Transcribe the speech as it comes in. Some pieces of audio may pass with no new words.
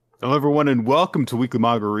Hello, everyone, and welcome to Weekly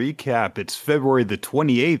Manga Recap. It's February the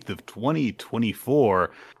 28th of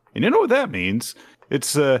 2024, and you know what that means?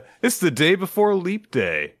 It's the day before Leap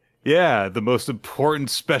Day. Yeah, the most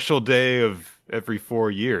important special day of every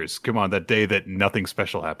 4 years. Come on, that day that nothing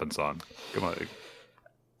special happens on. Come on,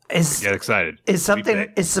 get excited. Is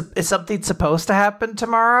something supposed to happen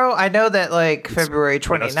tomorrow? I know that February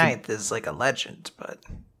 29th is like a legend, but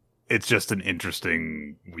it's just an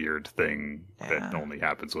interesting, weird thing that only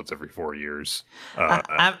happens once every 4 years.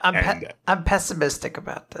 I'm pessimistic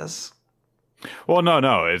about this. Well,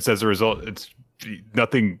 no. It's as a result. It's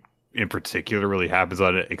nothing in particular really happens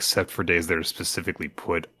on it, except for days that are specifically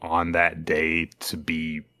put on that day to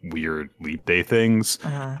be weird leap day things.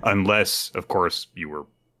 Unless, of course, you were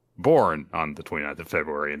born on the 29th of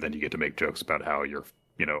February, and then you get to make jokes about how you're,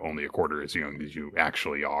 only a quarter as young as you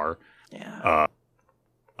actually are. Yeah.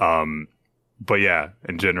 But yeah,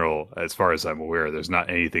 in general, as far as I'm aware, there's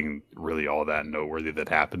not anything really all that noteworthy that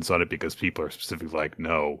happens on it because people are specifically like,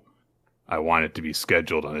 no, I want it to be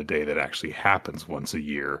scheduled on a day that actually happens once a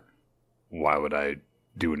year. Why would I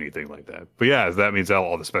do anything like that? But yeah, that means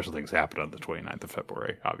all the special things happen on the 29th of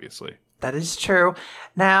February, obviously. That is true.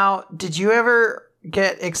 Now, did you ever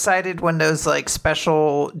get excited when those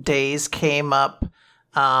special days came up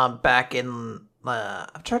back in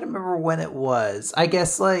I'm trying to remember when it was. I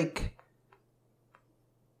guess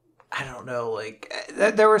I don't know,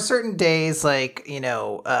 there were certain days when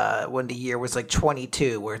the year was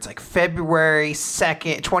 22, where it's February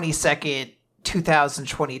 2nd, 22nd,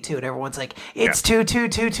 2022, and everyone's like, it's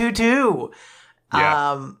 22222.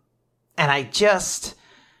 Yeah. And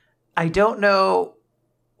I don't know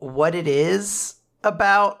what it is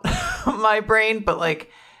about my brain, but I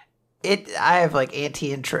have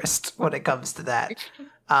anti-interest when it comes to that.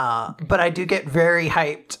 But I do get very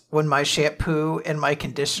hyped when my shampoo and my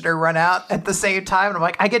conditioner run out at the same time. And I'm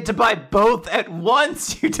like, I get to buy both at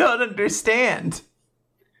once. You don't understand.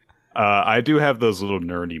 I do have those little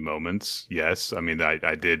nerdy moments. Yes. I mean,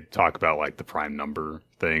 I did talk about the prime number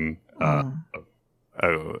thing.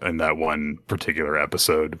 In that one particular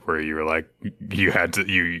episode where you were you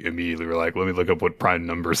immediately were like, let me look up what prime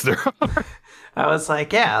numbers there are. I was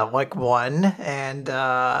like, 1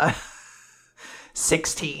 and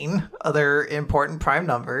 16 other important prime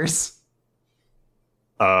numbers.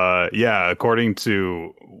 According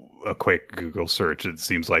to a quick Google search, it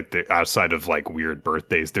seems like outside of weird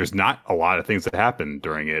birthdays, there's not a lot of things that happen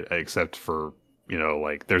during it, except for,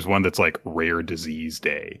 there's one that's Rare Disease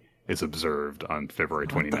Day is observed on February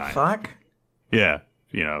 29th. What the fuck? Yeah,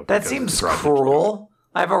 that seems cruel.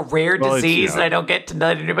 I have a rare disease and I don't get to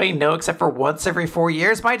let anybody know except for once every 4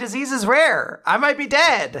 years. My disease is rare. I might be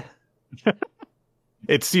dead.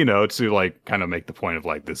 It's, to kind of make the point of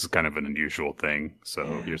this is kind of an unusual thing. So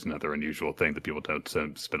here's another unusual thing that people don't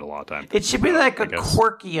spend a lot of time. It should be a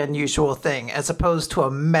quirky, unusual thing as opposed to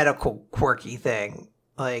a medical quirky thing.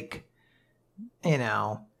 Hey,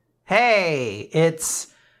 it's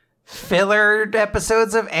filler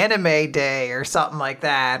episodes of Anime Day or something like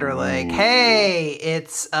that, or hey,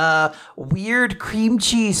 it's weird cream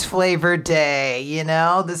cheese flavor day.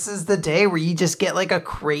 This is the day where you just get a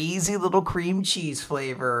crazy little cream cheese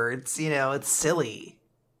flavor. It's it's silly.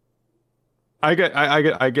 I get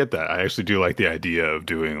that. I actually do like the idea of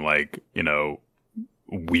doing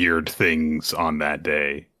weird things on that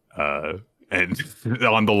day. And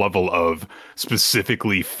on the level of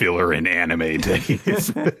specifically filler and anime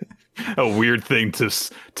days. A weird thing to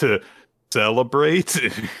celebrate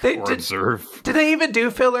or observe. Do they even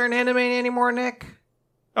do filler and anime anymore, Nick?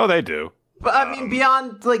 Oh, they do. But I mean,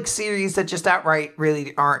 beyond series that just outright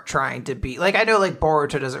really aren't trying to be I know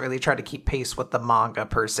Boruto doesn't really try to keep pace with the manga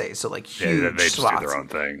per se, so huge they just swaths. do their own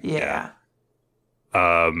thing. Yeah.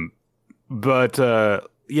 But I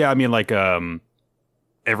mean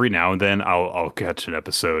every now and then I'll catch an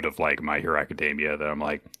episode of My Hero Academia that I'm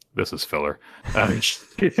like, this is filler.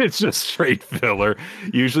 It's just straight filler.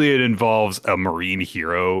 Usually it involves a marine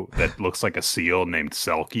hero that looks like a seal named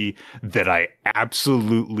Selkie that I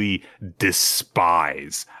absolutely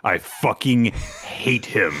despise. I fucking hate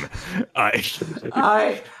him.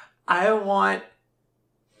 I want,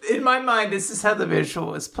 in my mind, this is how the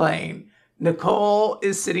visual is playing. Nicole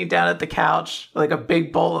is sitting down at the couch, a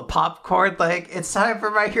big bowl of popcorn, it's time for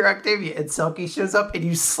My Hero Academia. And Selkie shows up and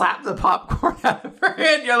you slap the popcorn out of her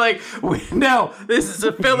hand. You're like, no, this is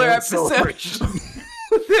a filler episode.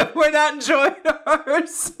 We're not enjoying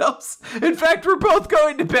ourselves. In fact, we're both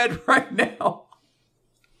going to bed right now.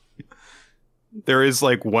 There is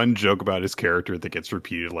like one joke about his character that gets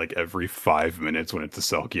repeated like every 5 minutes when it's a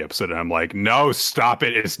Selkie episode, and I'm like, no, stop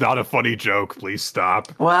it! It's not a funny joke. Please stop.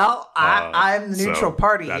 Well, I'm the neutral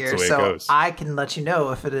party here, so goes. I can let you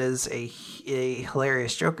know if it is a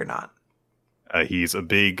hilarious joke or not. He's a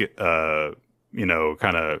big,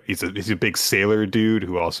 he's a big sailor dude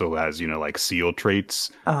who also has, like seal traits.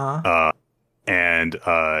 And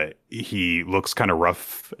he looks kind of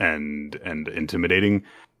rough and intimidating,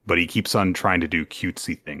 but he keeps on trying to do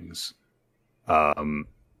cutesy things.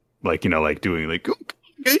 Like doing like, oh,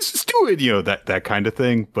 guys, just do it, that kind of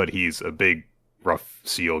thing. But he's a big, rough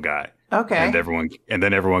seal guy. Okay. And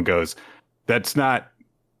then everyone goes, that's not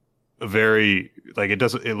very, like, it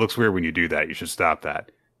looks weird when you do that. You should stop that.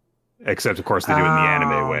 Except, of course, they do it in the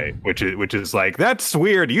anime way, which is like, that's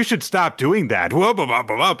weird. You should stop doing that.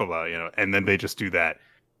 And then they just do that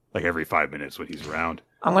like every 5 minutes when he's around.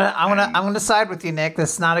 I'm gonna side with you, Nick.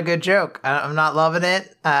 That's not a good joke. I'm not loving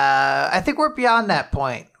it. I think we're beyond that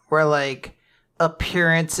point where like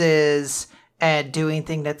appearances and doing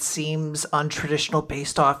thing that seems untraditional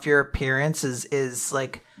based off your appearance is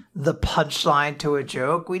like the punchline to a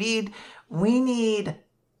joke. We need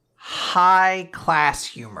high class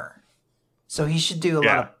humor. So he should do a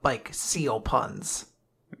lot of like seal puns.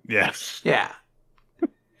 Yes. Yeah.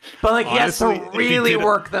 But like honestly, he has to really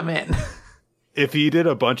work them in. If he did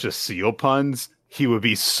a bunch of seal puns, he would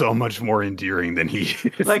be so much more endearing than he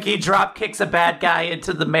is. Like he drop kicks a bad guy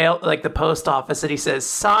into the mail, like the post office, and he says,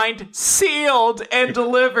 "Signed, sealed, and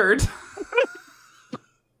delivered."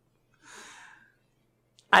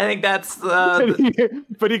 I think that's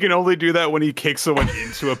but he can only do that when he kicks someone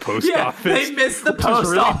into a post office. They miss the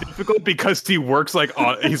post office. Difficult because he works like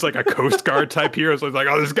he's like a Coast Guard type hero. So it's like,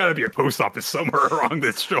 oh, there's got to be a post office somewhere along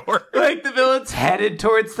this shore. Like the villain's headed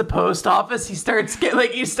towards the post office. He starts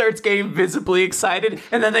getting visibly excited,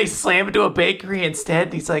 and then they slam into a bakery instead.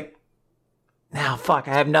 And he's like, "Now, fuck,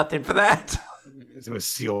 I have nothing for that." It was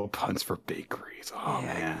seal puns for bakeries. Oh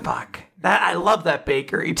man, fuck that! I love that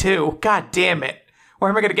bakery too. God damn it. Where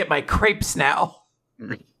am I going to get my crepes now?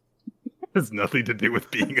 It has nothing to do with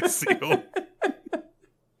being a seal.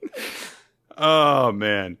 Oh,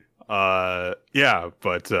 man. Yeah,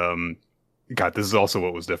 but, God, this is also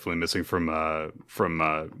what was definitely missing from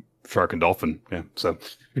Shark and Dolphin. Yeah, so.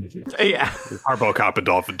 Yeah. Harpo, Cop, and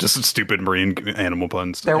Dolphin, just some stupid marine animal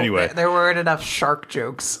puns. Anyway. There weren't enough shark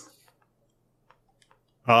jokes.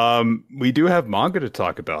 We do have manga to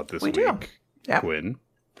talk about this week, yep. Quinn.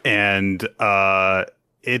 And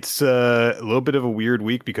it's a little bit of a weird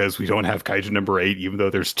week because we don't have Kaiju number 8, even though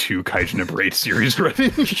there's 2 Kaiju number 8 series running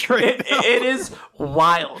right now. It is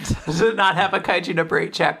wild to not have a Kaiju number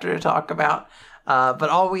 8 chapter to talk about. But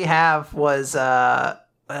all we have was we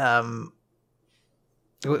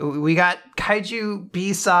got Kaiju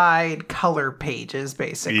B-side color pages,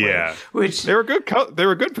 basically. Yeah, which they were good. They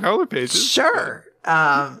were good color pages. Sure.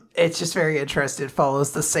 It's just very interesting. It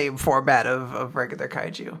follows the same format of regular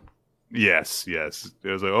Kaiju. Yes. It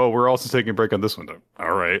was like, oh, we're also taking a break on this one.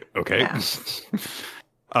 All right, okay. Yeah.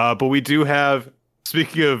 But we do have,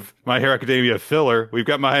 speaking of My Hero Academia filler, we've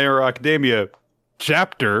got My Hero Academia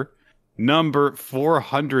chapter number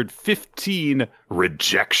 415,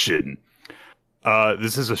 Rejection.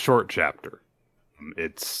 This is a short chapter.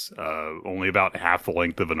 It's only about half the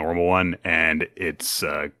length of a normal one, and it's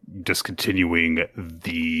just continuing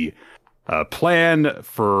the plan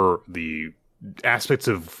for the aspects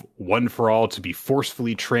of One for All to be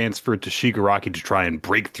forcefully transferred to Shigaraki to try and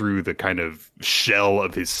break through the kind of shell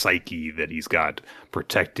of his psyche that he's got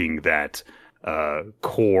protecting that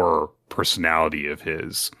core personality of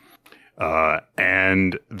his.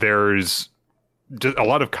 And there's just a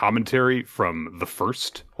lot of commentary from the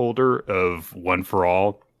first holder of One for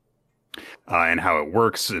All and how it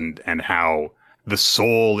works and how the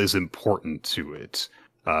soul is important to it.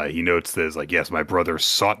 He notes that, like, yes, my brother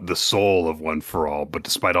sought the soul of One for All, but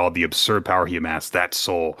despite all the absurd power he amassed, that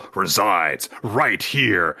soul resides right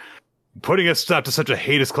here. Putting a stop to such a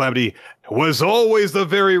heinous calamity was always the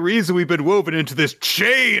very reason we've been woven into this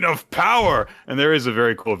chain of power. And there is a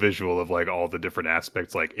very cool visual of, like, all the different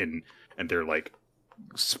aspects, like, and they're, like,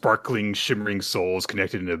 sparkling, shimmering souls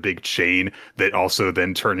connected in a big chain that also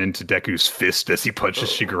then turn into Deku's fist as he punches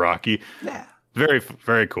Shigaraki. Yeah. Very,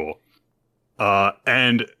 very cool.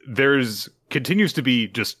 And there's continues to be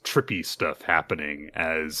just trippy stuff happening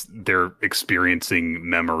as they're experiencing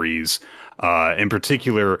memories, in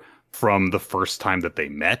particular from the first time that they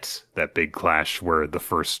met, that big clash where the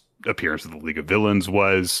first appearance of the League of Villains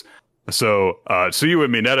was. So Tsuyu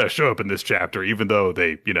and Mineta show up in this chapter, even though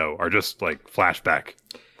they, are just like flashback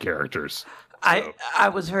characters. I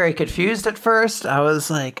was very confused at first. I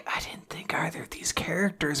was like, I didn't think either of these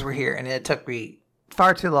characters were here, and it took me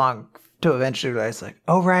far too long to eventually realize, like,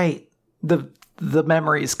 oh right, the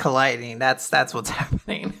memories colliding. That's what's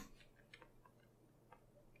happening.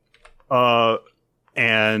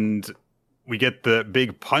 And we get the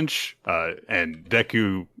big punch, and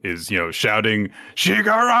Deku is, shouting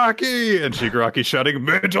Shigaraki, and Shigaraki shouting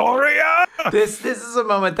Midoriya. This is a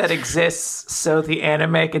moment that exists so the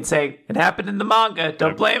anime can say it happened in the manga.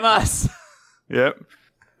 Don't blame us. Yep.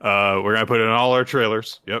 We're gonna put it in all our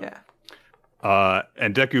trailers. Yep. Yeah.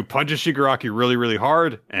 And Deku punches Shigaraki really, really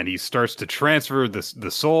hard, and he starts to transfer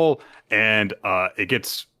the soul, and it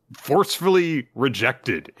gets forcefully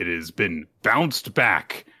rejected. It has been bounced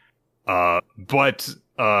back, but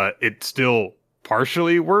it still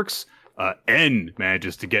partially works. N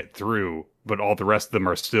manages to get through, but all the rest of them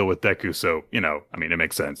are still with Deku. So, it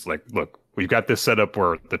makes sense. Like, look, we've got this set up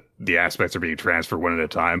where the aspects are being transferred one at a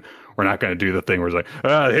time. We're not going to do the thing where it's like,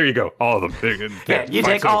 here you go, all of them. Yeah, you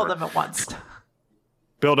take all of them at once.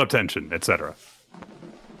 Build up tension, etc.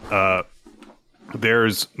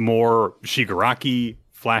 There's more Shigaraki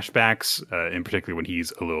flashbacks, in particular when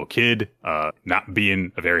he's a little kid, not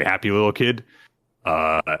being a very happy little kid.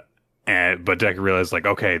 But Deku realized, like,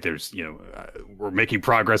 okay, there's, we're making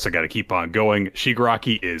progress. I got to keep on going.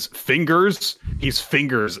 Shigaraki is fingers. He's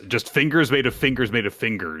fingers, just fingers made of fingers made of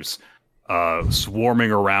fingers,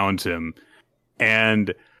 swarming around him.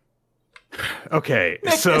 And okay,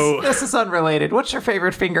 Nick, so this is unrelated. What's your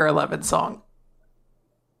favorite Finger 11 song?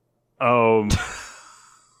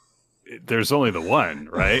 There's only the one,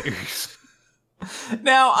 right?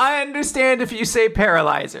 Now, I understand if you say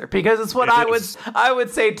Paralyzer, because it's what I would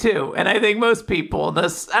say too. And I think most people,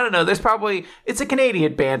 it's a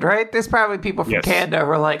Canadian band, right? There's probably people from Canada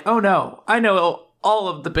who are like, oh no, I know all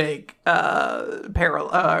of the big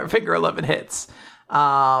Finger 11 hits.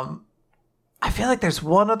 I feel like there's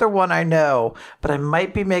one other one I know, but I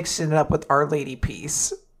might be mixing it up with Our Lady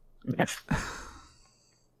Peace.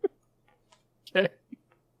 Okay.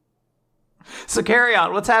 So carry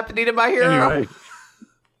on. What's happening to my hero? Anyway.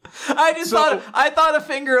 I thought of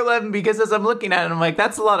Finger 11 because as I'm looking at it, I'm like,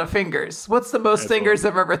 that's a lot of fingers. What's the most fingers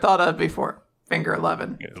I've ever thought of before? Finger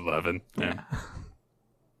 11. 11. Yeah.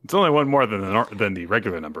 It's only one more than the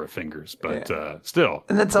regular number of fingers, but still.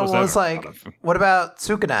 And then someone was like, what about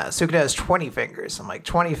Sukuna? Sukuna has 20 fingers. I'm like,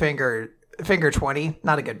 20 finger 20?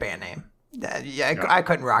 Not a good band name. I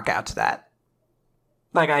couldn't rock out to that.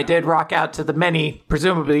 Like I did rock out to the many,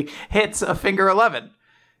 presumably, hits of Finger 11.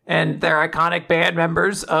 And they're iconic band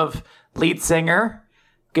members of lead singer,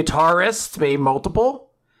 guitarist, maybe multiple,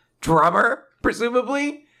 drummer,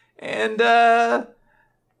 presumably, and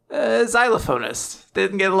xylophonist.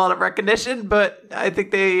 Didn't get a lot of recognition, but I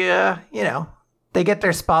think they, they get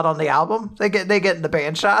their spot on the album. They get in the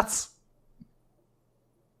band shots.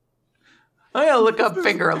 I'm going to look up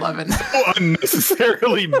Finger 11. So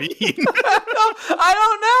unnecessarily mean. I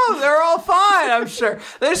don't know. They're all fine, I'm sure.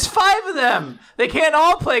 There's 5 of them. They can't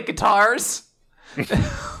all play guitars.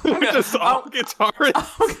 Just all guitarists.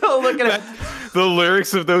 I'm going to look at it. The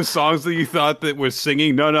lyrics of those songs that you thought that was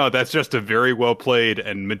singing, no, that's just a very well played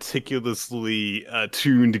and meticulously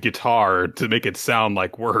tuned guitar to make it sound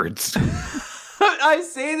like words. I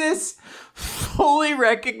say this fully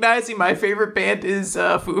recognizing my favorite band is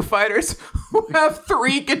Foo Fighters, who have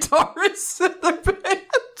 3 guitarists in the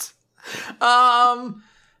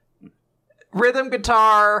band. Rhythm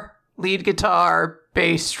guitar, lead guitar,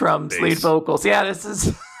 bass, drums, lead vocals. Yeah, this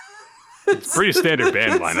is... It's pretty standard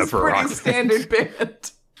band lineup for rock. Pretty standard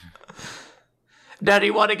band. Now, do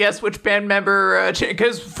you want to guess which band member?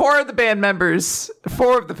 Because 4 of the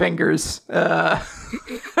fingers, have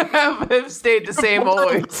stayed the same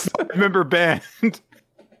always. Member band,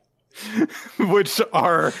 which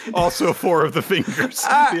are also 4 of the fingers.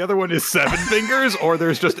 The other one is 7 fingers, or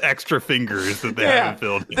there's just extra fingers that they haven't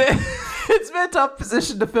filled in. It's been a tough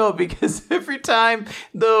position to fill because every time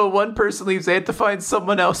the one person leaves, they have to find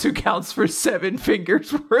someone else who counts for 7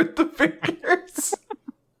 fingers worth of fingers.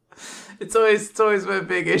 It's always been a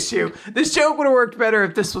big issue. This joke would have worked better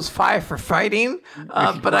if this was 5 for fighting,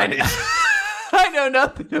 but I know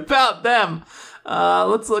nothing about them.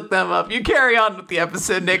 Let's look them up. You carry on with the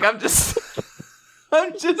episode, Nick. I'm just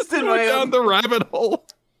in my down the rabbit hole.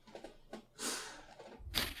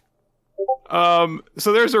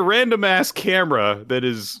 So there's a random ass camera that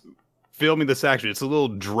is filming this action. It's a little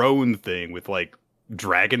drone thing with like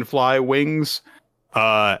dragonfly wings.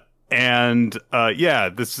 This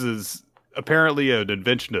is apparently an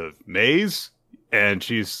invention of May's, and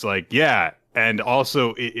she's like, yeah, and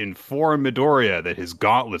also it informed Midoriya that his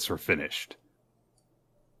gauntlets were finished.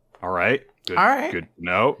 All right. Good, All right. Good to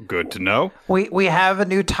know. Good to know. We have a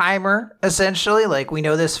new timer, essentially. Like, we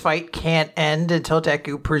know this fight can't end until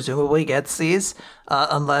Deku presumably gets these,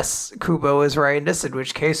 unless Kubo is right in this, in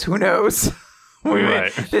which case, who knows?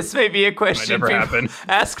 This may be a question people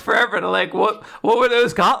ask forever. To like, what were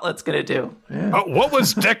those gauntlets going to do? Yeah. What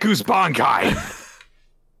was Deku's Bankai?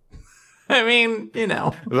 I mean, you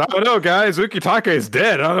know. I don't know, guys. Ukitake is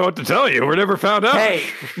dead. I don't know what to tell you. We're never found out. Hey,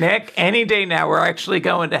 Nick, any day now, we're actually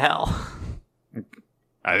going to hell.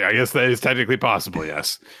 I guess that is technically possible,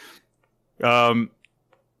 yes.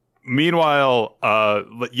 Meanwhile,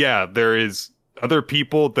 there is other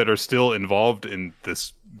people that are still involved in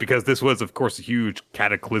this, because this was, of course, a huge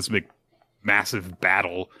cataclysmic, massive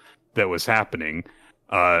battle that was happening.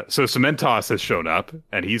 So Cementos has shown up,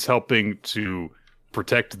 and he's helping to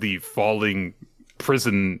protect the falling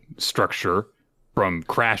prison structure from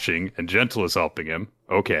crashing, and Gentle is helping him.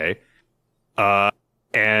 Okay.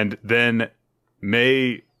 And then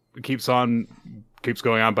May keeps going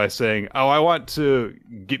on by saying, "Oh, I want to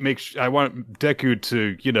I want Deku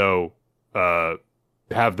to,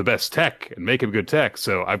 have the best tech and make him good tech.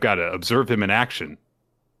 So I've got to observe him in action."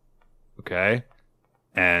 Okay.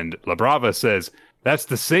 And La Brava says, "That's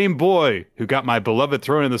the same boy who got my beloved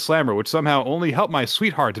thrown in the slammer, which somehow only helped my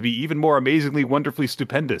sweetheart to be even more amazingly, wonderfully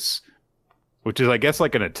stupendous." Which is, I guess,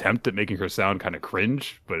 like an attempt at making her sound kind of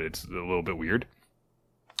cringe, but it's a little bit weird.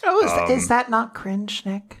 Oh, is that not cringe,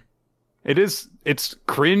 Nick? It is. It's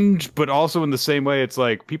cringe, but also in the same way, it's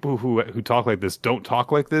like people who talk like this don't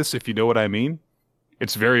talk like this, if you know what I mean.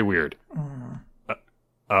 It's very weird.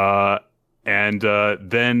 And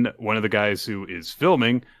then one of the guys who is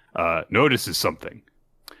filming notices something.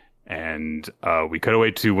 And we cut away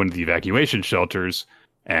to one of the evacuation shelters,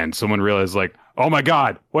 and someone realized, like, "Oh my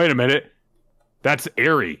god, wait a minute. That's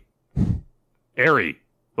Eri. Eri.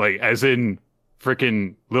 Like, as in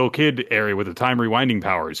freaking little kid Eri with the time rewinding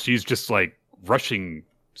powers. She's just, like, rushing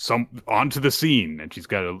onto the scene, and she's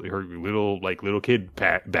got her little kid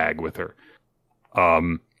bag with her.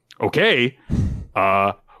 Okay.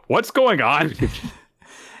 What's going on?"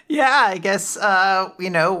 Yeah, I guess, we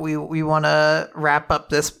want to wrap up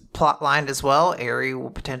this plot line as well. Eri will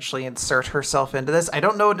potentially insert herself into this. I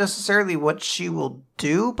don't know necessarily what she will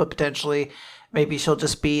do, but potentially maybe she'll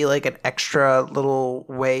just be like an extra little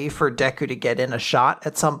way for Deku to get in a shot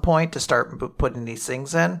at some point to start putting these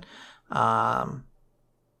things in.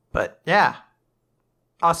 But yeah.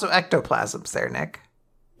 Also, ectoplasm's there, Nick.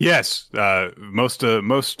 Yes, most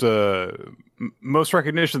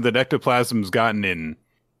recognition that ectoplasm's gotten in.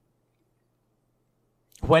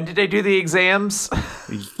 When did they do the exams?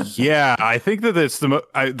 Yeah, I think that it's the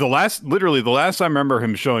last time I remember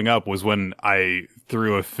him showing up was when I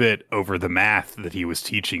threw a fit over the math that he was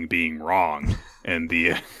teaching being wrong, and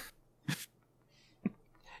the.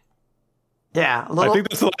 Yeah, I think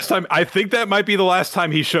that's the last time. I think that might be the last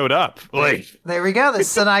time he showed up. Like, there we go.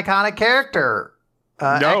 This is an iconic character.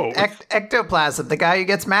 No, ectoplasm, the guy who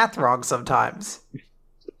gets math wrong sometimes.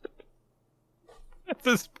 That's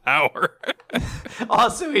his power.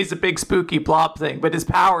 Also, he's a big spooky blob thing, but his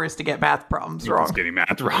power is to get math problems wrong. He's getting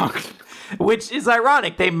math wrong. Which is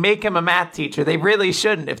ironic. They make him a math teacher. They really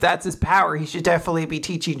shouldn't. If that's his power, he should definitely be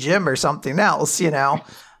teaching gym or something else,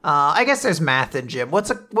 I guess there's math in gym. What's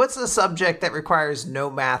a subject that requires no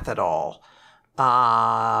math at all?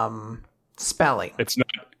 Spelling.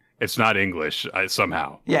 It's not English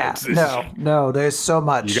somehow. Yeah, no. There's so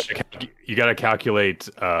much. You got to calculate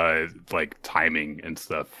like timing and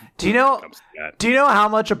stuff. Do you know how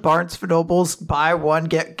much a Barnes & Noble's buy one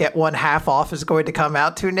get one half off is going to come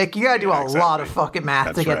out to, Nick? You got to do a lot of fucking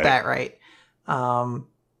math to get that right.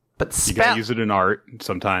 But you got to use it in art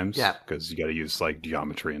sometimes. Yeah, because you got to use like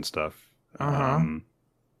geometry and stuff.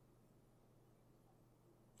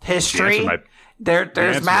 History.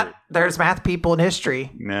 There's math. There's math people in history.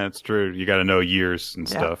 Yeah, it's true. You got to know years and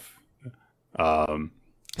stuff.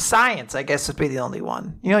 Science, I guess, would be the only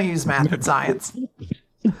one. You don't use math in science.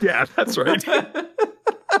 Yeah, that's right.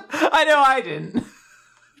 I know I didn't.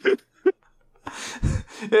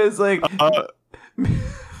 It's like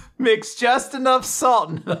mix just enough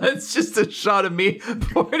salt. It's just a shot of me.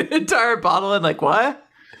 Pour an entire bottle in. Like, what?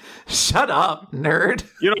 Shut up, nerd.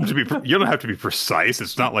 You don't have to be precise.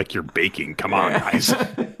 It's not like you're baking. Come on, guys.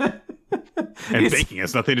 And baking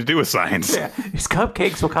has nothing to do with science. Yeah, these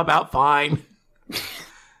cupcakes will come out fine.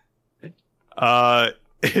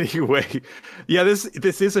 Anyway, yeah, this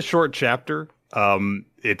is a short chapter. We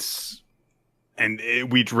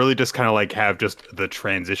really just kind of like have just the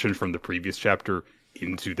transition from the previous chapter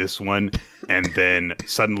into this one, and then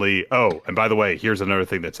suddenly, and by the way, here's another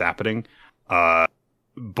thing that's happening.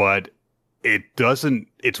 But it doesn't.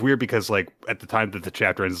 It's weird because like at the time that the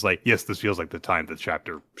chapter ends, it's like, yes, this feels like the time the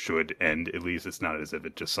chapter should end. At least it's not as if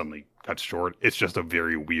it just suddenly cuts short. It's just a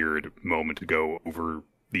very weird moment to go over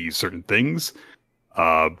these certain things.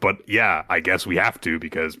 But yeah, I guess we have to,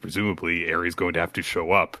 because presumably Ares going to have to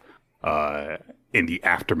show up in the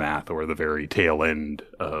aftermath or the very tail end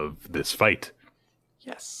of this fight.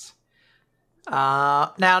 Yes.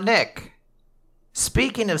 Now, Nick,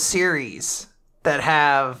 speaking of series that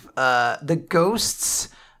have the ghosts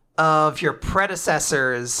of your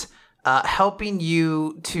predecessors helping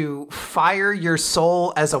you to fire your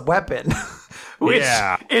soul as a weapon, which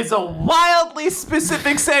is a wildly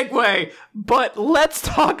specific segue, but let's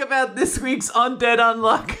talk about this week's Undead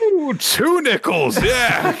Unluck. Ooh, 2 nickels,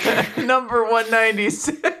 yeah. Number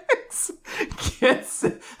 196. Yes. I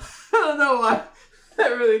don't know why. That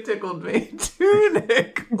really tickled me. 2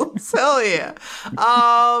 nickels. Hell yeah.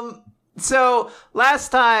 So last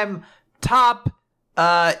time, Top,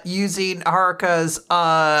 using Haruka's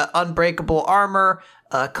unbreakable armor,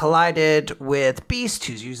 collided with Beast,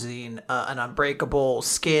 who's using an unbreakable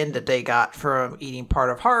skin that they got from eating part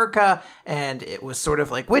of Haruka, and it was sort of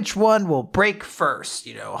like, which one will break first?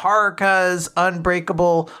 You know, Haruka's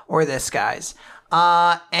unbreakable or this guy's?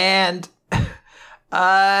 And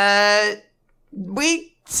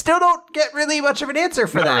we still don't get really much of an answer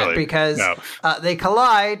for that, really, because they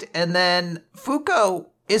collide, and then Fuuko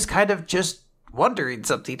is kind of just wondering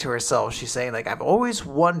something to herself. She's saying, like, I've always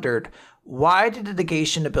wondered, why did the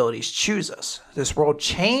negation abilities choose us? This world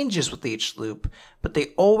changes with each loop, but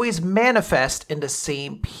they always manifest in the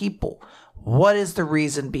same people. What is the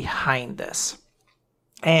reason behind this?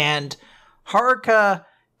 And Haruka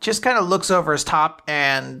just kind of looks over his Top,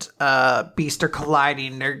 and Beast are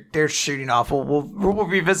colliding. They're shooting off. We'll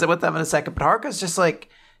revisit with them in a second. But Haruka's just like,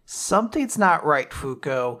 something's not right,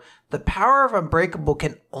 Fuuko. The power of Unbreakable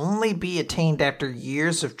can only be attained after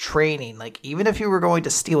years of training. Like, even if you were going to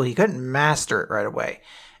steal, he couldn't master it right away.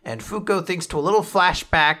 And Fuuko thinks to a little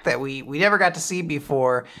flashback that we never got to see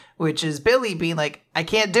before, which is Billy being like, I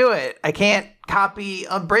can't do it. I can't copy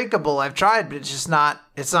Unbreakable. I've tried, but it's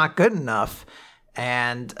not good enough.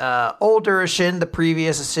 And older Ashin, the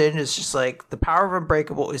previous Ashin, is just like, the power of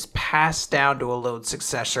Unbreakable is passed down to a lone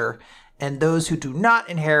successor, and those who do not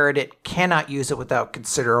inherit it cannot use it without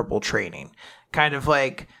considerable training. Kind of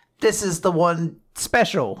like, this is the one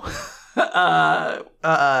special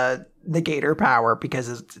negator power, because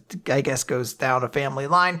it, I guess, goes down a family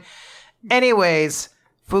line. Anyways,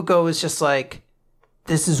 Fuuko is just like,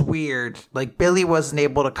 this is weird. Like, Billy wasn't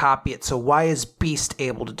able to copy it, so why is Beast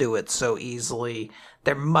able to do it so easily?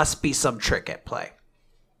 There must be some trick at play.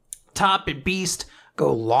 Top and Beast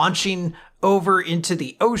go launching over into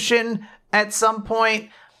the ocean at some point.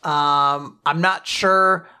 I'm not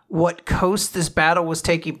sure what coast this battle was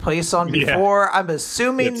taking place on before. Yeah. I'm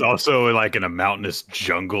assuming it's also like in a mountainous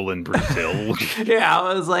jungle in Brazil. Yeah,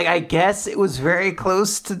 I was like, I guess it was very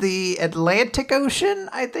close to the Atlantic Ocean.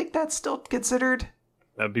 I think that's still considered.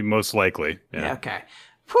 That'd be most likely. Yeah. Okay.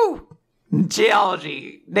 Whew.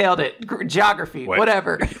 Geology. Nailed it. Geography.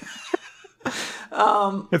 Whatever.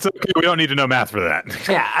 It's okay. We don't need to know math for that.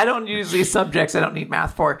 Yeah, I don't use these subjects I don't need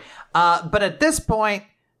math for. But at this point,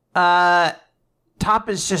 Top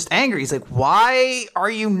is just angry. He's like, why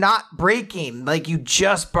are you not breaking? Like, you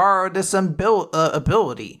just borrowed this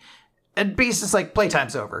ability. And Beast is like,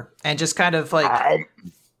 playtime's over. And just kind of like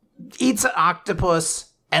eats an octopus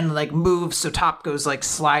and like moves so Top goes like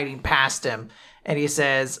sliding past him. And he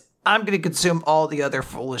says, I'm going to consume all the other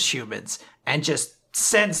foolish humans. And just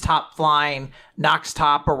sends Top flying, knocks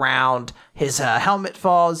Top around, his helmet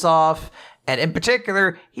falls off, and in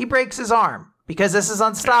particular, he breaks his arm, because this is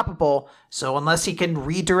unstoppable, so unless he can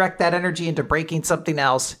redirect that energy into breaking something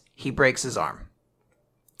else, he breaks his arm.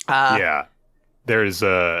 There's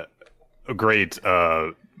a great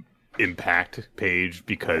impact page,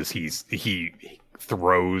 because he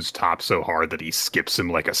throws Top so hard that he skips him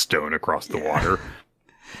like a stone across the water.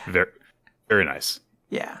 Very, very nice.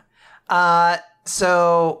 Yeah.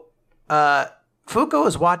 So Fuuko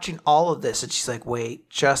is watching all of this, and she's like, wait,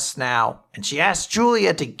 just now. And she asks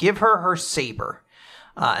Julia to give her saber,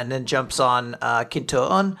 and then jumps on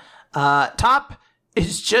Kinto-un. Top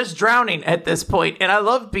is just drowning at this point, and I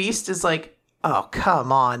love Beast is like, oh,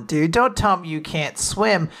 come on, dude. Don't tell me you can't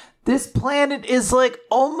swim. This planet is like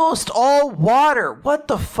almost all water. What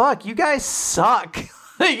the fuck? You guys suck.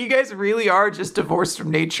 You guys really are just divorced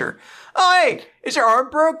from nature. Oh, hey, is your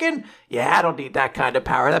arm broken? Yeah, I don't need that kind of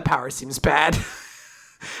power. That power seems bad.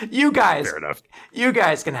 You guys, fair enough. You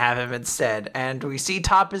guys can have him instead. And we see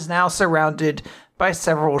Top is now surrounded by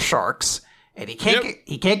several sharks. And he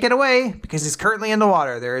can't get away because he's currently in the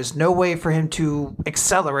water. There is no way for him to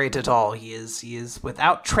accelerate at all. He is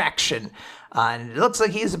without traction. And it looks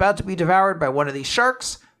like he is about to be devoured by one of these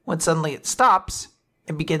sharks when suddenly it stops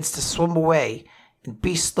and begins to swim away. And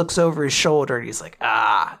Beast looks over his shoulder and he's like,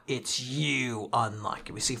 it's you, Unluck.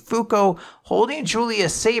 And we see Fuuko holding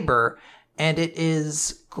Julia's saber, and it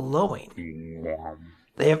is glowing.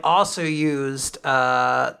 They have also used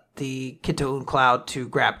the Kitaun Cloud to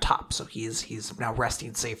grab Top, so he's now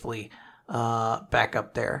resting safely back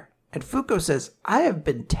up there. And Fuuko says, I have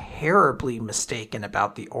been terribly mistaken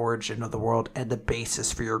about the origin of the world and the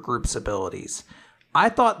basis for your group's abilities. I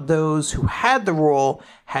thought those who had the role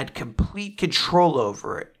had complete control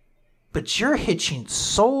over it, but you're hitching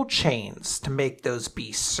soul chains to make those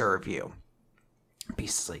beasts serve you.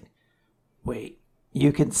 Beast is like, wait,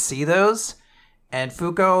 you can see those? And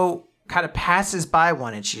Fuuko kind of passes by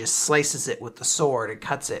one and she just slices it with the sword and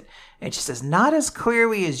cuts it. And she says, not as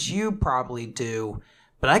clearly as you probably do,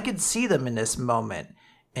 but I can see them in this moment.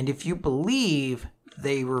 And if you believe,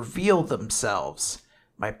 they reveal themselves.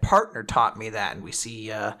 My partner taught me that. And we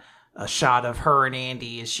see a shot of her and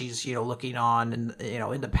Andy as she's, looking on and,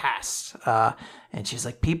 in the past. And she's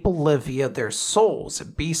like, people live via their souls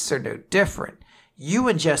and beasts are no different. You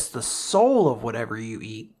ingest the soul of whatever you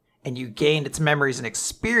eat, and you gain its memories and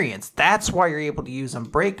experience. That's why you're able to use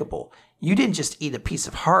Unbreakable. You didn't just eat a piece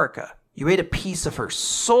of Haruka. You ate a piece of her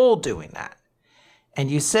soul doing that.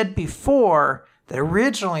 And you said before that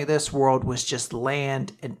originally this world was just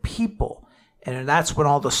land and people. And that's when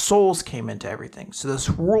all the souls came into everything. So this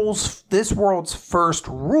world's first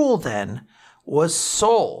rule then was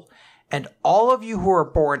soul. And all of you who are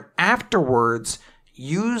born afterwards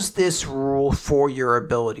use this rule for your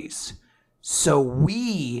abilities. So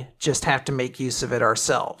we just have to make use of it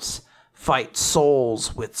ourselves. Fight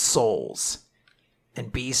souls with souls.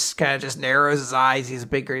 And Beast kind of just narrows his eyes. He's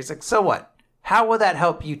bigger. He's like, so what? How will that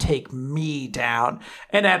help you take me down?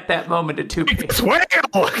 And at that moment, At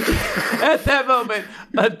that moment,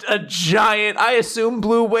 a giant, I assume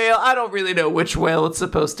blue whale, I don't really know which whale it's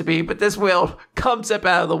supposed to be, but this whale comes up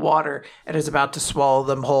out of the water and is about to swallow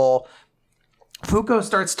them whole. Fuuko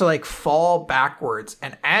starts to fall backwards,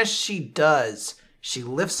 and as she does, she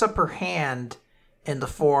lifts up her hand in the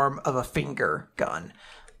form of a finger gun.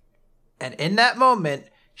 And in that moment,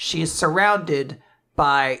 she is surrounded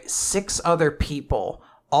by 6 other people,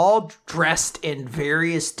 all dressed in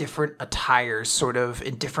various different attires, sort of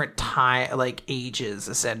in different ages,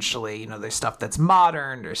 essentially. There's stuff that's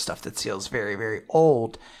modern, there's stuff that feels very, very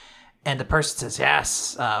old. And the person says,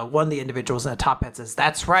 yes. One of the individuals in the top hat says,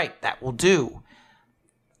 that's right, that will do.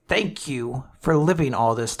 Thank you for living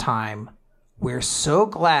all this time. We're so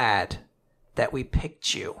glad that we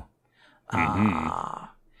picked you. And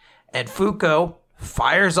Fuuko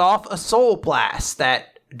fires off a soul blast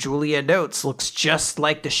that Julia notes looks just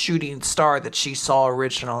like the shooting star that she saw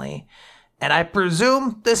originally. And I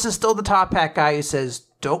presume this is still the top hat guy who says,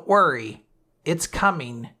 don't worry, it's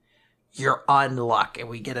coming. You're Unluck. And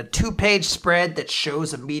we get a 2-page spread that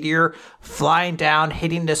shows a meteor flying down,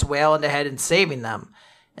 hitting this whale in the head and saving them.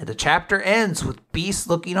 And the chapter ends with Beast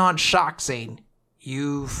looking on shock, saying,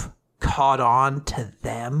 you've caught on to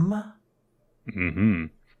them? Mm-hmm.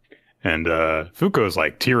 And Fuuko's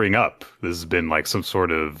tearing up. This has been some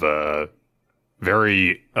sort of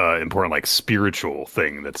very important spiritual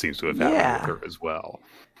thing that seems to have happened with her as well.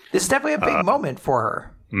 This is definitely a big moment for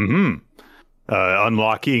her. Mm-hmm.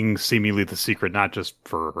 Unlocking seemingly the secret, not just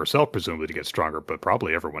for herself, presumably to get stronger, but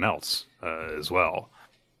probably everyone else as well.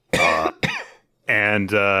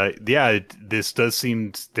 This does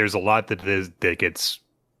seem there's a lot that gets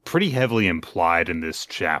pretty heavily implied in this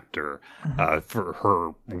chapter. For her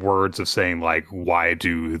words of saying why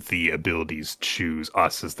do the abilities choose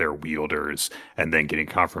us as their wielders, and then getting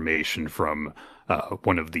confirmation from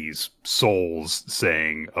one of these souls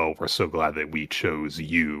saying, oh, we're so glad that we chose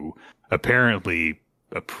you. Apparently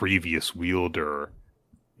a previous wielder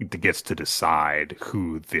gets to decide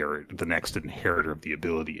who the next inheritor of the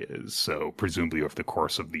ability is. So presumably over the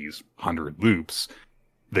course of these 100 loops,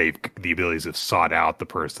 the abilities have sought out the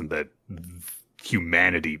person that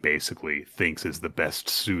humanity basically thinks is the best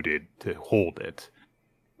suited to hold it.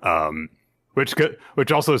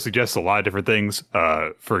 Which also suggests a lot of different things.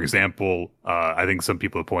 For example, I think some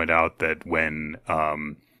people point out that when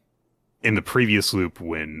in the previous loop,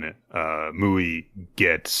 when Mui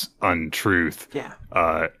gets untruth,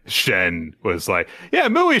 Shen was like, yeah,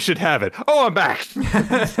 Mui should have it. Oh, I'm back.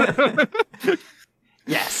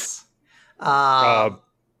 Yes.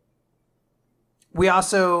 We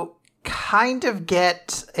also kind of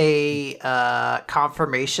get a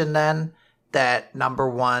confirmation then that number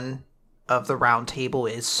one of the round table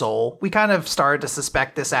is soul. We kind of started to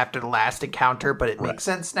suspect this after the last encounter, but it makes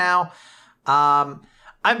sense now. I'm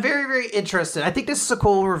very, very interested. I think this is a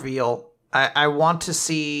cool reveal. I want to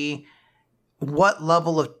see what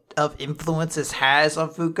level of influence this has on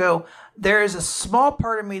Fuuko. There is a small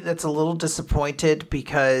part of me that's a little disappointed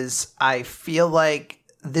because I feel like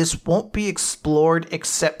this won't be explored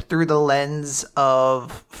except through the lens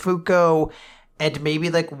of Fuuko and maybe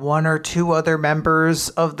like one or two other members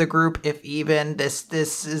of the group, if even. This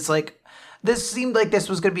is like, this seemed like this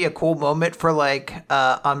was going to be a cool moment for like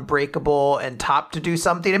Unbreakable and Top to do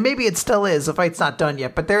something, and maybe it still is. The fight's not done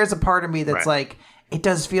yet, but there is a part of me that's like, it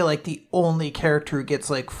does feel like the only character who gets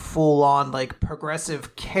like full on like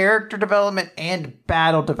progressive character development and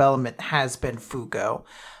battle development has been Fuuko.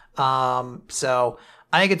 So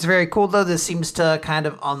I think it's very cool though. This seems to kind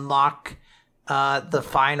of unlock the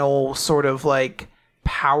final sort of like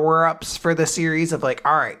power-ups for the series of like,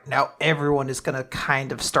 all right, now everyone is going to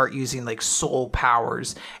kind of start using like soul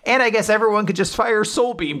powers. And I guess everyone could just fire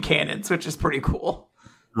soul beam cannons, which is pretty cool.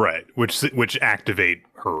 Right, which activate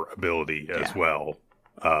her ability as well.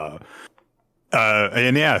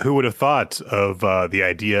 And yeah, who would have thought of the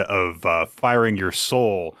idea of firing your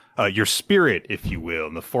soul, your spirit, if you will,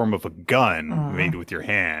 in the form of a gun made with your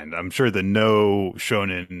hand? I'm sure that no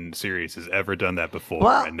shonen series has ever done that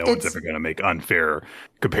before, and no one's ever going to make unfair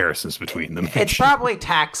comparisons between them. It's probably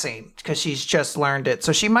taxing because she's just learned it,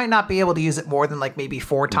 so she might not be able to use it more than like maybe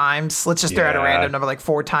 4 times. Let's just throw out a random number, like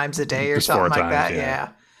 4 times a day or just something like that.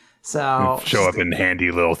 Yeah. So show up in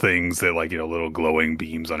handy little things that, like, you know, little glowing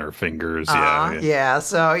beams on her fingers. Yeah.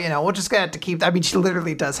 So, you know, we're just gonna have to keep. I mean, she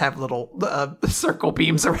literally does have little circle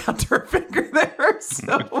beams around her finger there.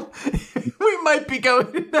 So we might be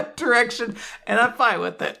going in that direction, and I'm fine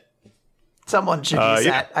with it. Someone should use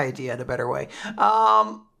that idea in a better way.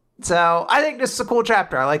 So I think this is a cool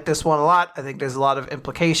chapter. I like this one a lot. I think there's a lot of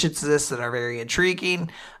implications to this that are very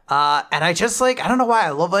intriguing. And I just like, I don't know why,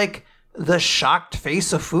 I love like the shocked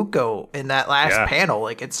face of Fuuko in that last panel.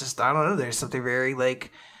 Like, it's just, I don't know, there's something very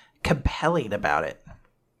like compelling about it.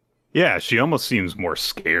 Yeah, she almost seems more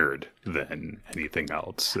scared than anything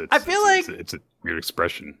else. I feel like it's a weird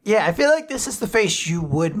expression. Yeah, I feel like this is the face you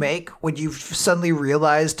would make when you've suddenly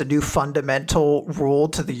realized a new fundamental rule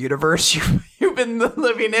to the universe you've been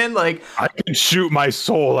living in. Like, I can shoot my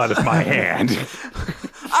soul out of my hand.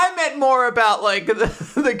 I meant more about like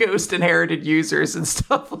the ghost inherited users and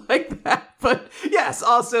stuff like that. But yes,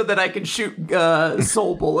 also that I can shoot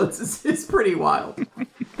soul bullets is pretty wild.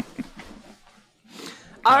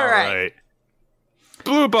 All right.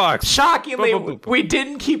 Blue Box. Shockingly, we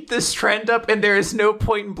didn't keep this trend up, and there is no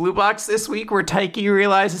point in Blue Box this week where Taiki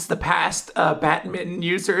realizes the past badminton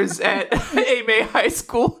users at Ame High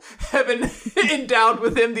School have been endowed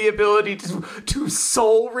with him the ability to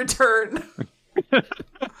soul return.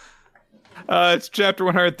 It's chapter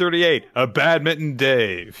 138, A Badminton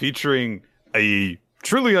Day, featuring a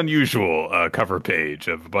truly unusual cover page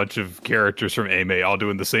of a bunch of characters from Ame all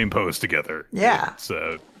doing the same pose together. Yeah. It's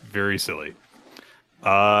very silly.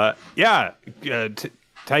 Taiki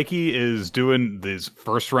is doing this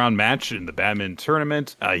first round match in the badminton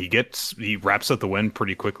tournament. He wraps up the win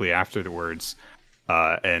pretty quickly afterwards.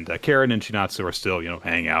 And Karen and Shinatsu are still,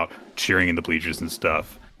 hanging out, cheering in the bleachers and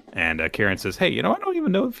stuff. And Karen says, hey, I don't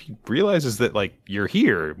even know if he realizes that, like, you're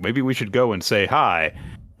here. Maybe we should go and say hi.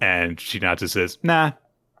 And Shinatsu says, nah,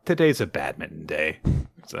 today's a badminton day.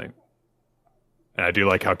 It's like, and I do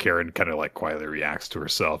like how Karen kind of like quietly reacts to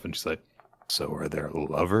herself. And she's like, so are there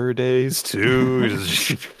lover days too?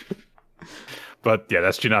 But yeah,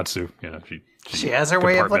 that's Shinatsu. She has her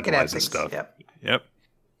way of looking at things. Stuff. Yep.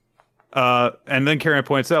 And then Karen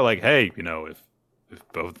points out, like, hey, if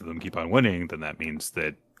both of them keep on winning, then that means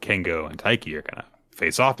that Kengo and Taiki are gonna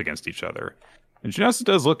face off against each other. And Shinatsu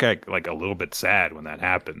does look like a little bit sad when that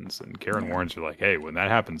happens. And Karen warns her, like, hey, when that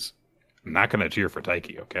happens, I'm not gonna cheer for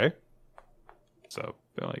Taiki, okay? So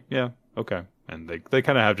they're like, yeah, okay. And they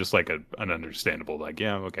kind of have just like an understandable, like,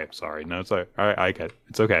 yeah, okay, sorry. No, it's like, all right, I get it.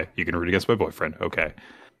 It's okay. You can root against my boyfriend. Okay.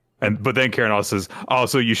 But then Karen also says,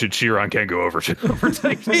 also, you should cheer on Kengo over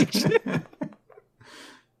Taiki.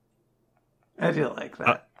 I do like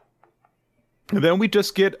that. And then we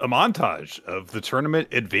just get a montage of the tournament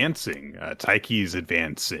advancing. Taiki's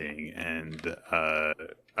advancing, and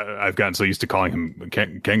I've gotten so used to calling him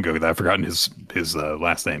Kengo that I've forgotten his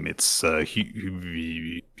last name. It's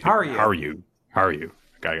Haryu. Haryu.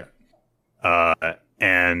 Got it.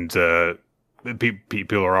 And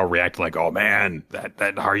people are all reacting like, oh man, that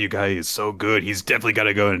Haryu guy is so good. He's definitely got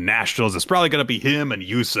to go to nationals. It's probably going to be him and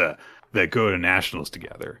Yusa that go to nationals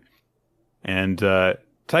together. And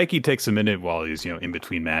Taiki takes a minute while he's, in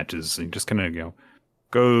between matches and just kind of,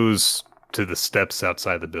 goes to the steps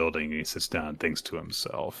outside the building and he sits down and thinks to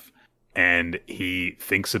himself. And he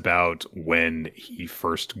thinks about when he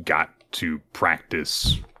first got to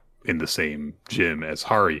practice in the same gym as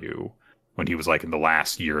Haryu, when he was like in the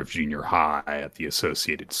last year of junior high at the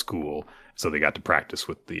associated school. So they got to practice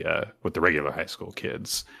with the regular high school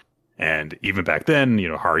kids. And even back then,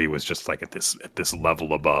 Haryu was just like at this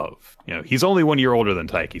level above. He's only 1 year older than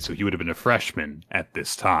Taiki, so he would have been a freshman at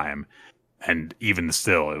this time. And even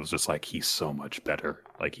still, it was just like, he's so much better.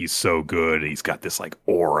 Like, he's so good. He's got this like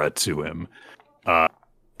aura to him.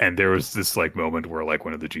 And there was this like moment where like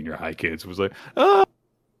one of the junior high kids was like, he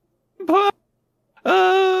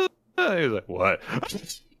was like, what?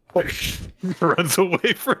 Runs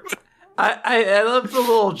away from it. I love the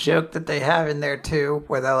little joke that they have in there too,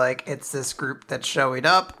 where they're like, it's this group that's showing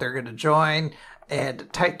up, they're going to join, and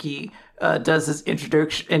Taiki does his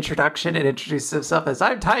introduction and introduces himself as,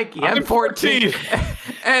 I'm Taiki, I'm 14.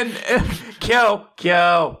 and Kyo.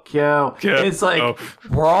 It's like,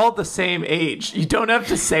 we're all the same age. You don't have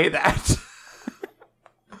to say that.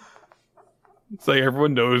 It's like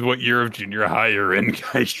everyone knows what year of junior high you're in,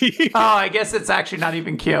 Kaiji. Oh, I guess it's actually not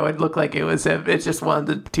even Kyo. It looked like it was him. It's just one of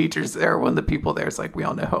the teachers there, one of the people there. It's like, we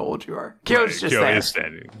all know how old you are. Kyo's just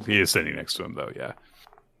there. He is standing next to him, though, yeah.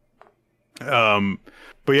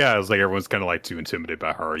 But yeah, it was like everyone's kind of like too intimidated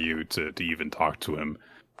by Haryu to even talk to him.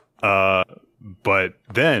 But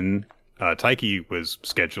then Taiki was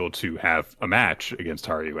scheduled to have a match against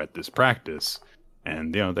Haryu at this practice.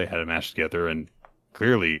 And, they had a match together, and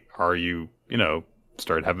clearly Haryu,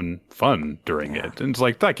 started having fun during it. And it's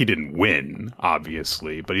like, Taiki didn't win,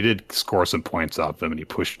 obviously, but he did score some points off him, and he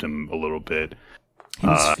pushed him a little bit.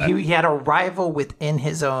 He had a rival within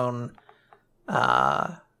his own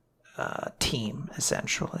team,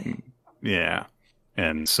 essentially. Yeah.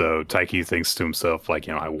 And so Taiki thinks to himself, like,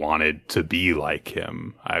 I wanted to be like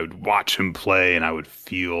him. I would watch him play, and I would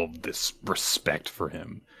feel this respect for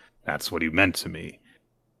him. That's what he meant to me.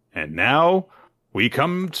 And now we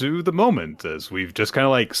come to the moment, as we've just kind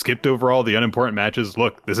of like skipped over all the unimportant matches.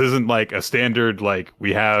 Look, this isn't like a standard, like,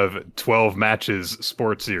 we have 12 matches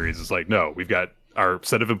sports series. It's like, no, we've got our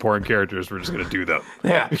set of important characters. We're just going to do them.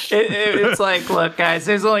 Yeah. It's like, look, guys,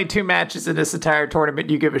 there's only 2 matches in this entire tournament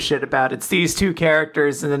you give a shit about. It's these 2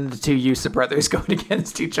 characters and then the 2 Yusa brothers going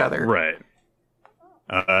against each other. Right.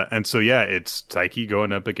 And so, yeah, it's Taiki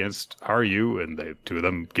going up against Haryu, and the 2 of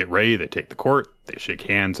them get ready. They take the court. They shake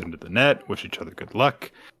hands into the net, wish each other good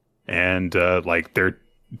luck. And, like, their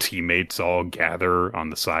teammates all gather on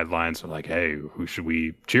the sidelines and like, hey, who should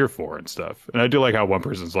we cheer for and stuff. And I do like how one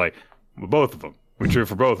person's like, well, both of them. We cheer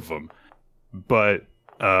for both of them. But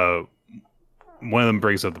one of them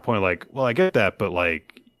brings up the point, like, well, I get that, but,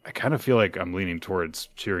 like, I kind of feel like I'm leaning towards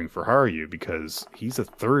cheering for Haryu because he's a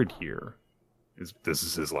third year. This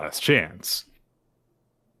is his last chance.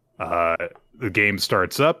 The game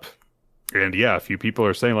starts up, and yeah, a few people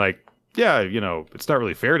are saying like, yeah, it's not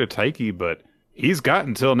really fair to Taiki, but he's got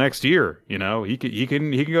until next year. He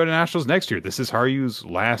can go to nationals next year. This is Haryu's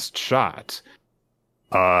last shot.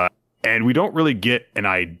 And we don't really get an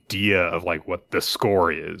idea of like what the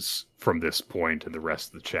score is from this point in the rest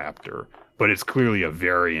of the chapter, but it's clearly a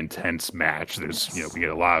very intense match. There's, we get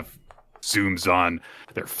a lot of zooms on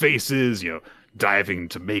their faces, diving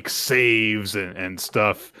to make saves and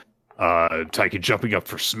stuff. Taiki jumping up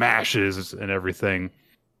for smashes and everything.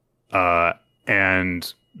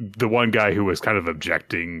 And the one guy who was kind of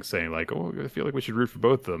objecting, saying like, oh, I feel like we should root for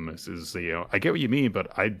both of them, is I get what you mean,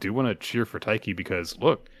 but I do want to cheer for Taiki because,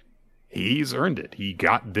 look, he's earned it. He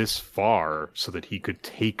got this far so that he could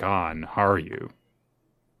take on Haryu.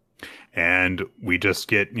 And we just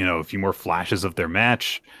get, a few more flashes of their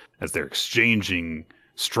match as they're exchanging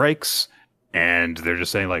strikes. And they're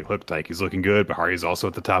just saying, like, look, Taiki's looking good, but Haryu's also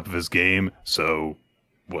at the top of his game. So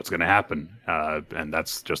what's going to happen? And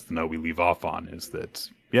that's just the note we leave off on, is that,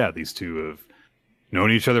 yeah, these two have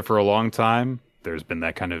known each other for a long time. There's been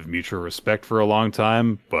that kind of mutual respect for a long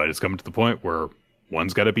time, but it's coming to the point where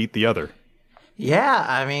one's got to beat the other. Yeah,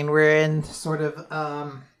 I mean, we're in sort of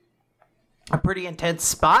a pretty intense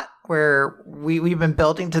spot where we've been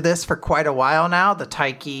building to this for quite a while now. The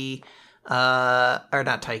Taiki... or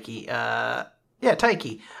not Taiki,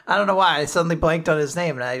 Taiki. I don't know why I suddenly blanked on his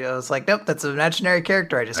name, and I was like, nope, that's an imaginary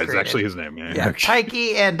character I just created. That's actually his name, yeah. Yeah,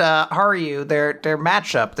 Taiki and Haryu, their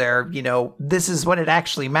matchup, this is when it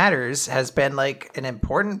actually matters, has been like an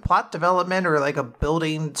important plot development or like a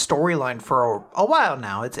building storyline for a while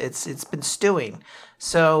now. It's been stewing.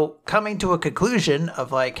 So coming to a conclusion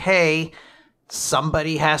of like, hey,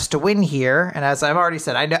 somebody has to win here. And as I've already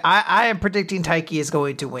said, I am predicting Taiki is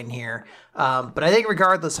going to win here. But I think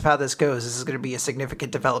regardless of how this goes, this is going to be a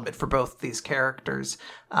significant development for both these characters.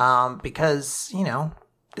 Because,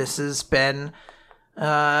 this has been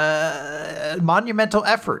a monumental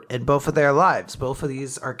effort in both of their lives. Both of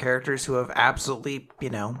these are characters who have absolutely,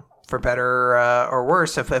 for better or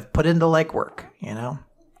worse, have put in the legwork,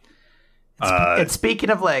 And speaking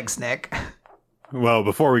of legs, Nick. Well,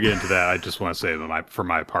 before we get into that, I just want to say that for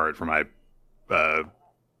my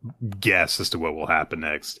guess as to what will happen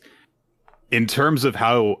next, in terms of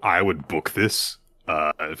how I would book this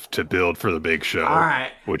to build for the big show, all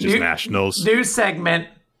right, which is Nationals. New segment,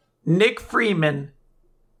 Nick Freeman,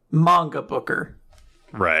 manga booker.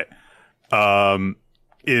 Right.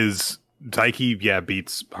 Is Taiki,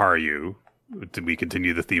 beats Haryu. We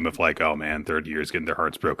continue the theme of like, oh man, third year's getting their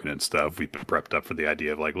hearts broken and stuff. We've been prepped up for the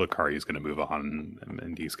idea of like, look, Haryu's going to move on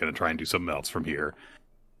and he's going to try and do something else from here.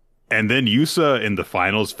 And then Yusa in the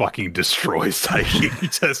finals fucking destroys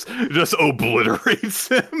Taiki. just obliterates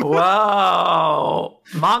him. Whoa.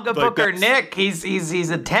 Manga Like, booker Nick, he's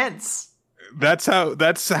intense. That's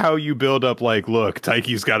how you build up like, look,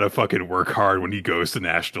 Taiki's got to fucking work hard when he goes to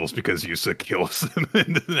nationals because Yusa kills him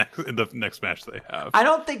in the next match they have. I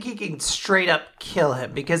don't think he can straight up kill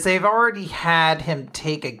him because they've already had him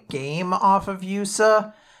take a game off of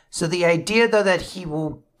Yusa. So the idea though that he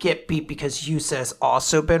will get beat because Yusa has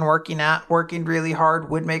also been working really hard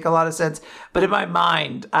would make a lot of sense. But in my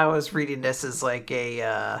mind, I was reading this as like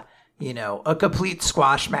a complete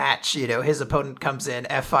squash match. His opponent comes in,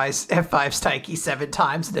 F5's Taiki 7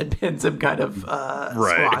 times and then pins him kind of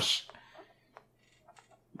squash.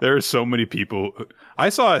 There are so many people. I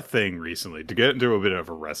saw a thing recently to get into a bit of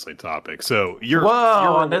a wrestling topic. So you're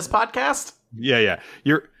on this podcast? Yeah.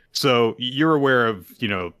 You're aware of,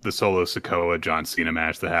 the Solo Sikoa John Cena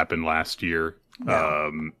match that happened last year.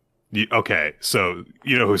 No. Okay. So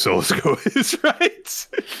you know who Solo Sikoa is, right?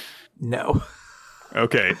 No.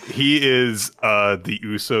 Okay, he is the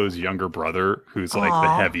Usos' younger brother, who's like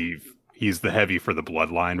the heavy. He's the heavy for the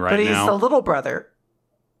bloodline right now. But he's the little brother.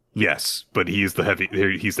 Yes, but he's the heavy.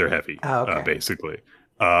 He's their heavy, basically.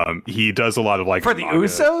 He does a lot of like for the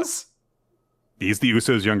Usos. He's the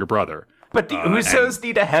Usos' younger brother. But the Usos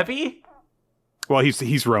need a heavy. Well,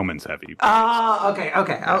 he's Roman's heavy. Okay.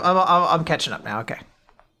 I'm catching up now. Okay.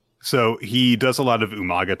 So he does a lot of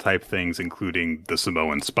Umaga type things, including the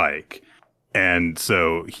Samoan Spike. And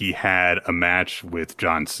so he had a match with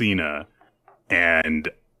John Cena and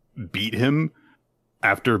beat him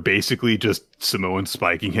after basically just Samoan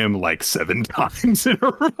spiking him like 7 times in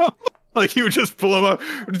a row. Like he would just pull him up,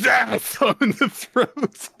 throw him in the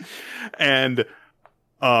throat. And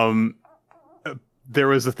there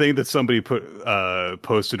was a thing that somebody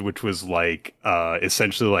posted, which was like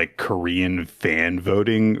essentially like Korean fan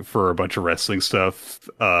voting for a bunch of wrestling stuff.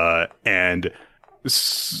 And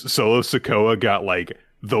Solo Sikoa got like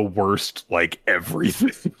the worst like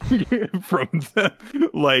everything from them,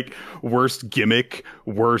 like worst gimmick,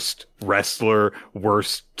 worst wrestler,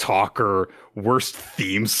 worst talker, worst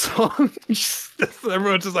theme song.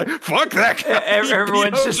 Everyone's just like, fuck that guy.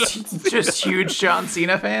 Everyone's just huge John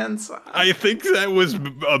Cena fans. I think that was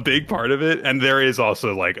a big part of it, and there is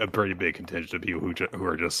also like a pretty big contingent of people who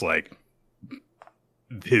are just like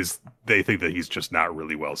they think that he's just not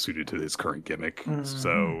really well suited to his current gimmick.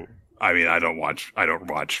 So I mean, I don't watch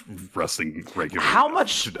wrestling regularly. How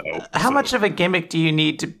much of a gimmick do you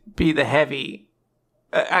need to be the heavy?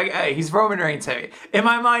 He's Roman Reigns heavy. In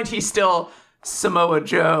my mind, he's still Samoa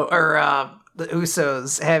Joe or the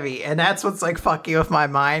Usos heavy, and that's what's like fucking with my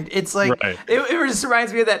mind. It's like it just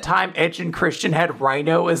reminds me of that time Edge and Christian had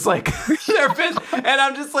Rhino as like their fist, and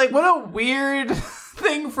I'm just like, what a weird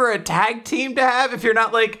thing for a tag team to have if you're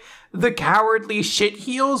not like the cowardly shit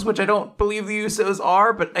heels, which I don't believe the Usos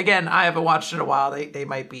are. But again, I haven't watched it in a while. They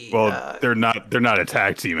might be. Well, they're not a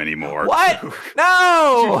tag team anymore. What?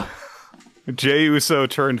 No. Jey Uso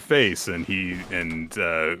turned face, and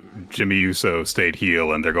Jimmy Uso stayed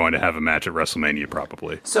heel, and they're going to have a match at WrestleMania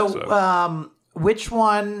probably. So. Which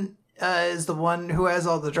one is the one who has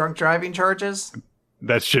all the drunk driving charges?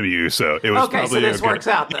 That's Jimmy Uso. It was okay, so this works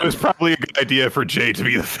out. Then. It was probably a good idea for Jay to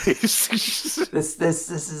be the face. This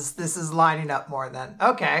is lining up more than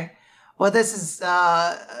okay. Well, this is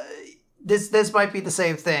this might be the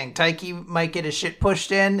same thing. Taiki might get his shit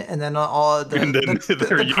pushed in, and then all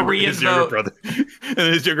the Korean younger brother, and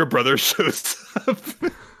his younger brother shows up.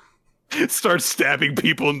 Starts stabbing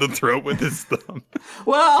people in the throat with his thumb.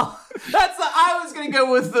 Well, I was gonna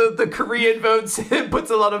go with the Korean votes. It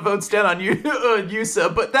puts a lot of votes down on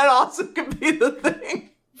Yusa, but that also could be the thing.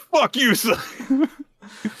 Fuck Yusa.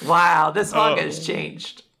 Wow, this manga has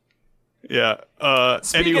changed. Yeah.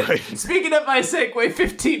 Anyway. Speaking of my segue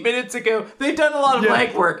 15 minutes ago, they've done a lot of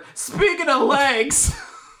leg work. Speaking of legs.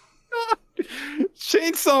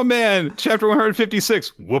 Chainsaw Man, chapter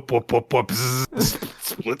 156. Whoop, whoop, whoop, whoop.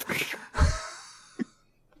 Split.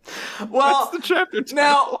 Well, that's the chapter title.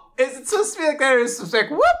 Now, is it supposed to be like that, or is it like,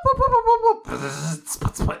 whoop, whoop, whoop, whoop, whoop, whoop,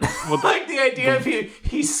 split, split? Like the idea of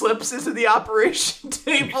he slips into the operation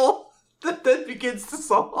table that then begins to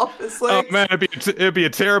saw off his legs. Oh man, it'd be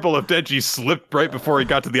terrible if Denji slipped right before he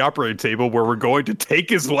got to the operating table where we're going to take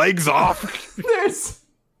his legs off. They're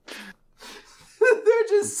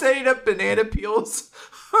just setting up banana peels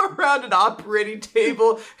around an operating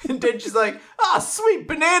table, and Denji's like, sweet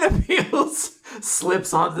banana peels.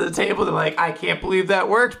 Slips onto the table. They're like, I can't believe that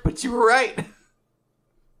worked, but you were right.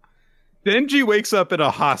 Denji wakes up in a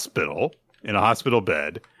hospital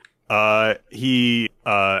bed. He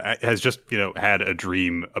has just, had a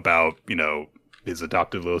dream about, his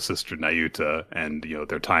adopted little sister Nayuta and,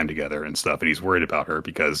 their time together and stuff. And he's worried about her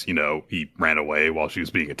because, he ran away while she was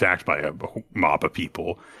being attacked by a mob of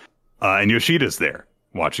people. And Yoshida's there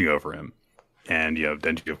watching over him. And,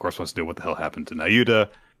 Denji, of course, wants to know what the hell happened to Nayuta.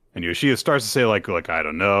 And Yoshida starts to say, like, I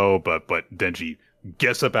don't know. But Denji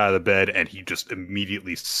gets up out of the bed and he just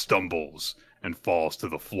immediately stumbles and falls to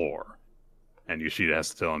the floor. And Yoshida has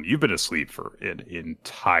to tell him, you've been asleep for an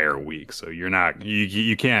entire week, so you're not,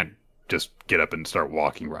 you can't just get up and start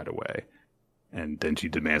walking right away. And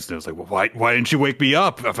Denji demands to know, like, well, why didn't you wake me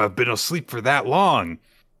up if I've been asleep for that long?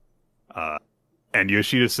 And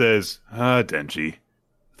Yoshida says, Denji,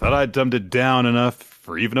 thought I'd dumbed it down enough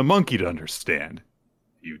for even a monkey to understand.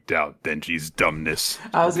 You doubt Denji's dumbness.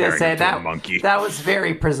 I was going to say, that was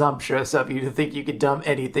very presumptuous of you to think you could dumb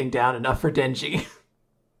anything down enough for Denji.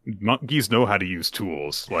 Monkeys know how to use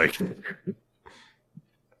tools, like.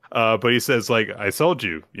 But he says, like, I told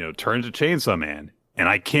you, turn to Chainsaw Man, and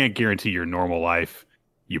I can't guarantee your normal life.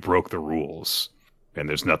 You broke the rules, and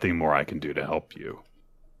there's nothing more I can do to help you.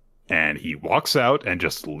 And he walks out and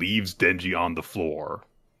just leaves Denji on the floor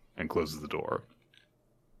and closes the door.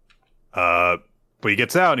 But he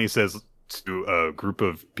gets out and he says to a group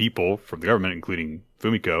of people from the government, including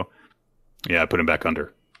Fumiko, yeah, put him back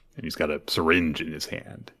under. And he's got a syringe in his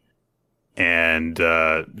hand. And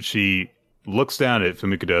she looks down at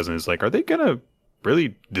Fumiko does and is like, are they going to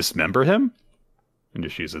really dismember him?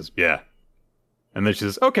 And she says, yeah. And then she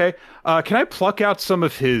says, okay, can I pluck out some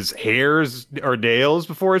of his hairs or nails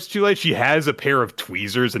before it's too late? She has a pair of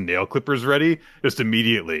tweezers and nail clippers ready just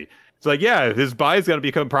immediately. It's like, yeah, if his body's got to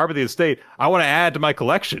become property of the state, I want to add to my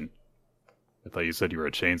collection. I thought you said you were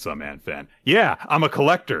a Chainsaw Man fan. Yeah, I'm a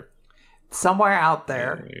collector. Somewhere out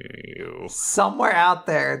there,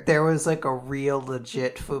 there was like a real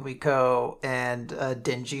legit Fumiko and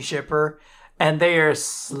Denji shipper, and they are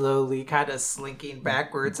slowly kind of slinking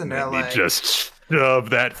backwards, and they're like, just shove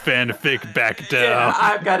that fanfic back down. Yeah,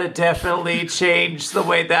 I've got to definitely change the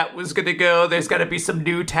way that was going to go. There's got to be some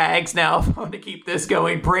new tags now if I want to keep this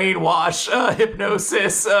going. Brainwash,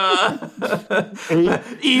 hypnosis,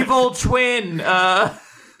 evil twin,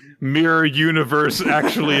 Mirror universe,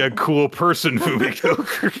 actually a cool person, Fumiko.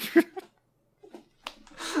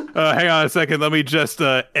 Hang on a second. Let me just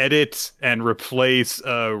edit and replace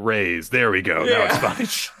Rays. There we go. Yeah. Now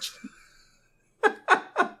it's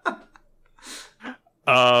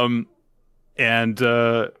fine. And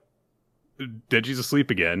Denji's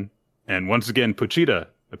asleep again. And once again, Pochita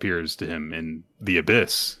appears to him in the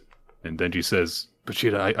abyss. And Denji says,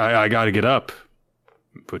 Pochita, I gotta get up.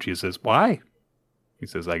 Pochita says, why? He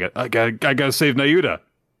says, I gotta save Nayuta.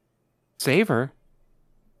 Save her?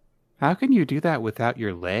 How can you do that without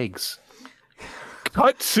your legs?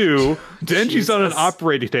 Cut to Denji's on an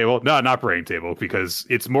operating table. Not an operating table, because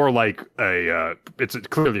it's more like it's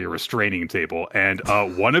clearly a restraining table. And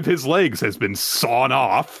one of his legs has been sawn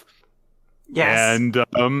off. Yes.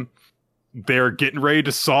 And they're getting ready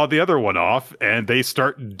to saw the other one off. And they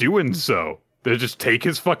start doing so. They just take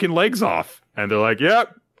his fucking legs off. And they're like,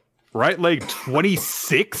 yep. Right leg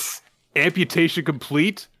 26, amputation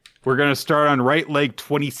complete. We're going to start on right leg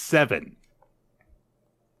 27.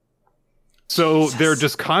 So Jesus. They're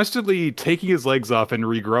just constantly taking his legs off and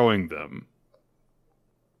regrowing them.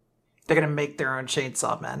 They're going to make their own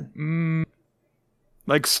Chainsaw Man.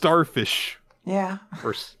 Like starfish. Yeah.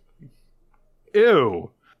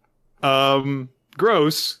 Ew.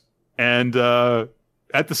 Gross. And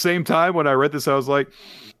at the same time, when I read this, I was like,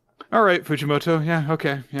 all right, Fujimoto. Yeah,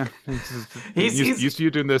 okay. Yeah. He's used to you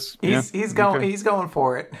doing this. He's going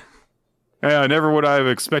for it. Yeah, never would I have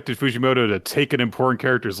expected Fujimoto to take an important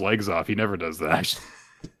character's legs off. He never does that.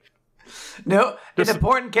 No, an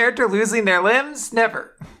important character losing their limbs?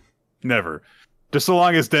 Never. Never. Just so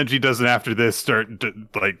long as Denji doesn't after this start to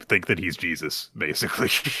think that he's Jesus, basically.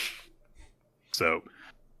 So,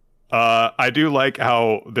 I do like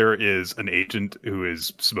how there is an agent who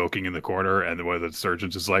is smoking in the corner, and one of the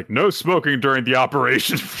surgeons is like, "No smoking during the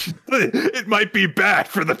operation. It might be bad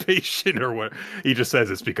for the patient," or what. He just says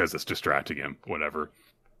it's because it's distracting him. Whatever.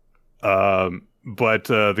 But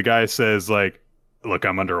the guy says like, "Look,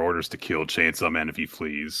 I'm under orders to kill Chainsaw Man if he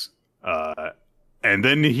flees." And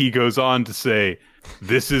then he goes on to say,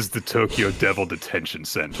 "This is the Tokyo Devil Detention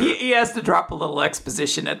Center." He has to drop a little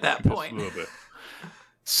exposition at that point. Just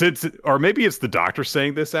a little bit. Or maybe it's the doctor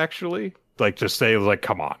saying this actually. Like, just say, like,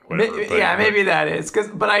 come on. Whatever. Maybe that is.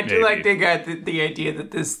 But I do like the idea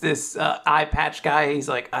that this eye patch guy, he's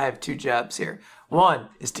like, I have 2 jobs here. 1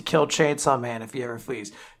 is to kill Chainsaw Man if he ever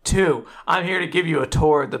flees. 2, I'm here to give you a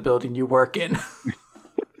tour of the building you work in.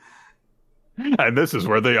 And this is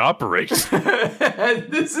where they operate.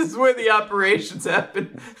 This is where the operations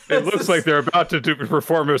happen. It looks like they're about to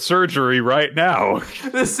perform a surgery right now.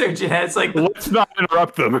 The surgeon has like... Let's not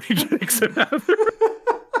interrupt them. He takes it out.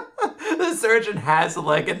 The surgeon has a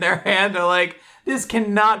leg in their hand. They're like, this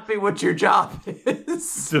cannot be what your job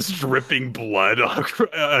is. Just dripping blood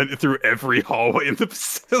through every hallway in the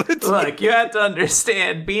facility. Look, you have to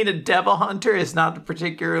understand, being a devil hunter is not a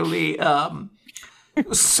particularly...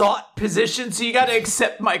 sought position, so you got to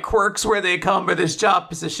accept my quirks where they come, or this job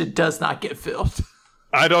position does not get filled.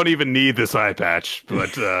 I don't even need this eye patch,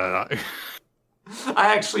 but I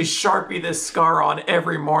actually Sharpie this scar on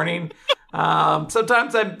every morning.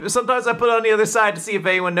 Sometimes I put it on the other side to see if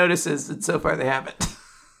anyone notices, and so far they haven't.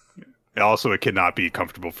 Also, it cannot be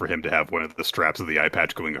comfortable for him to have one of the straps of the eye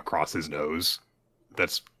patch going across his nose.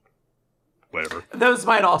 That's whatever. Those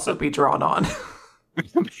might also be drawn on.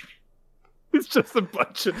 It's just a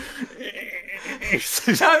bunch of...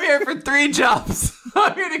 I'm here for 3 jobs.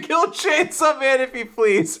 I'm here to kill Chainsaw Man if he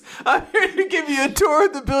flees. I'm here to give you a tour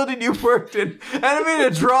of the building you worked in. And I'm here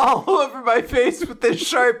to draw all over my face with this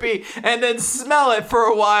Sharpie and then smell it for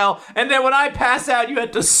a while. And then when I pass out, you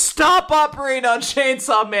have to stop operating on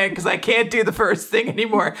Chainsaw Man because I can't do the first thing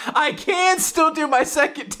anymore. I can still do my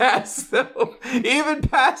second task, though. Even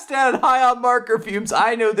passed out high on marker fumes,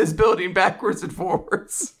 I know this building backwards and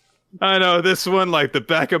forwards. I know this one like the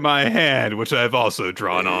back of my hand, which I've also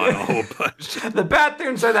drawn on a whole bunch. The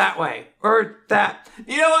bathrooms are that way. Or that.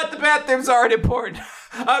 You know what? The bathrooms aren't important.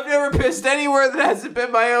 I've never pissed anywhere that hasn't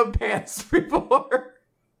been my own pants before.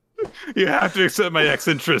 You have to accept my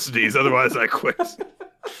eccentricities, otherwise I quit.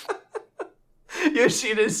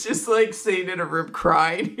 Yoshina's just like sitting in a room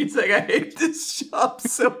crying. He's like, I hate this job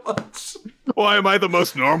so much. Why am I the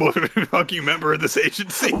most normal fucking member of this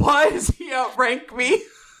agency? Why does he outrank me?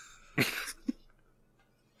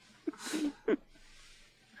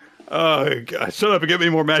 Oh god, shut up and get me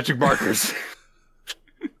more magic markers.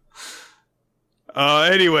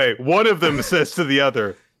 Anyway, one of them says to the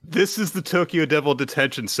other, "This is the Tokyo Devil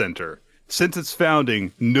Detention Center. Since its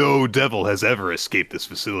founding, no devil has ever escaped this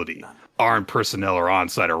facility. Armed personnel are on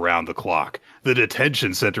site around the clock. The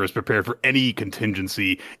detention center is prepared for any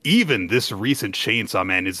contingency. Even this recent Chainsaw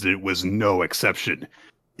Man incident was no exception.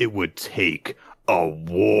 It would take a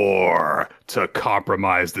war to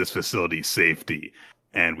compromise this facility's safety."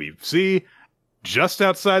 And we see, just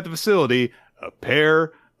outside the facility, a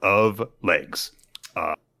pair of legs.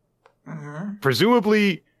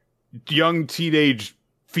 Presumably young teenage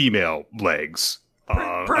female legs.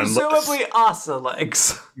 Presumably Asa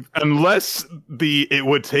legs. Unless it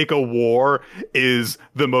would take a war is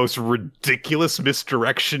the most ridiculous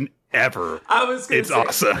misdirection ever. I was going to say.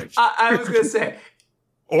 Asa. I was going to say.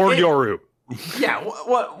 Or Yoru. Yeah,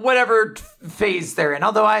 whatever phase they're in.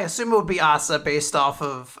 Although I assume it would be Asa based off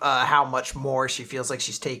of how much more she feels like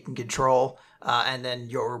she's taking control. And then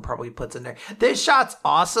Yoru probably puts in there. This shot's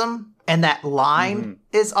awesome. And that line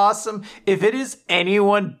is awesome. If it is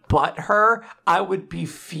anyone but her, I would be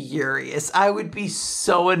furious. I would be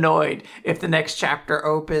so annoyed if the next chapter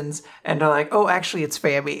opens and they're like, oh, actually, it's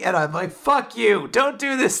Fami. And I'm like, fuck you. Don't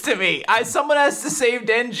do this to me. Someone has to save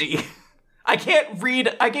Denji. I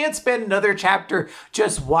can't spend another chapter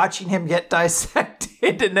just watching him get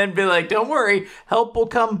dissected and then be like, don't worry, help will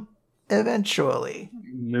come eventually.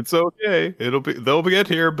 It's okay. They'll get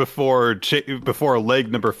here before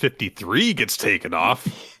leg number 53 gets taken off.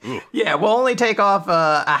 Ooh. Yeah, we'll only take off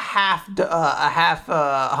a half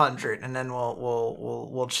 100, and then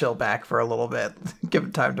we'll chill back for a little bit, give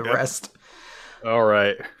it time to rest. All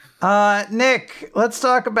right. Nick, let's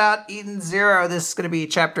talk about Eden Zero. This is going to be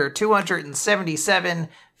chapter 277,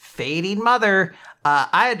 Fading Mother.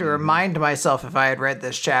 I had to remind myself if I had read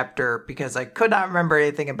this chapter because I could not remember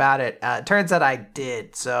anything about it. It turns out I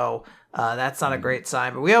did, so that's not a great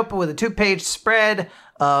sign. But we open with a 2-page spread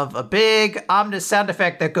of a big ominous sound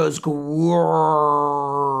effect that goes gorm.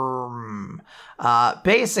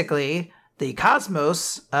 Basically, the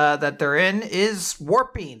cosmos that they're in is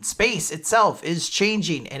warping. Space itself is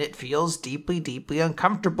changing, and it feels deeply, deeply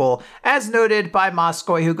uncomfortable, as noted by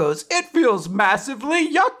Moskoy, who goes, "It feels massively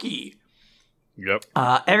yucky." Yep.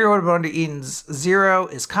 Everyone under Eden's Zero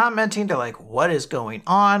is commenting to like, what is going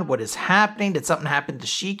on? What is happening? Did something happen to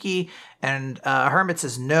Shiki? And Hermit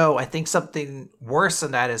says, no, I think something worse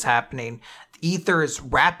than that is happening. The ether is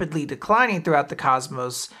rapidly declining throughout the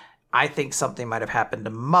cosmos. I think something might have happened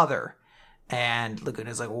to Mother. And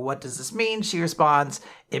Laguna's like, well, what does this mean? She responds,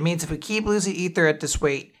 it means if we keep losing ether at this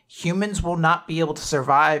rate, humans will not be able to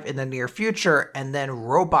survive in the near future, and then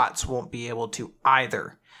robots won't be able to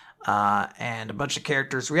either. And a bunch of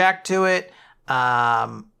characters react to it.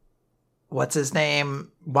 What's his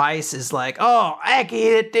name? Weiss is like, oh,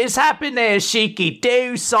 Aki, this happened there, Shiki,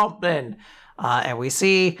 do something. And we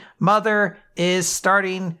see Mother is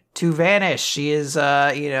starting to vanish. She is,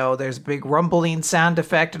 there's a big rumbling sound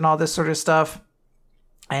effect and all this sort of stuff.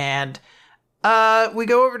 And we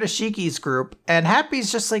go over to Shiki's group, and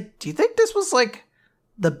Happy's just like, do you think this was like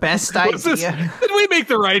the best idea? Did we make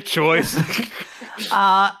the right choice?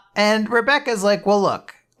 And Rebecca's like, well,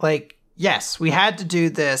 look, like, yes, we had to do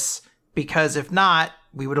this because if not,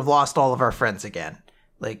 we would have lost all of our friends again.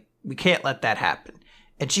 Like, we can't let that happen.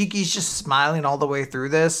 And Shiki's just smiling all the way through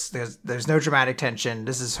this. There's no dramatic tension.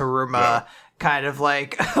 This is Haruma kind of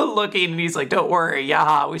like looking, and he's like, don't worry,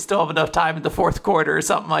 we still have enough time in the fourth quarter or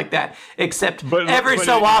something like that. Except every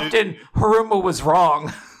so often, Haruma was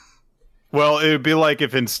wrong. Well, it would be like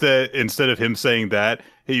if instead of him saying that,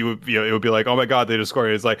 he would, it would be like, oh my God, they just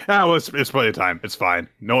scored. It's like, it's plenty of time. It's fine.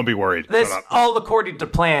 No one be worried. This all according to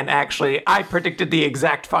plan, actually. I predicted the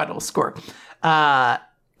exact final score.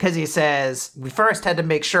 Because he says, we first had to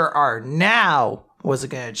make sure our now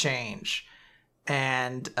wasn't going to change.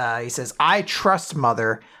 And he says, I trust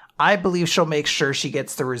Mother. I believe she'll make sure she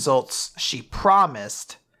gets the results she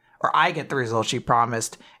promised. Or I get the results she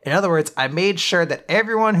promised. In other words, I made sure that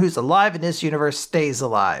everyone who's alive in this universe stays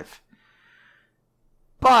alive.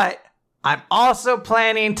 But I'm also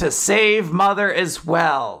planning to save Mother as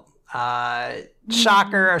well.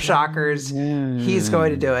 Shocker of shockers. He's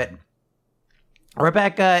going to do it.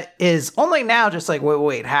 Rebecca is only now just like,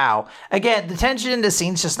 wait, how? Again, the tension in the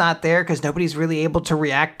scene's just not there because nobody's really able to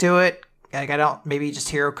react to it. Like, maybe just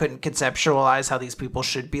Hiro couldn't conceptualize how these people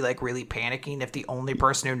should be, like, really panicking if the only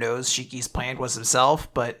person who knows Shiki's plan was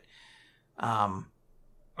himself, but,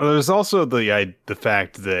 There's also the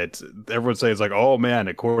fact that everyone says, like, oh, man,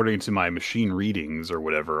 according to my machine readings or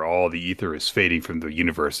whatever, all the ether is fading from the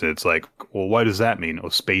universe, and it's like, well, what does that mean? Oh,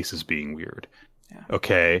 space is being weird. Yeah.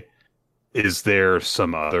 Okay, is there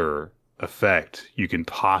some other effect you can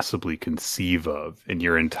possibly conceive of in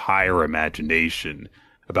your entire imagination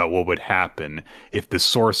about what would happen if the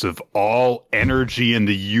source of all energy in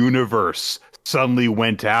the universe suddenly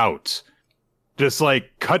went out? Just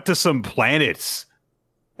like cut to some planets,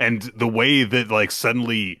 and the way that like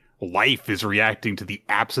suddenly life is reacting to the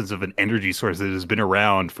absence of an energy source that has been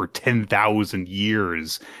around for 10,000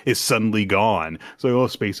 years is suddenly gone. So,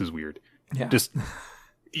 space is weird. Yeah. Just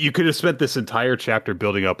you could have spent this entire chapter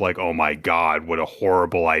building up like, oh my God, what a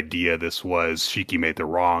horrible idea this was. Shiki made the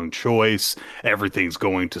wrong choice. Everything's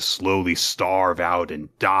going to slowly starve out and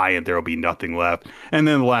die, and there'll be nothing left. And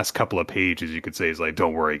then the last couple of pages you could say is like,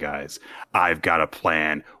 don't worry, guys. I've got a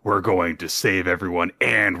plan. We're going to save everyone,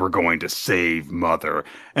 and we're going to save Mother.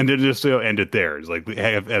 And then just end it there. It's like,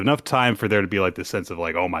 have enough time for there to be like this sense of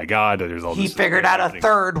like, oh my God, there's all this. He figured out a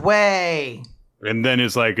third way. And then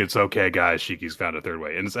it's like, it's okay, guys, Shiki's found a third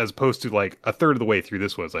way. And it's, as opposed to like a third of the way through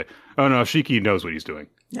this one, it's like, oh no, Shiki knows what he's doing.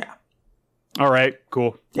 Yeah. All right,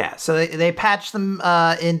 cool. Yeah, so they patch them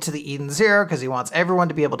into the Eden Zero because he wants everyone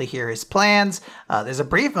to be able to hear his plans. There's a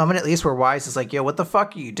brief moment, at least, where Wise is like, yo, what the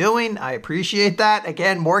fuck are you doing? I appreciate that.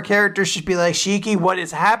 Again, more characters should be like, Shiki, what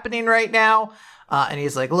is happening right now? And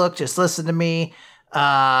he's like, look, just listen to me.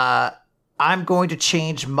 I'm going to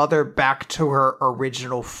change Mother back to her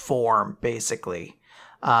original form, basically.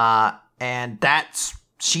 And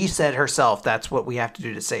she said herself, that's what we have to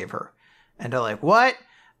do to save her. And they're like, what?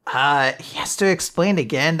 He has to explain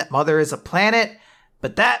again that Mother is a planet,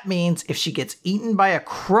 but that means if she gets eaten by a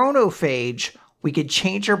chronophage, we could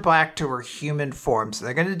change her back to her human form. So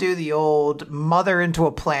they're going to do the old Mother into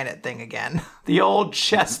a planet thing again. The old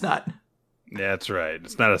chestnut. Yeah, that's right.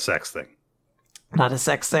 It's not a sex thing. Not a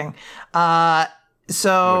sex thing.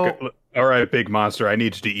 So All right, big monster, I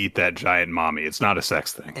need you to eat that giant mommy. It's not a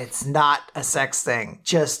sex thing. It's not a sex thing.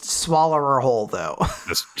 Just swallow her whole, though.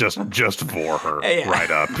 Just vor her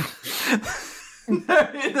right up.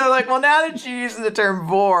 They're like, well, now that you use the term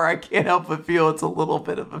vor, I can't help but feel it's a little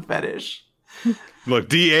bit of a fetish. Look,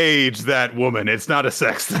 de-age that woman. It's not a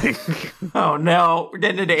sex thing. Oh, no. We're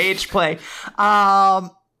getting into age play.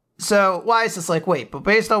 So Wise is like, wait, but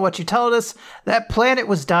based on what you told us, that planet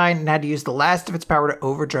was dying and had to use the last of its power to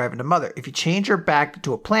overdrive into Mother. If you change her back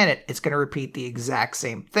to a planet, it's going to repeat the exact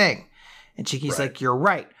same thing. And Chiki's like, you're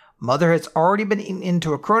right. Mother has already been eaten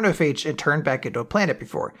into a chronophage and turned back into a planet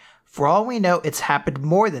before. For all we know, it's happened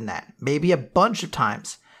more than that. Maybe a bunch of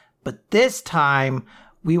times. But this time,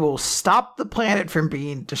 we will stop the planet from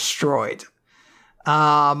being destroyed.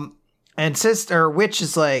 And sister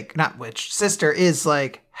is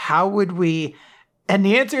like, how would we? And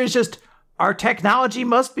the answer is just, our technology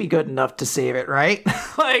must be good enough to save it, right?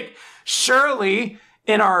 Like, surely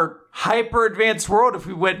in our hyper advanced world, if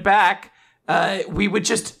we went back, we would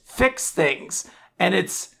just fix things. And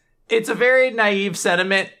it's a very naive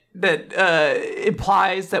sentiment that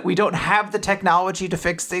implies that we don't have the technology to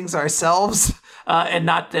fix things ourselves. And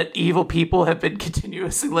not that evil people have been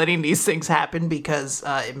continuously letting these things happen because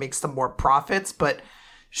it makes them more profits. But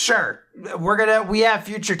sure, we have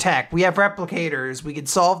future tech. We have replicators. We can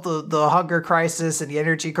solve the hunger crisis and the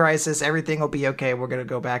energy crisis. Everything will be okay. We're going to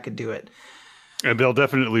go back and do it. And they'll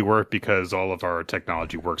definitely work because all of our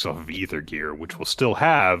technology works off of ether gear, which we'll still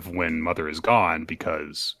have when Mother is gone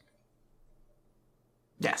because...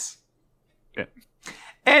 Yes. Yeah.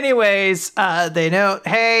 Anyways, they note,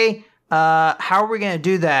 hey... how are we gonna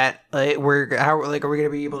do that? Are we gonna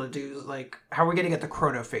be able to do how are we gonna get the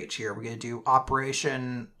chronophage here? Are we gonna do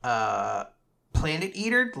Operation Planet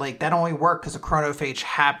Eater? Like that only worked because the chronophage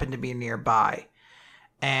happened to be nearby,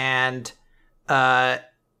 and I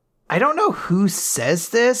don't know who says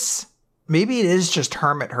this. Maybe it is just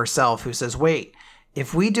Hermit herself who says, "Wait,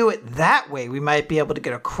 if we do it that way, we might be able to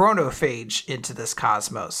get a chronophage into this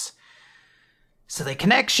cosmos." So they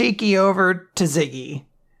connect Shiki over to Ziggy.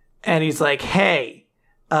 And he's like, hey,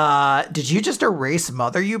 did you just erase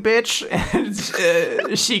Mother, you bitch? And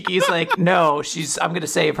Shiki's like, no, I'm going to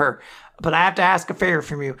save her. But I have to ask a favor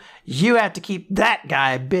from you. You have to keep that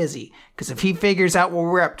guy busy. Because if he figures out what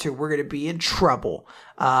we're up to, we're going to be in trouble.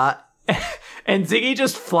 And Ziggy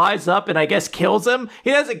just flies up and I guess kills him.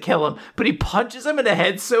 He doesn't kill him, but he punches him in the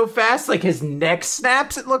head so fast, like his neck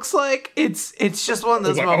snaps, it looks like. It's just one of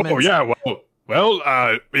those moments. Oh, yeah, Well,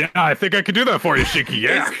 yeah, I think I could do that for you, Shiki,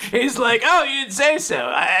 yeah. He's like, oh, you didn't say so.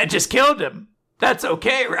 I just killed him. That's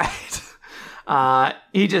okay, right?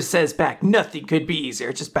 He just says back, nothing could be easier.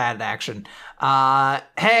 It's just bad action.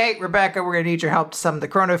 Hey, Rebecca, we're going to need your help to summon the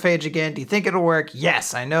chronophage again. Do you think it'll work?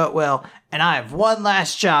 Yes, I know it will. And I have one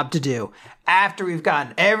last job to do. After we've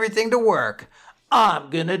gotten everything to work, I'm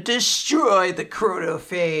going to destroy the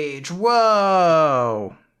chronophage.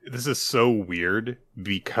 Whoa. This is so weird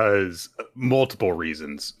because multiple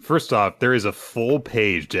reasons. First off, there is a full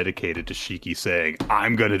page dedicated to Shiki saying,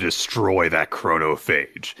 I'm going to destroy that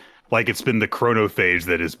chronophage. Like it's been the chronophage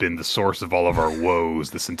that has been the source of all of our woes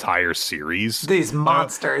this entire series. These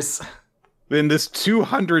monsters. In this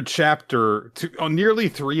 200 chapter, nearly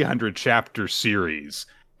 300 chapter series,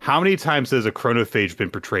 how many times has a chronophage been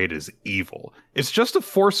portrayed as evil? It's just a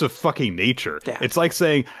force of fucking nature. Yeah. It's like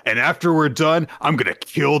saying, and after we're done, I'm going to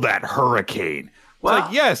kill that hurricane. Well, it's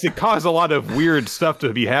like, yes, it caused a lot of weird stuff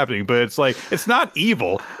to be happening, but it's like, it's not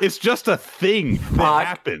evil. It's just a thing that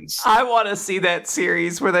happens. I want to see that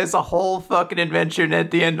series where there's a whole fucking adventure and at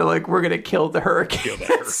the end of like, we're going to kill the hurricane.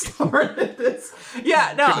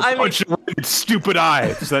 Yeah, no, I mean. Stupid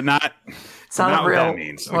eye. Is that not... It's not real. What that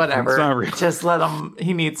means. Whatever. It's not real. Just let him.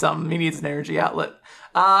 He needs something. He needs an energy outlet.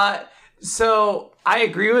 So I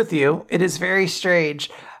agree with you. It is very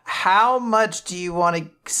strange. How much do you want to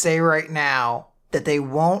say right now that they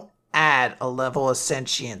won't add a level of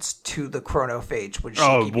sentience to the chronophage when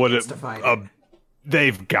Shiki begins to fight it?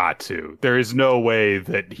 They've got to. There is no way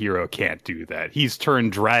that Hero can't do that. He's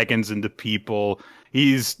turned dragons into people.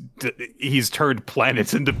 He's turned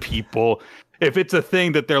planets into people. If it's a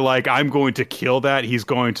thing that they're like, I'm going to kill that, he's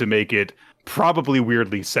going to make it probably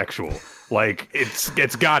weirdly sexual. Like,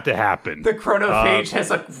 it's got to happen. The chronophage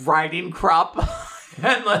has a riding crop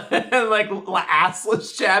and like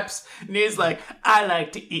assless chaps. And he's like, I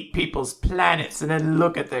like to eat people's planets and then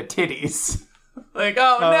look at their titties. Like,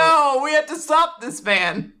 oh no, we have to stop this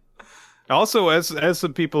man. Also, as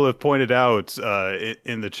some people have pointed out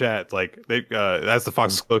in the chat, like they as the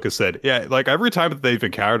Fox Cloak has said, yeah, like every time that they've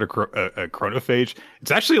encountered a chronophage,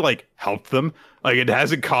 it's actually like helped them. Like it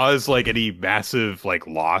hasn't caused like any massive like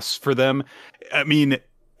loss for them. I mean,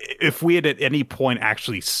 if we had at any point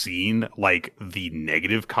actually seen like the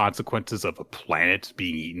negative consequences of a planet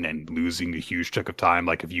being eaten and losing a huge chunk of time,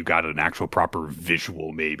 like if you got an actual proper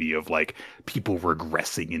visual maybe of like people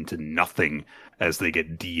regressing into nothing as they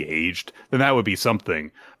get de-aged, then that would be something.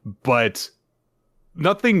 But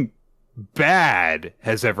nothing bad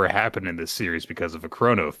has ever happened in this series because of a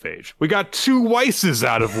chronophage. We got 2 Weisses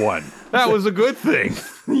out of 1. That was a good thing.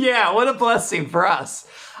 Yeah, what a blessing for us.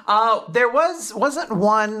 There wasn't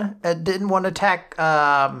one didn't one attack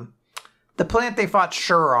the planet they fought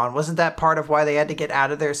Sure on. Wasn't that part of why they had to get out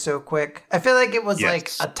of there so quick? I feel like it was like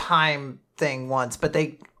a time thing once, but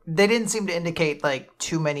they didn't seem to indicate like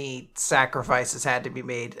too many sacrifices had to be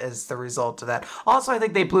made as the result of that. Also, I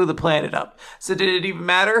think they blew the planet up. So did it even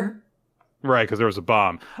matter? Right, because there was a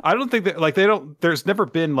bomb. I don't think that like there's never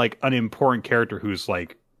been like an important character who's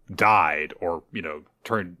like died or,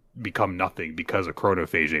 become nothing because a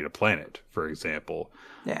chronophage ate a planet, for example.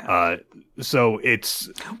 Yeah. So it's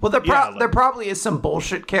there probably is some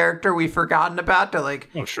bullshit character we've forgotten about. They're like,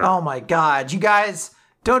 oh my god, you guys,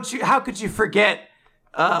 how could you forget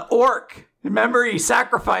Orc? Remember, he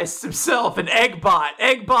sacrificed himself, and Eggbot.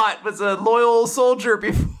 Eggbot was a loyal soldier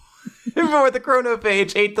before the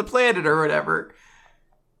chronophage ate the planet or whatever.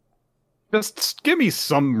 Just give me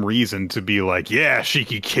some reason to be like, yeah,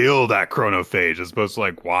 Shiki killed that chronophage, as opposed to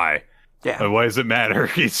like, why? Yeah. Why does it matter?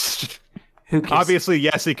 Obviously,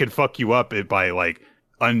 yes, it could fuck you up by like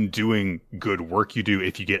undoing good work you do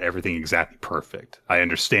if you get everything exactly perfect. I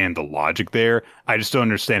understand the logic there. I just don't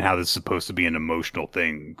understand how this is supposed to be an emotional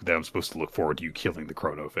thing that I'm supposed to look forward to you killing the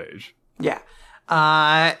chronophage. Yeah.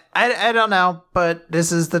 I don't know, but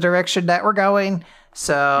this is the direction that we're going.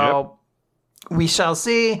 So we shall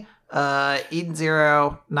see. Eden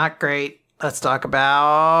Zero, not great. Let's talk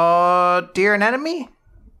about Dear Anemone.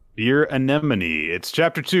 Dear Anemone. It's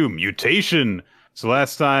chapter 2, Mutation. So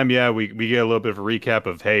last time, we get a little bit of a recap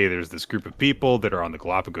of, hey, there's this group of people that are on the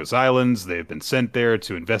Galapagos Islands. They've been sent there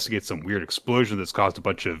to investigate some weird explosion that's caused a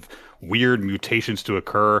bunch of weird mutations to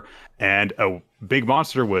occur. And a big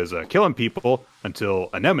monster was killing people until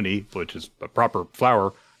Anemone, which is a proper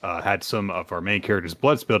flower, had some of our main character's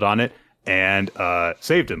blood spilled on it and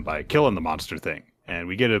saved him by killing the monster thing. And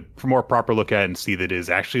we get a more proper look at it and see that it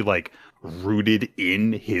is actually like rooted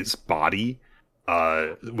in his body,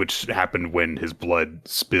 which happened when his blood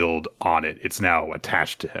spilled on it. It's now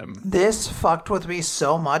attached to him. This fucked with me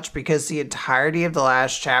so much because the entirety of the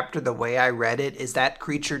last chapter, the way I read it, is that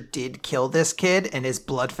creature did kill this kid and his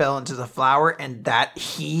blood fell into the flower and that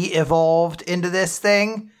he evolved into this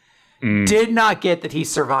thing. Did not get that he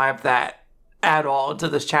survived that at all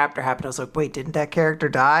until this chapter happened. I was like, wait, didn't that character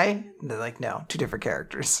die? And they're like, no, 2 different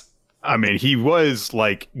characters. I mean, he was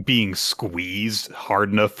like being squeezed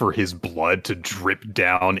hard enough for his blood to drip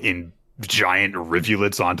down in giant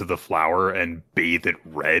rivulets onto the flower and bathe it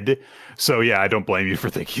red. So yeah, I don't blame you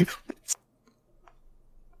for thinking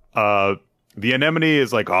that. The Anemone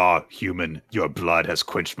is like, oh, human, your blood has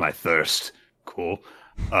quenched my thirst. Cool.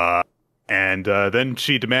 And then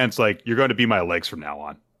she demands, like, you're going to be my legs from now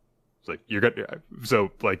on. It's like, you're gonna,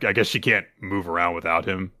 so like, I guess she can't move around without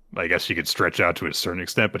him. I guess she could stretch out to a certain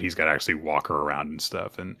extent, but he's got to actually walk her around and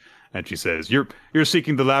stuff. And she says, you're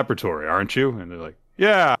seeking the laboratory, aren't you? And they're like,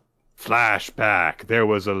 yeah. Flashback. There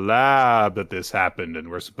was a lab that this happened, and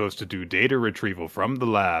we're supposed to do data retrieval from the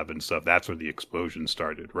lab and stuff. That's where the explosion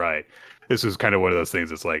started, right? This is kind of one of those things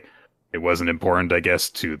that's like, it wasn't important, I guess,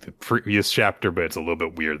 to the previous chapter, but it's a little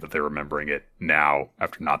bit weird that they're remembering it now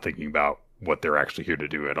after not thinking about what they're actually here to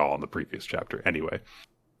do at all in the previous chapter. Anyway,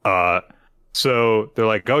 so they're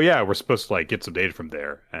like, oh yeah, we're supposed to like get some data from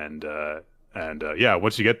there, and yeah,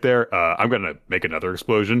 once you get there, I'm gonna make another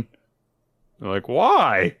explosion. They're like,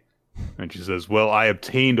 why? And she says, well, I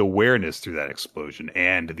obtained awareness through that explosion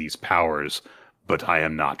and these powers, but I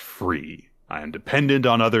am not free. I am dependent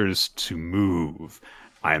on others to move.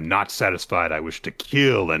 I am not satisfied. I wish to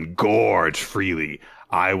kill and gorge freely.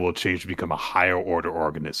 I will change to become a higher order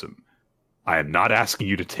organism. I am not asking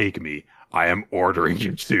you to take me. I am ordering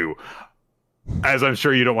you to. As I'm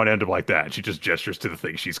sure you don't want to end up like that. She just gestures to the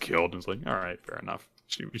thing she's killed and is like, all right, fair enough.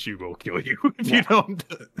 She will kill you if you don't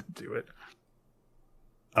do it.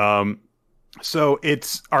 So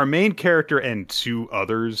it's our main character and 2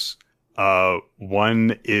 others.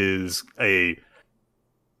 One is a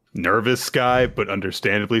nervous guy, but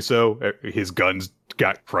understandably so. His guns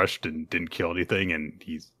got crushed and didn't kill anything, and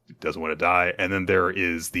he doesn't want to die. And then there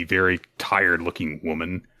is the very tired-looking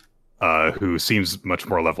woman who seems much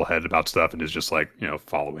more level-headed about stuff and is just like,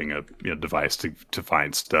 following a device to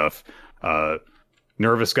find stuff.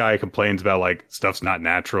 Nervous guy complains about like stuff's not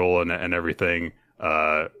natural and everything.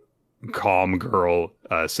 Calm girl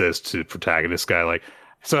says to protagonist guy like,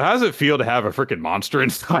 so how does it feel to have a freaking monster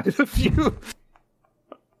inside of you?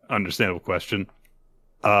 Understandable question.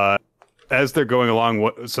 As they're going along,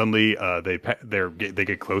 suddenly they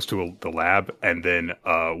get close to the lab, and then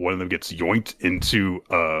one of them gets yoinked into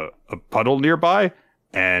a puddle nearby,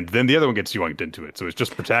 and then the other one gets yoinked into it. So it's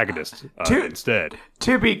just protagonist instead.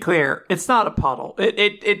 To be clear, it's not a puddle.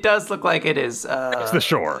 It does look like it is. It's the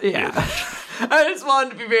shore. Yeah. I just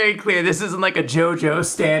wanted to be very clear. This isn't like a JoJo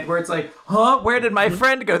stand where it's like, huh? Where did my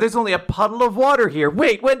friend go? There's only a puddle of water here.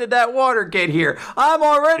 Wait, when did that water get here? I'm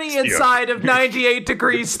already inside of 98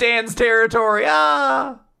 degrees Stan's territory.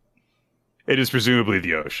 Ah! It is presumably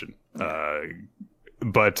the ocean.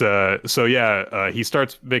 He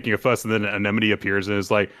starts making a fuss, and then Anemone appears and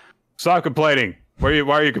is like, stop complaining. Why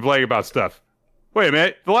are you complaining about stuff? Wait a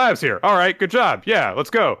minute, the lab's here. All right, good job. Yeah,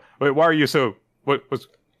 let's go. Wait, why are you so...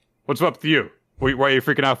 What's up with you? Why are you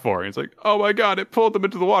freaking out for? And it's like, oh my god, it pulled them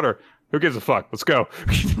into the water. Who gives a fuck? Let's go.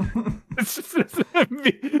 Just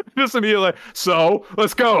immediately like, so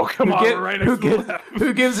let's go. Come on, we're right next to the lab.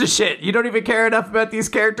 Who gives a shit? You don't even care enough about these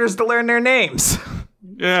characters to learn their names.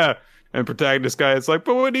 Yeah. And protagonist guy is like,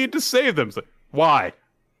 but we need to save them. It's like, why?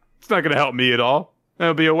 It's not going to help me at all.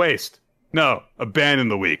 That'll be a waste. No, abandon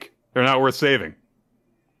the weak. They're not worth saving.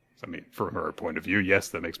 I mean, from her point of view, yes,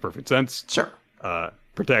 that makes perfect sense. Sure.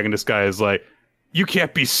 Protagonist guy is like, you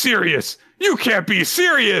can't be serious. You can't be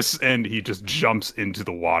serious. And he just jumps into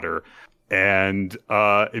the water and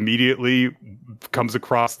immediately comes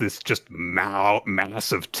across this just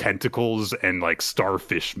mass of tentacles and like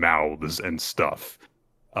starfish mouths and stuff.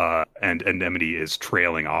 And Anemone is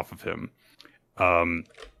trailing off of him.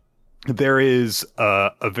 There is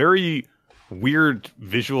a very weird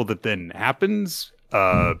visual that then happens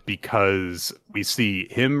because we see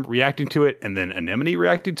him reacting to it and then Anemone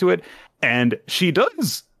reacting to it. And she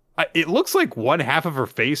does. It looks like one half of her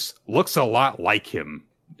face looks a lot like him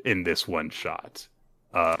in this one shot.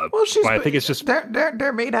 Well, I think it's just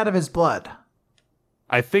they're made out of his blood.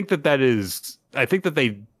 I think that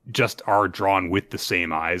they just are drawn with the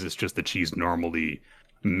same eyes. It's just that she's normally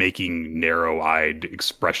making narrow-eyed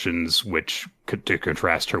expressions, which could to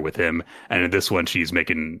contrast her with him. And in this one, she's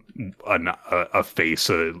making a face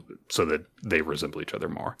so that they resemble each other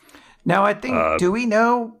more. Now, I think, do we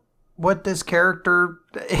know what this character,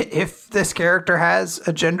 if this character has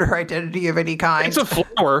a gender identity of any kind? It's a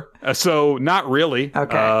flower, so not really.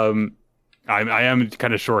 Okay. I am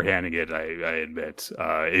kind of shorthanding it, I admit.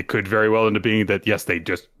 It could very well end up being that, yes, they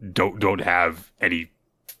just don't have any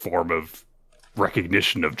form of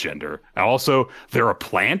recognition of gender. And also, they're a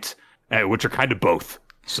plant, which are kind of both.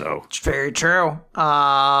 So it's very true.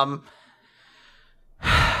 So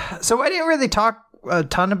I didn't really talk a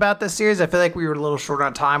ton about this series. I feel like we were a little short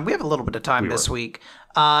on time. We have a little bit of time this week.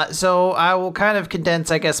 So I will kind of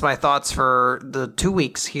condense, I guess, my thoughts for the 2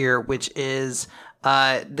 weeks here, which is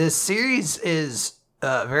this series is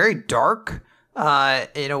very dark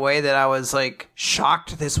in a way that I was like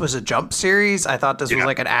shocked this was a Jump series. I thought this was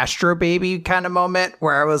like an Astro Baby kind of moment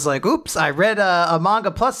where I was like, oops, I read a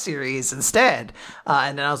Manga Plus series instead.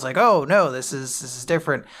 And then I was like, oh no, this is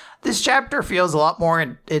different. This chapter feels a lot more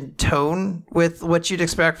in tone with what you'd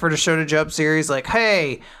expect for the Shonen Jump series. Like,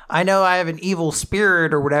 hey, I know I have an evil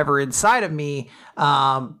spirit or whatever inside of me,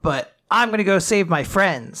 but I'm going to go save my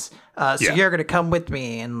friends. So you're going to come with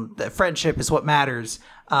me, and the friendship is what matters.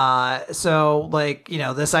 So, like,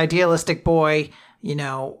 this idealistic boy,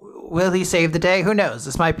 will he save the day? Who knows?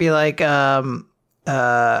 This might be like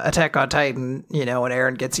Attack on Titan, when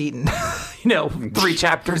Eren gets eaten, 3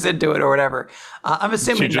 chapters into it or whatever. I'm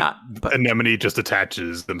assuming not. But Anemone just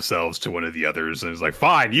attaches themselves to one of the others and is like,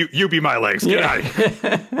 fine, you be my legs. Get out of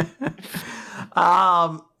here.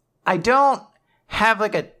 I don't have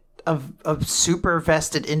like a super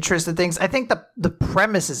vested interest in things. I think the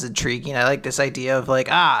premise is intriguing. I like this idea of like,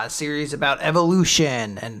 a series about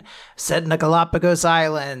evolution and set in the Galapagos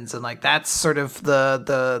Islands, and like that's sort of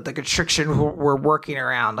the constriction we're working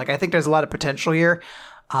around. Like I think there's a lot of potential here.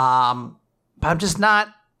 But I'm just not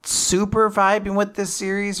super vibing with this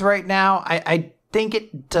series right now. I think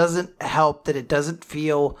it doesn't help that it doesn't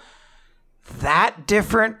feel that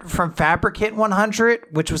different from Fabricant 100,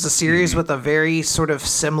 which was a series with a very sort of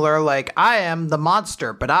similar, like, I am the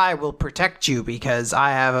monster, but I will protect you because I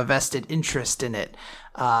have a vested interest in it.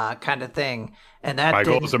 kind of thing. And that my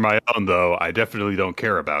goals are my own, though. I definitely don't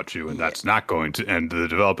care about you, and that's not going to. And the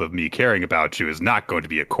development of me caring about you is not going to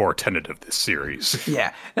be a core tenet of this series.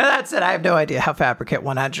 Yeah. Now that said, I have no idea how Fabricate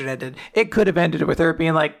 100 ended. It could have ended with her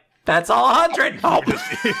being like, "That's all 100."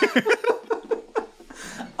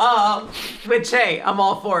 Which, hey, I'm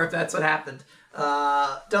all for if that's what happened.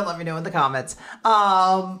 Don't let me know in the comments.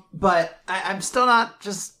 But I'm still not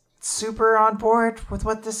just super on board with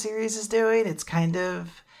what this series is doing. It's kind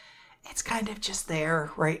of just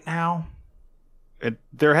there right now.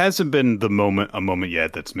 There hasn't been a moment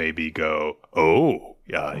yet that's maybe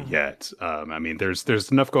yet. I mean,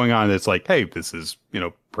 there's enough going on that's like, hey, this is,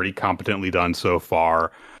 pretty competently done so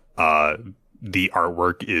far. The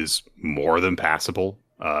artwork is more than passable.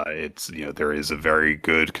 It's, there is a very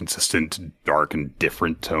good, consistent, dark and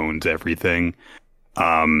different tone to everything.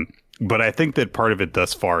 But I think that part of it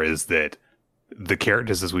thus far is that the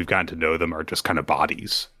characters, as we've gotten to know them, are just kind of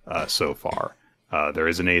bodies so far. There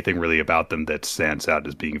isn't anything really about them that stands out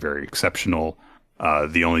as being very exceptional.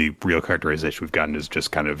 The only real characterization we've gotten is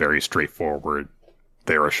just kind of very straightforward.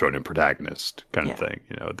 They're a shonen protagonist kind of thing.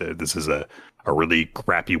 This is a really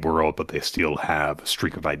crappy world, but they still have a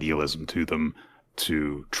streak of idealism to them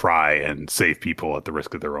to try and save people at the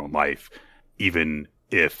risk of their own life, even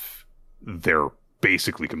if they're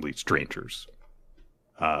basically complete strangers.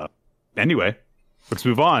 Anyway, let's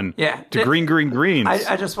move on to Green Greens.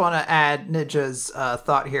 I just want to add Ninja's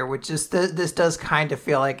thought here, which is this does kind of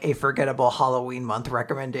feel like a forgettable Halloween month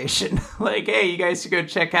recommendation. Like, hey, you guys should go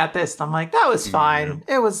check out this. And I'm like, that was fine.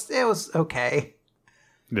 It was okay.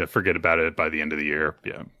 Yeah, forget about it by the end of the year.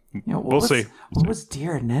 Yeah, we'll see. What was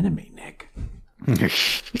Dear Anemone, Nick?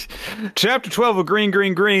 Chapter 12 of Green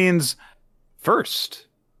Greens first.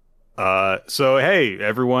 So hey,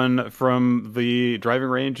 everyone from the driving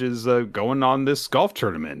range is going on this golf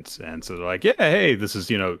tournament, and so they're like, yeah, hey, this is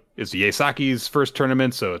it's Yasaki's first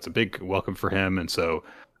tournament, so it's a big welcome for him, and so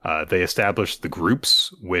they established the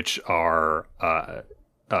groups, which are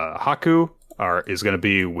Haku is going to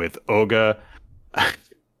be with Oga.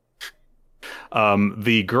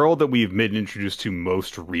 The girl that we've been introduced to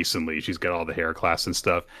most recently, she's got all the hair class and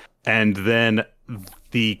stuff. And then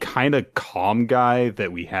the kind of calm guy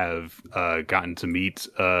that we have gotten to meet.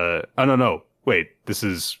 No. Wait,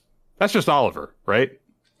 that's just Oliver, right?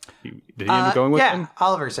 Did he end up going with him? Yeah,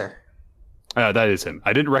 Oliver, sir. That is him.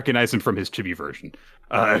 I didn't recognize him from his chibi version.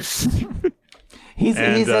 He's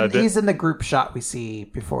in the group shot we see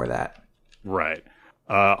before that. Right.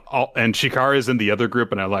 And Shikara is in the other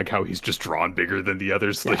group, and I like how he's just drawn bigger than the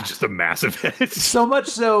others, like just a massive head. So much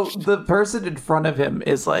so, the person in front of him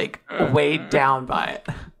is like weighed down by it.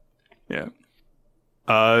 Yeah.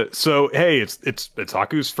 So hey, it's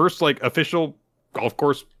Haku's first like official golf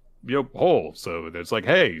course, hole. So it's like,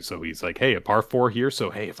 hey, so he's like, hey, a par 4 here. So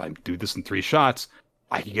hey, if I do this in 3 shots,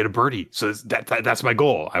 I can get a birdie. So that's my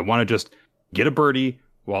goal. I want to just get a birdie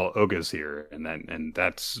while Oga's here, and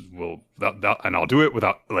I'll do it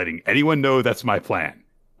without letting anyone know that's my plan.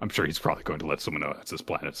 I'm sure he's probably going to let someone know that's his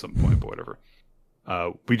plan at some point, but whatever.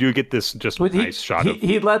 We do get this nice shot of...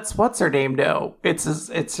 He lets what's her name know.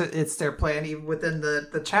 It's their plan even within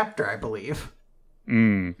the chapter, I believe.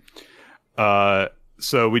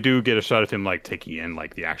 So we do get a shot of him like taking in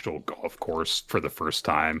like the actual golf course for the first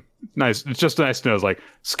time. Nice. It's just nice to know. It's like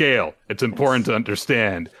scale. It's important to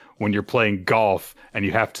understand when you're playing golf and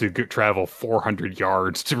you have to travel 400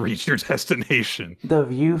 yards to reach your destination. The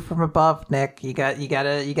view from above, Nick. You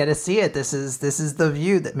gotta see it. This is the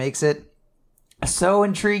view that makes it so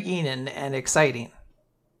intriguing and exciting.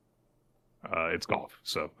 It's golf,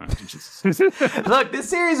 so look, this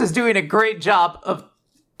series is doing a great job of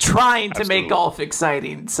trying to make golf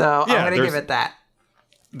exciting. So I'm gonna give it that.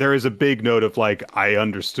 There is a big note of like, I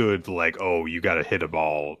understood like, oh, you got to hit a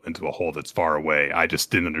ball into a hole that's far away. I just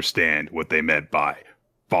didn't understand what they meant by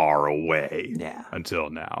far away until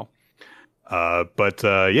now. They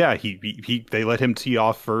let him tee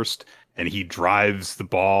off first, and he drives the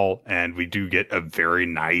ball, and we do get a very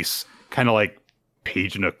nice kind of like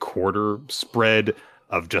 1.25-page spread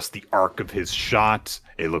of just the arc of his shot.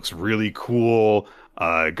 It looks really cool.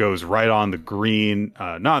 Goes right on the green,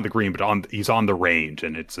 not on the green, but he's on the range,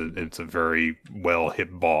 and it's a very well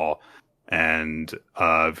hit ball. And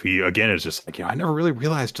he again is just like, I never really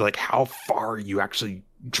realized like how far you actually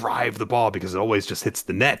drive the ball, because it always just hits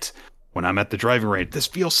the net when I'm at the driving range. This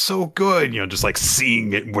feels so good, just like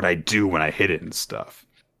seeing it, what I do when I hit it and stuff.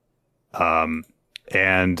 Then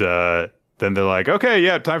they're like, okay,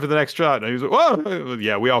 yeah, time for the next shot. And he's like, whoa,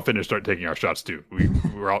 yeah, we all finished, start taking our shots too.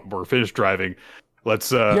 We're finished driving.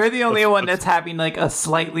 You're the only one that's having like a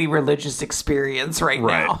slightly religious experience right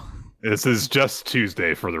now. This is just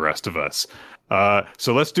Tuesday for the rest of us.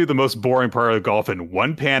 So let's do the most boring part of golf in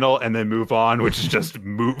one panel and then move on, which is just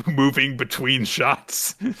moving between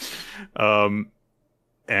shots.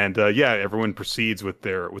 Yeah, everyone proceeds with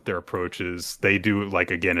their approaches. They do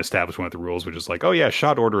like again establish one of the rules, which is like, oh yeah,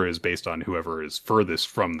 shot order is based on whoever is furthest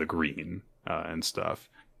from the green and stuff.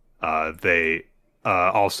 They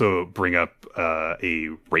also bring up a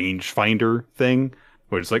rangefinder thing,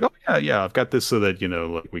 which is like, oh yeah, I've got this so that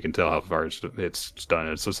like we can tell how far it's done.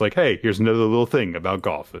 It's just like, hey, here's another little thing about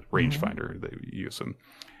golf, a rangefinder. They use them.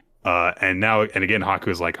 And again, Haku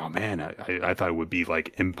is like, oh man, I thought it would be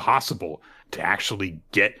like impossible to actually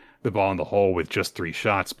get the ball in the hole with just 3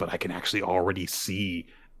 shots, but I can actually already see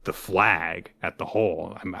the flag at the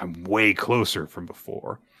hole. I'm way closer from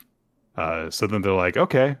before. So then they're like,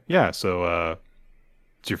 okay, yeah, so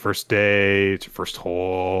it's your first day, it's your first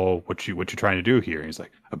hole. What you trying to do here? And he's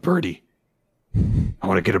like, a birdie. I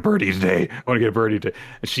want to get a birdie today. And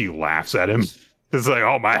she laughs at him. It's like,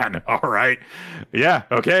 oh man, all right. Yeah,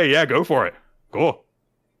 okay, yeah, go for it. Cool.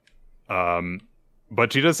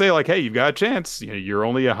 But she does say like, hey, you've got a chance. You're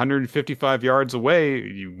only 155 yards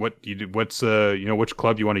away. What's which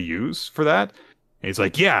club you want to use for that? And he's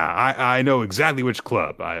like, yeah, I know exactly which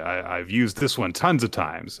club. I've used this one tons of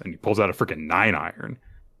times. And he pulls out a freaking 9-iron.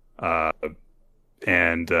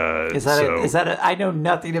 Is that a, I know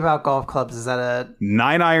nothing about golf clubs. Is that a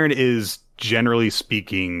 9-iron is generally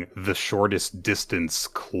speaking the shortest distance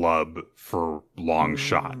club for long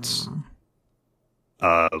shots.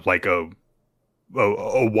 Like a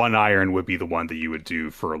 1-iron would be the one that you would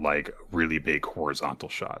do for like really big horizontal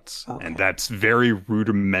shots. Okay. And that's very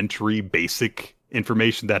rudimentary, basic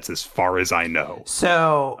information. That's as far as I know.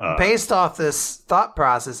 So based off this thought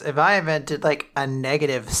process, if I invented like a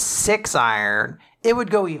 -6-iron, it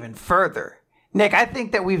would go even further. Nick, I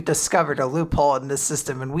think that we've discovered a loophole in this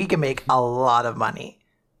system and we can make a lot of money.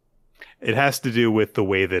 It has to do with the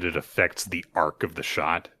way that it affects the arc of the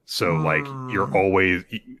shot. So like you're always,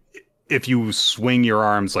 if you swing your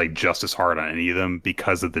arms like just as hard on any of them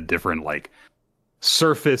because of the different like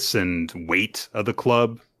surface and weight of the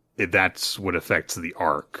club, that's what affects the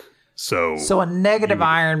arc. So a negative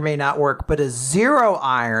iron may not work, but a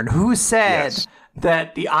 0-iron, who said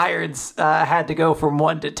that the irons had to go from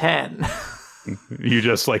 1 to 10? You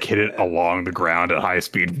just like hit it along the ground at high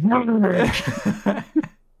speed.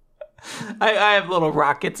 I have little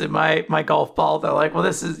rockets in my golf ball. They're like,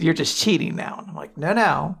 well, you're just cheating now. And I'm like,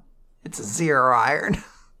 no, it's a 0-iron.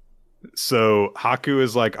 So Haku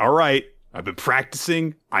is like, all right, I've been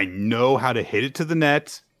practicing. I know how to hit it to the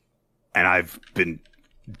net. And I've been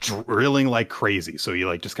drilling like crazy. So he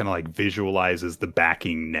like just kind of like visualizes the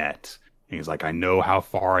backing net. And he's like, I know how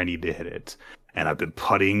far I need to hit it. And I've been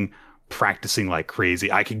practicing like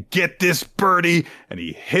crazy. I can get this birdie. And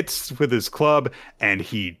he hits with his club and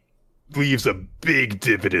he leaves a big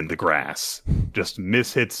divot in the grass. Just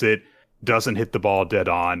mishits it, doesn't hit the ball dead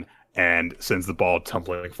on, and sends the ball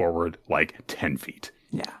tumbling forward like 10 feet.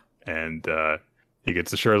 Yeah. And he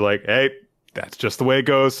gets assured like, hey, that's just the way it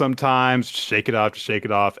goes sometimes. Shake it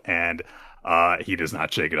off. And he does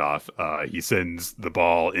not shake it off. He sends the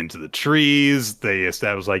ball into the trees. They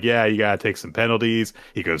establish like, yeah, you got to take some penalties.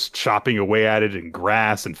 He goes chopping away at it in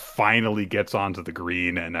grass and finally gets onto the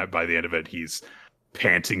green. And by the end of it, he's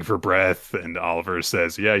panting for breath. And Oliver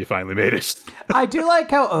says, yeah, you finally made it. I do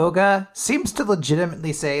like how Oga seems to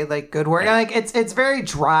legitimately say like, good work. Like it's very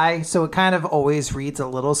dry. So it kind of always reads a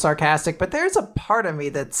little sarcastic, but there's a part of me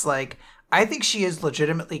that's like, I think she is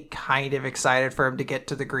legitimately kind of excited for him to get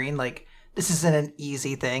to the green. Like, this isn't an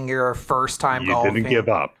easy thing. You're a first time golfing. You didn't give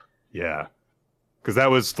up. Yeah. Because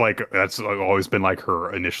that's always been like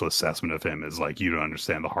her initial assessment of him is like, you don't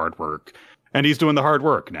understand the hard work. And he's doing the hard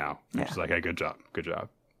work now. Yeah. She's like, hey, good job.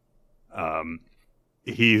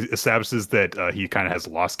 He establishes that he kind of has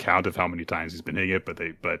lost count of how many times he's been hitting it, but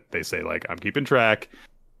they say like, I'm keeping track.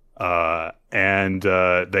 And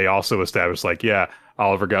they also establish like, yeah,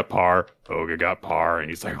 Oliver got par, Oga got par, and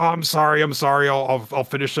he's like, oh, I'm sorry, I'll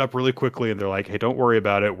finish up really quickly. And they're like, hey, don't worry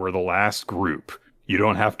about it. We're the last group. You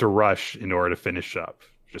don't have to rush in order to finish up.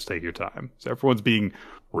 Just take your time. So everyone's being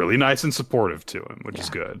really nice and supportive to him, which is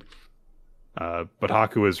good. But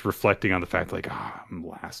Haku is reflecting on the fact like, I'm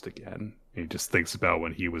last again. And he just thinks about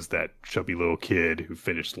when he was that chubby little kid who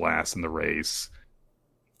finished last in the race.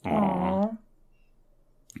 Aww.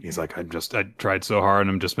 He's like, I tried so hard and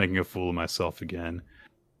I'm just making a fool of myself again.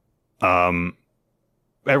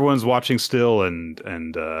 Everyone's watching still and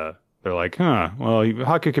they're like, well,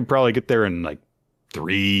 Haku could probably get there in like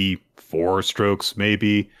 3-4 strokes,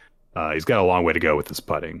 maybe. He's got a long way to go with his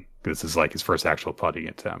putting. This is like his first actual putting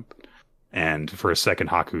attempt. And for a second,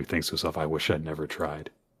 Haku thinks to himself, I wish I'd never tried.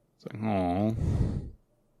 It's like, oh.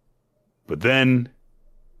 But then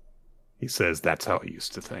he says that's how he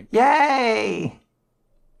used to think. Yay!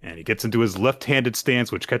 And he gets into his left-handed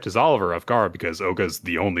stance, which catches Oliver off guard because Oga's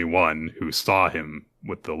the only one who saw him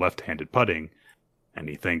with the left-handed putting. And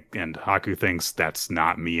Haku thinks that's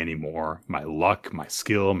not me anymore. My luck, my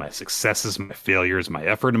skill, my successes, my failures, my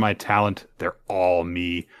effort, and my talent, they're all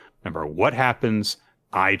me. No matter what happens,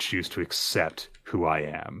 I choose to accept who I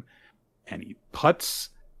am. And he putts,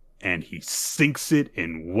 and he sinks it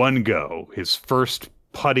in one go. His first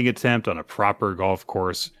putting attempt on a proper golf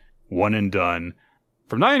course, one and done,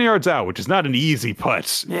 from 9 yards out, which is not an easy putt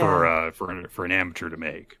for an amateur to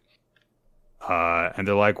make. And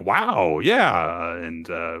they're like, wow, yeah. And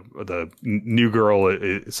the new girl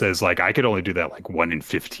says, like, I could only do that like 1 in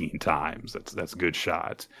 15 times. That's a good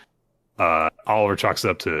shot. Oliver chalks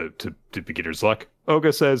it up to beginner's luck.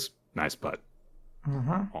 Oga says, nice putt.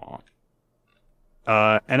 Mm-hmm.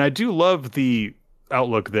 And I do love the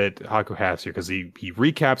outlook that Haku has here because he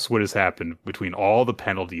recaps what has happened between all the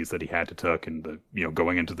penalties that he had to take and the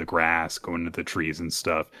going into the grass, going into the trees and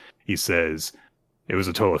stuff. He says it was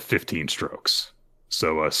a total of 15 strokes.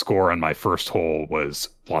 So a score on my first hole was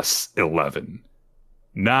plus 11.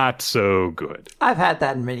 Not so good. I've had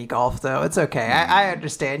that in mini golf though. It's okay. I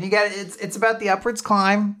understand. It's about the upwards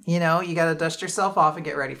climb. You got to dust yourself off and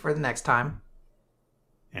get ready for the next time.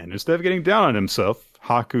 And instead of getting down on himself,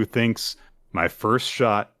 Haku thinks my first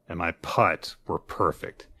shot and my putt were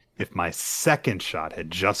perfect. If my second shot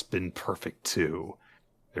had just been perfect too,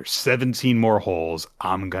 there's 17 more holes.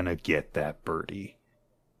 I'm gonna get that birdie.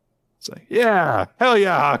 It's like, yeah, hell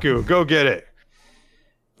yeah, Haku, go get it.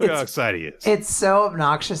 Look how excited he is. It's so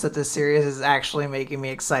obnoxious that this series is actually making me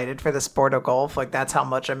excited for the sport of golf. Like, that's how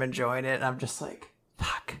much I'm enjoying it. And I'm just like,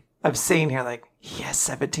 fuck. I'm sitting here like, yes,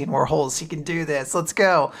 17 more holes. He can do this. Let's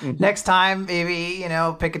go. Mm-hmm. Next time, maybe,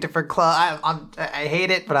 pick a different club. I hate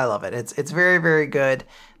it, but I love it. It's very, very good.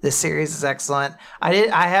 This series is excellent.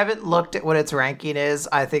 I haven't looked at what its ranking is.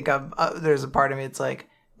 I think there's a part of me it's like,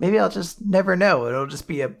 maybe I'll just never know. It'll just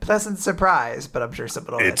be a pleasant surprise, but I'm sure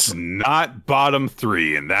someone will. It's not bottom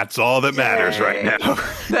 3, and that's all that matters right now.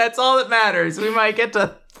 That's all that matters. We might get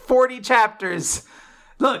to 40 chapters.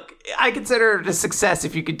 Look, I consider it a success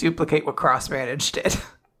if you could duplicate what Cross Managed did.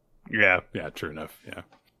 Yeah, true enough, yeah.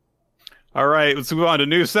 All right, let's move on to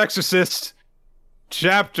New Exorcist.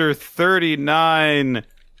 Chapter 39,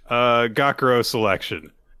 Gakuro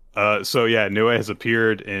Selection. Nue has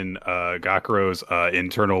appeared in Gakuro's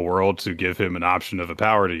internal world to give him an option of a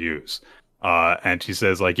power to use. And she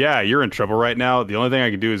says, like, yeah, you're in trouble right now. The only thing I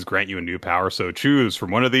can do is grant you a new power, so choose from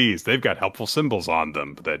one of these. They've got helpful symbols on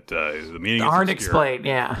them that the meaning aren't is explained,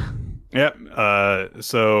 yeah. Yep.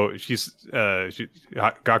 So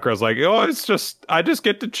Gakuro's like, I just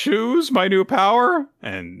get to choose my new power.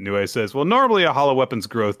 And Nue says, well, normally a hollow weapon's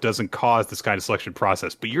growth doesn't cause this kind of selection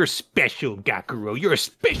process, but you're special, Gakuro. You're a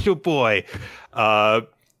special boy. I'm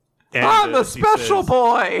the special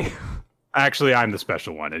boy. Actually, I'm the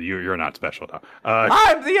special one, and you're not special now.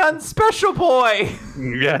 I'm the unspecial boy.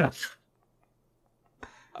 Yeah.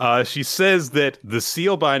 She says that the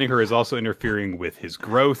seal binding her is also interfering with his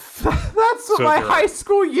growth. That's what my high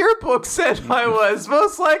school yearbook said I was.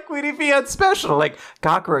 Most likely to be unspecial. Like,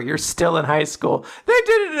 Gakuro, you're still in high school. They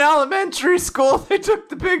did it in elementary school. They took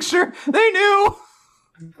the picture. They knew.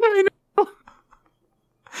 I know.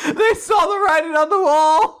 They saw the writing on the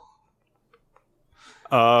wall.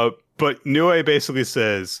 But Nue basically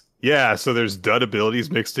says, yeah, so there's dud abilities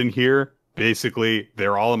mixed in here. Basically,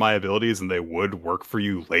 they're all of my abilities and they would work for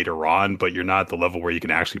you later on, but you're not at the level where you can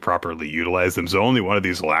actually properly utilize them. So only one of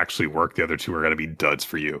these will actually work. The other two are going to be duds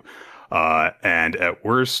for you. And at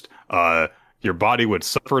worst, your body would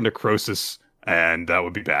suffer necrosis and that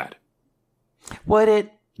would be bad. Would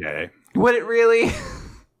it? Yay. Would it really?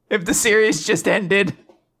 If the series just ended?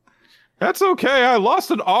 That's okay. I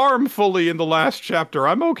lost an arm fully in the last chapter.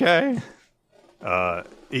 I'm okay.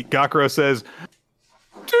 Gakuro says,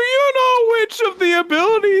 do you know which of the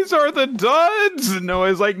abilities are the duds? And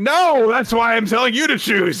Noah's like, no, that's why I'm telling you to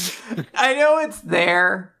choose. I know it's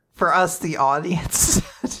there for us, the audience,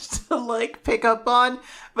 to pick up on,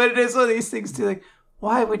 but it is one of these things too,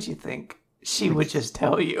 why would you think she would just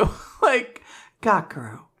tell you?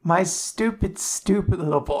 Gakuro, my stupid, stupid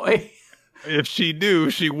little boy. If she knew,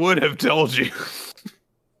 she would have told you.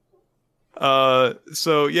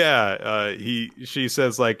 She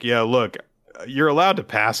says, yeah, look, you're allowed to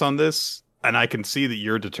pass on this, and I can see that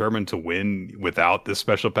you're determined to win without this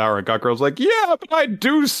special power. And Gakuro's like, yeah, but I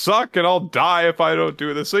do suck, and I'll die if I don't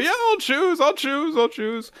do this. So yeah, I'll choose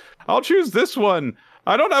this one.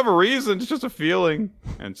 I don't have a reason. It's just a feeling.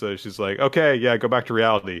 And so she's like, okay, yeah, go back to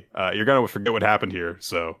reality. You're going to forget what happened here.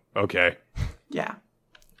 So, okay. Yeah.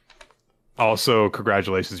 Also,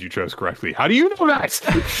 congratulations, you chose correctly. How do you know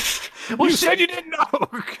that? Well, you said you didn't know.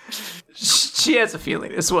 She has a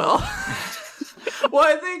feeling as well. Well,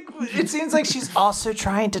 I think it seems like she's also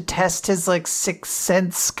trying to test his like sixth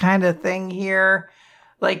sense kind of thing here.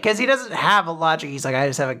 Like, because he doesn't have a logic. He's like, I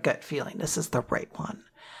just have a gut feeling this is the right one.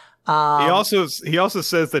 He also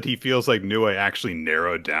says that he feels like Nue actually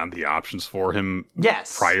narrowed down the options for him.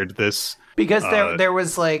 Yes. Prior to this. Because there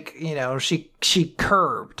was like, you know, she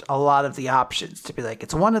curbed a lot of the options to be like,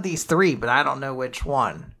 it's one of these three, but I don't know which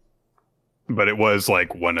one. But it was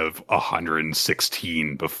like one of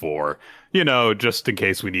 116 before, you know, just in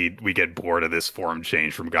case we get bored of this form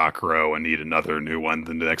change from Gakuro and need another new one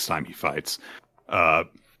the next time he fights.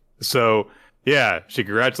 So yeah, she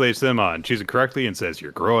congratulates him on choosing correctly and says,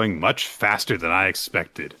 you're growing much faster than I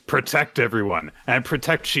expected. Protect everyone and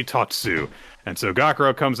protect Shitatsu. And so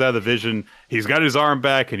Gakuro comes out of the vision. He's got his arm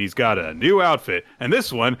back and he's got a new outfit. And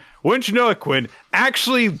this one, wouldn't you know it, Quinn,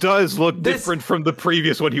 actually does look different from the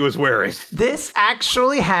previous one he was wearing. This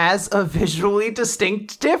actually has a visually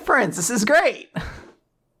distinct difference. This is great.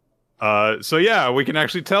 So yeah, we can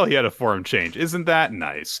actually tell he had a form change. Isn't that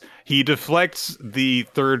nice? He deflects the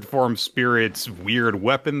third form spirit's weird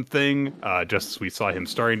weapon thing, just as we saw him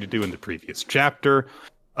starting to do in the previous chapter.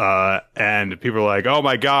 And people are like, oh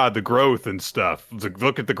my god, the growth and stuff.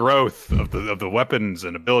 Look at the growth of the weapons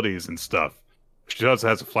and abilities and stuff. She also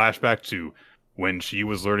has a flashback to when she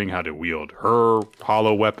was learning how to wield her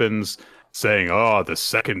hollow weapons, saying, oh, the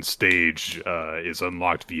second stage is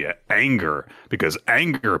unlocked via anger, because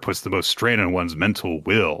anger puts the most strain on one's mental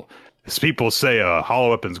will. As people say, hollow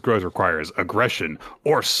weapons growth requires aggression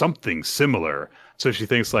or something similar. So she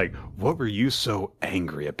thinks like, what were you so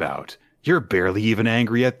angry about? You're barely even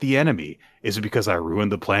angry at the enemy. Is it because I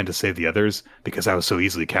ruined the plan to save the others? Because I was so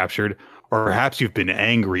easily captured? Or perhaps you've been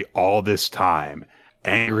angry all this time.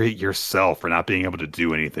 Angry at yourself for not being able to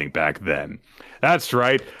do anything back then. That's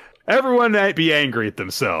right. Everyone might be angry at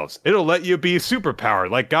themselves. It'll let you be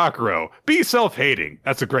superpowered like Gakuro. Be self-hating.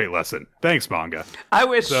 That's a great lesson. Thanks, manga. I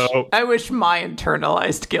wish my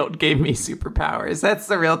internalized guilt gave me superpowers. That's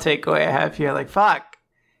the real takeaway I have here. Like, fuck.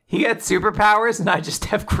 He got superpowers and I just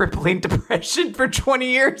have crippling depression for 20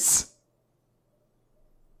 years.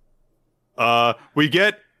 We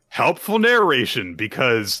get helpful narration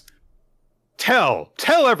because tell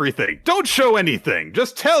everything. Don't show anything.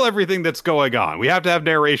 Just tell everything that's going on. We have to have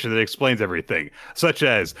narration that explains everything, such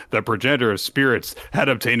as the progenitor of spirits had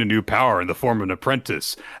obtained a new power in the form of an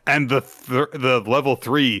apprentice, and the level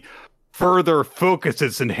 3 further focused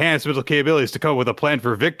its enhanced mental capabilities to come up with a plan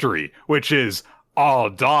for victory, which is all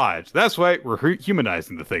dodge. That's why we're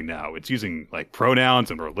humanizing the thing now. It's using like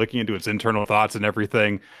pronouns and we're looking into its internal thoughts and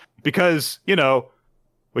everything because, you know,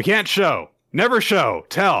 we can't never show,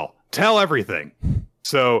 tell everything.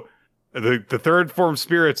 So the third form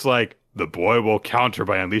spirit's like, the boy will counter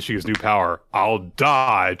by unleashing his new power. I'll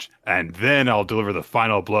dodge and then I'll deliver the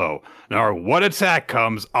final blow. No matter what attack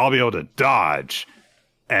comes, I'll be able to dodge.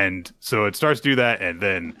 And so it starts to do that, and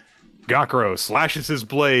then Gakuro slashes his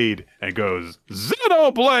blade and goes,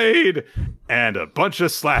 Xenoblade! And a bunch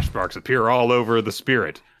of slash marks appear all over the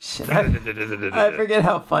spirit. Shit, I forget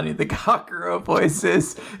how funny the Gakuro voice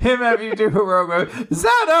is. Him having to do heroic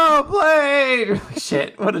Xenoblade!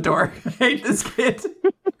 Shit, what a dork. I hate this kid.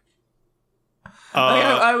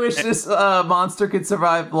 I wish this monster could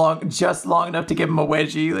survive long enough to give him a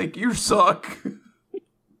wedgie. Like, you suck.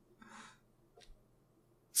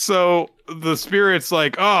 So the spirit's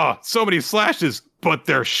like, oh, so many slashes, but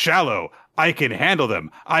they're shallow. I can handle them.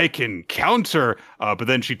 I can counter. But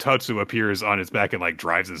then Shitatsu appears on his back and like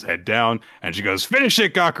drives his head down. And she goes, finish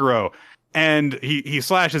it, Gakuro. And he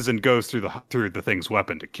slashes and goes through the thing's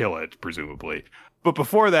weapon to kill it, presumably. But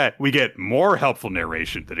before that, we get more helpful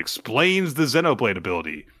narration that explains the Xenoblade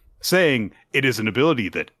ability, saying it is an ability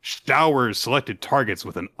that showers selected targets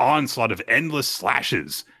with an onslaught of endless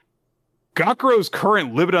slashes. Gakuro's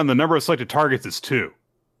current limit on the number of selected targets is 2.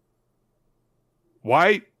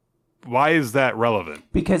 Why is that relevant?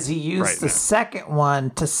 Because he used the second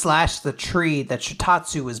one to slash the tree that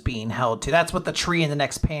Shitatsu was being held to. That's what the tree in the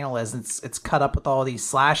next panel is. It's cut up with all these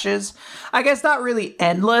slashes. I guess not really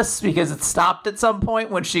endless because it stopped at some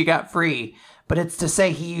point when she got free. But it's to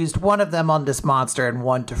say he used one of them on this monster and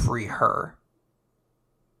one to free her.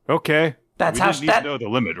 Okay. That's we how didn't need to know the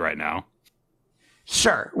limit right now.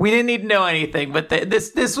 Sure, we didn't need to know anything, but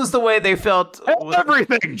this was the way they felt.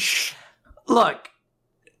 Everything. Look,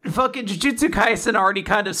 fucking Jujutsu Kaisen already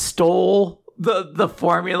kind of stole the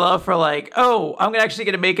formula for like, oh, I'm actually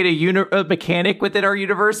going to make it a mechanic within our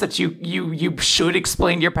universe that you should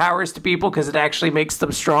explain your powers to people because it actually makes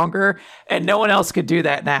them stronger, and no one else could do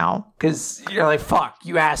that now because you're like, fuck,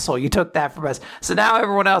 you asshole, you took that from us. So now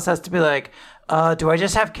everyone else has to be like, do I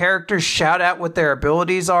just have characters shout out what their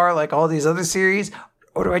abilities are like all these other series?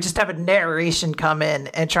 Or do I just have a narration come in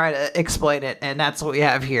and try to explain it? And that's what we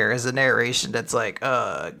have here is a narration that's like,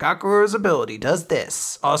 Gakuro's ability does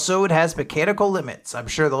this. Also, it has mechanical limits. I'm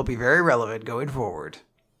sure they'll be very relevant going forward.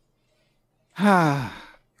 Anyway.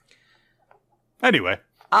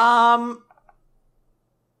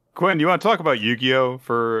 Quinn, you want to talk about Yu-Gi-Oh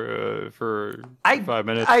for 5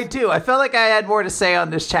 minutes? I do. I felt like I had more to say on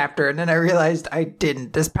this chapter, and then I realized I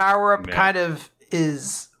didn't. This power-up kind of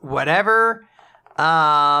is whatever.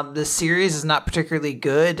 The series is not particularly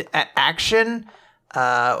good at action.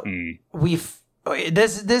 This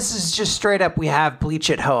is just straight up, we have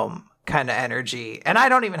Bleach at home kind of energy. And I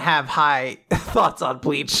don't even have high thoughts on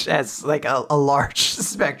Bleach as like a large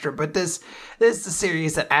spectrum, but this is the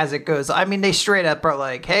series that as it goes, I mean, they straight up are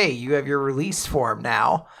like, hey, you have your release form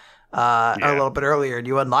now. A little bit earlier, and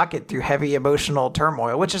you unlock it through heavy emotional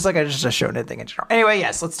turmoil, which is like just a shonen thing in general. Anyway,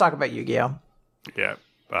 yes, let's talk about Yu-Gi-Oh! Yeah.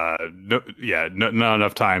 Not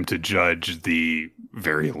enough time to judge the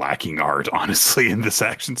very lacking art, honestly, in this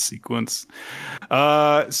action sequence.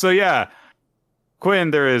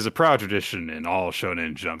 Quinn, there is a proud tradition in all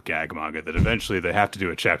Shonen Jump gag manga that eventually they have to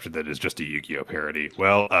do a chapter that is just a Yu-Gi-Oh parody.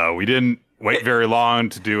 Well, we didn't wait very long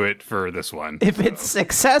to do it for this one. If it's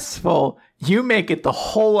successful, you make it the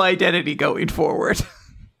whole identity going forward.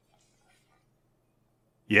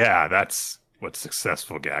 Yeah, that's what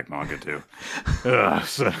successful gag manga do.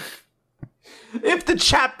 If the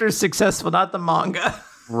chapter's successful, not the manga.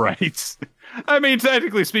 Right. I mean,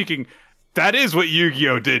 technically speaking, that is what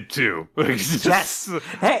Yu-Gi-Oh! Did too. Yes.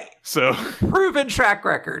 Hey. So proven track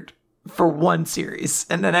record for one series,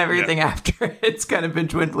 and then everything after it's kind of been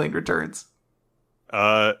dwindling returns.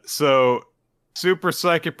 So Super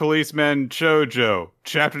Psychic Policeman Chojo,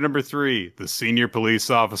 chapter number 3, the Senior Police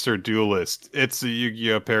Officer Duelist. It's a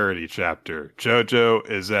Yu-Gi-Oh! Parody chapter. Chojo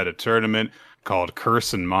is at a tournament called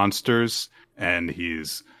Curse and Monsters, and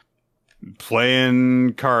he's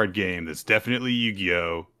playing card game that's definitely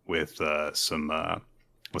Yu-Gi-Oh! With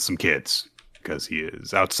some kids, because he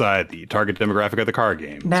is outside the target demographic of the card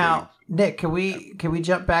game. Now, Nick, can we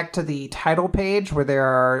jump back to the title page where there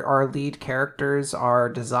are our lead characters are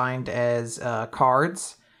designed as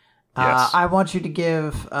cards? Yes. I want you to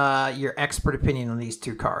give your expert opinion on these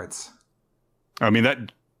two cards. I mean,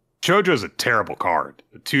 that Chojo is a terrible card.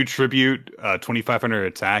 2 tribute, 2,500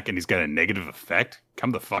 attack, and he's got a negative effect.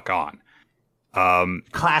 Come the fuck on.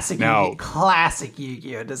 Classic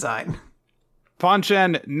Yu-Gi-Oh! Design.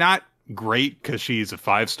 Ponchan, not great because she's a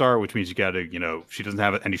 5-star, which means you gotta, she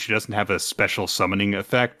doesn't have a special summoning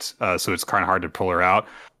effect, so it's kind of hard to pull her out.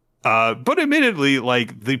 But admittedly,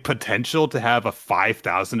 like the potential to have a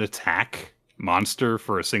 5,000 attack monster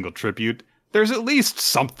for a single tribute, there's at least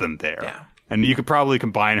something there. Yeah. And you could probably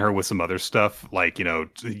combine her with some other stuff, like,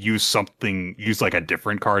 use like a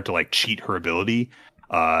different card to like cheat her ability.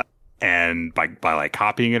 And by like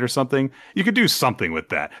copying it or something, you could do something with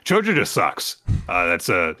that. Chojo just sucks. It's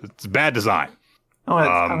a bad design.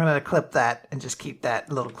 I'm gonna clip that and just keep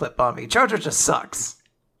that little clip on me. Chojo just sucks.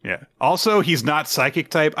 Yeah. Also, he's not psychic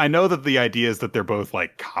type. I know that the idea is that they're both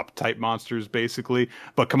like cop type monsters, basically.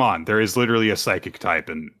 But come on, there is literally a psychic type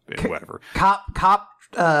and whatever. Cop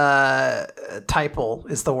typal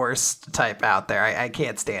is the worst type out there. I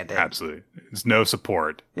can't stand it. Absolutely. There's no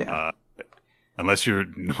support. Yeah. Unless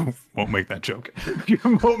won't make that joke. You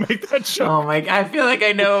won't make that joke. Oh my! I feel like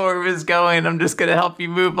I know where it was going. I'm just gonna help you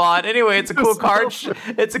move on. Anyway, it's a cool card.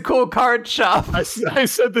 It's a cool card shop. I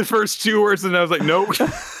said the first 2 words and I was like, nope.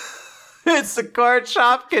 It's the card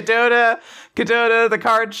shop. Kadota, the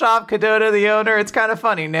card shop. Kadota, the owner. It's kind of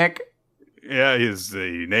funny, Nick. Yeah,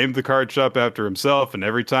 he named the card shop after himself, and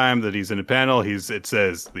every time that he's in a panel, it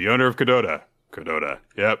says the owner of Kadota. Kadota.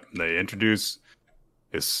 Yep. They introduce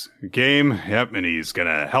this game, and he's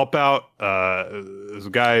gonna help out those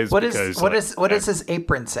guys. What does his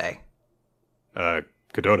apron say?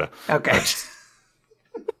 Kadota. Okay.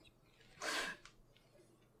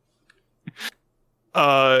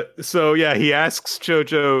 So yeah, he asks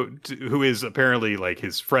Chojo, who is apparently like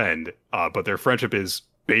his friend, but their friendship is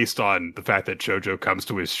based on the fact that Chojo comes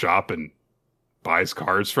to his shop and buys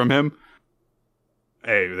cards from him.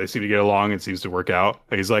 Hey, they seem to get along. It seems to work out.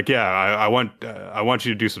 He's like, yeah, I want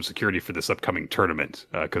you to do some security for this upcoming tournament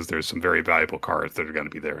because there's some very valuable cards that are going to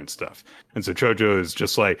be there and stuff. And so Chojo is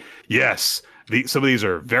just like, yes, some of these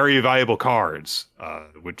are very valuable cards,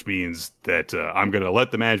 which means that I'm going to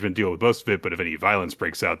let the management deal with most of it, but if any violence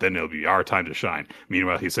breaks out, then it'll be our time to shine.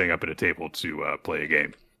 Meanwhile, he's setting up at a table to play a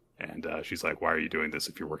game. And she's like, why are you doing this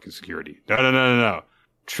if you're working security? No.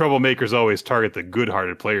 Troublemakers always target the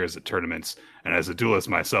good-hearted players at tournaments, and as a duelist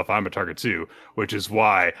myself, I'm a target too, which is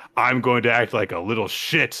why I'm going to act like a little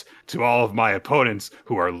shit to all of my opponents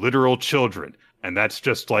who are literal children. And that's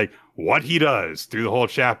just like what he does through the whole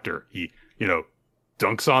chapter. He,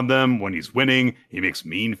 dunks on them when he's winning. He makes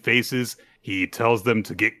mean faces. He tells them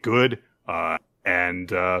to get good.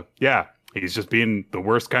 He's just being the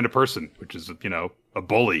worst kind of person, which is, a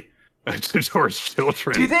bully towards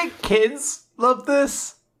children. Do you think kids love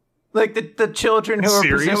this? Like the children who are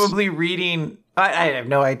presumably reading... I have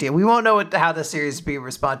no idea. We won't know how the series is being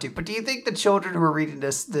responded to, but do you think the children who are reading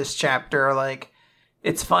this chapter are like,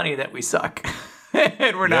 it's funny that we suck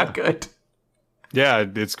and we're not good? Yeah,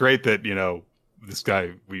 it's great that, this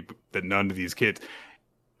guy, that none of these kids...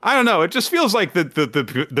 I don't know. It just feels like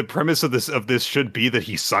the premise of this should be that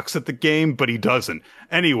he sucks at the game, but he doesn't.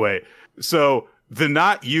 Anyway, so... the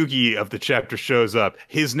not Yugi of the chapter shows up.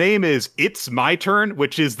 His name is It's My Turn,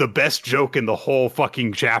 which is the best joke in the whole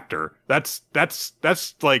fucking chapter. That's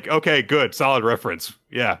like, okay, good, solid reference.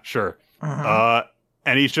 Yeah, sure.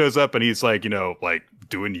 And he shows up and he's like, like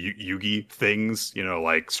doing Yugi things,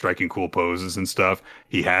 like striking cool poses and stuff.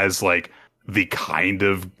 He has like the kind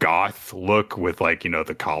of goth look with like,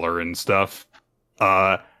 the collar and stuff.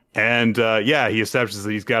 He establishes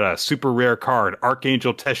that he's got a super rare card,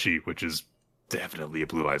 Archangel Teshi, which is definitely a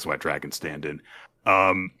Blue Eyes White Dragon stand-in.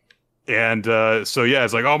 It's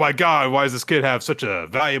like, oh my god, why does this kid have such a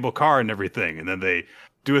valuable card and everything? And then they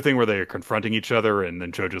do a thing where they're confronting each other, and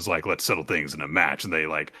then Chojo's like, let's settle things in a match, and they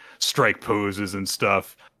like strike poses and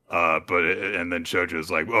stuff. And then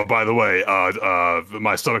Chojo's like, oh, by the way,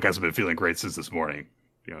 my stomach hasn't been feeling great since this morning,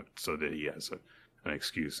 so that he has an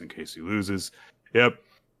excuse in case he loses. Yep.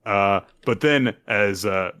 But then as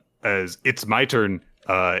It's My Turn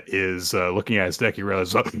is looking at his deck, he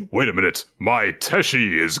realizes, wait a minute, my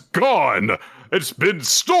Teshi is gone! It's been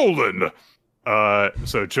stolen!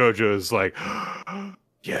 So Chojo is like,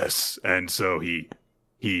 yes, and so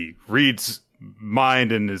he reads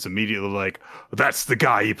mind and is immediately like, that's the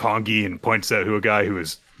guy, Ippongi, and points out who a guy who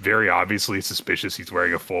is very obviously suspicious. He's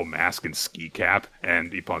wearing a full mask and ski cap,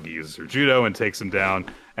 and Ippongi uses her judo and takes him down,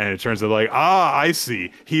 and it turns out like, I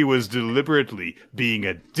see, he was deliberately being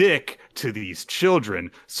a dick to these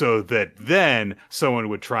children so that then someone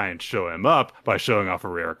would try and show him up by showing off a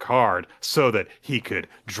rare card so that he could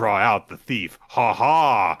draw out the thief. Ha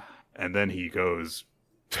ha! And then he goes,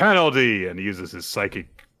 penalty! And he uses his psychic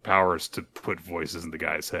powers to put voices in the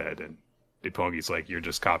guy's head. And Ippongi's like, you're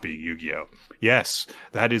just copying Yu-Gi-Oh! Yes,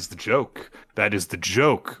 that is the joke. That is the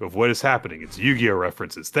joke of what is happening. It's Yu-Gi-Oh!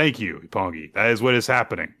 References. Thank you, Ippongi. That is what is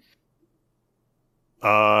happening.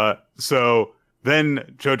 So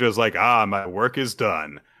then Chojo's like, my work is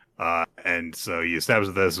done. And so he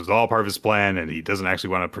established that this was all part of his plan, and he doesn't actually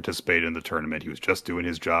want to participate in the tournament. He was just doing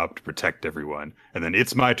his job to protect everyone. And then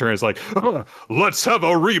It's My Turn. It's like, let's have a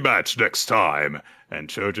rematch next time. And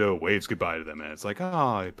Chojo waves goodbye to them. And it's like,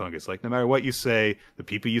 Ippongi's like, no matter what you say, the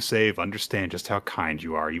people you save understand just how kind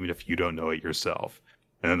you are, even if you don't know it yourself.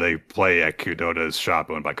 And then they play at Kudota's shop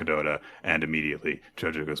owned by Kudota, and immediately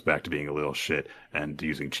Chojo goes back to being a little shit and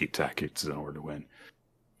using cheap tactics in order to win.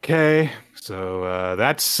 Okay, so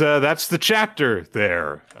that's the chapter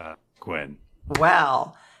there, Quinn.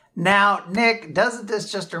 Well, now, Nick, doesn't this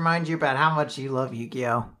just remind you about how much you love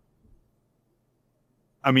Yu-Gi-Oh?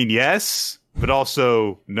 I mean, yes, but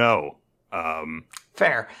also no.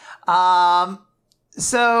 Fair.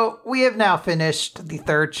 So we have now finished the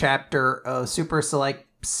third chapter of Super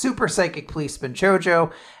Psychic Policeman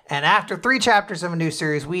Chojo, and after 3 chapters of a new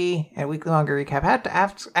series, we, at Weekly Manga Recap, had to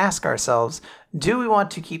ask ourselves, do we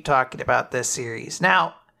want to keep talking about this series?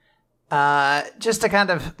 Now, just to kind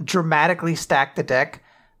of dramatically stack the deck,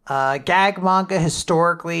 gag manga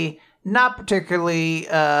historically not particularly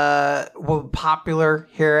popular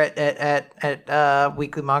here at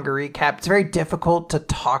Weekly Manga Recap. It's very difficult to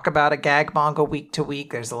talk about a gag manga week to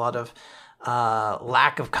week. There's a lot of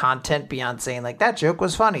lack of content beyond saying like, that joke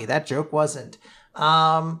was funny, that joke wasn't.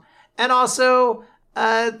 And also,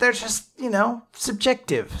 they're just,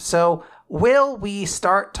 subjective. So will we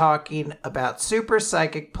start talking about Super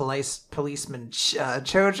Psychic Policeman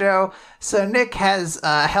Chojo? So Nick has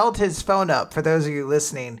held his phone up, for those of you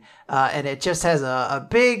listening, and it just has a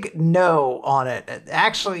big no on it. It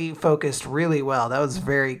actually focused really well. That was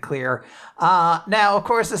very clear. Now, of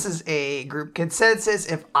course, this is a group consensus.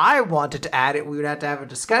 If I wanted to add it, we would have to have a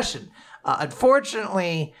discussion.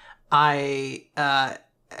 Unfortunately, I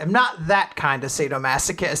am not that kind of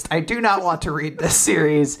sadomasochist. I do not want to read this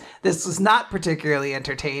series. This was not particularly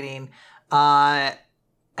entertaining. I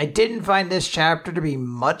didn't find this chapter to be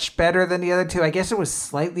much better than the other two. I guess it was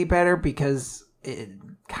slightly better because it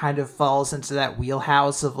kind of falls into that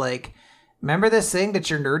wheelhouse of like, remember this thing that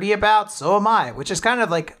you're nerdy about? So am I, which is kind of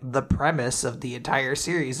like the premise of the entire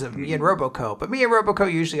series of Me and Roboco. But Me and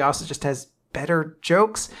Roboco usually also just has better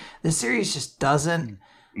jokes. This series just doesn't.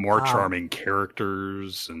 More charming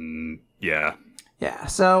characters and yeah. Yeah,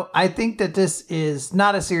 so I think that this is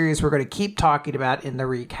not a series we're going to keep talking about in the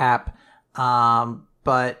recap.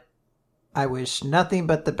 But I wish nothing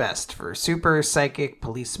but the best for Super Psychic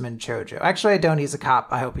Policeman Chojo. Actually, I don't. He's a cop.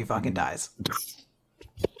 I hope he fucking dies.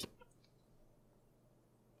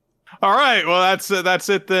 All right. Well, that's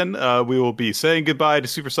it then. We will be saying goodbye to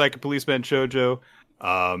Super Psychic Policeman Chojo.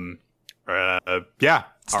 Yeah.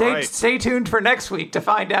 Stay tuned for next week to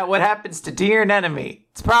find out what happens to Dear Enemy.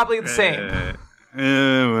 It's probably the same.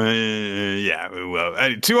 Yeah.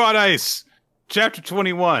 Well, 2 on Ice, Chapter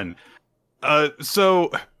 21.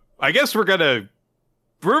 So I guess we're gonna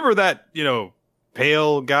remember that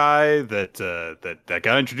pale guy that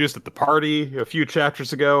got introduced at the party a few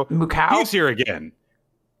chapters ago. Mukau? He's here again.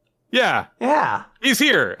 Yeah. He's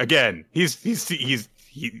here again. He's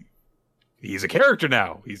a character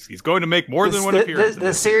now. He's going to make more than one appearance.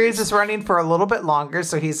 The series is running for a little bit longer,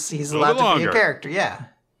 so he's allowed to be a character. Yeah.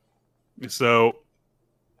 So,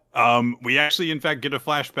 we actually, in fact, get a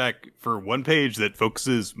flashback for one page that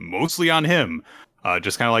focuses mostly on him,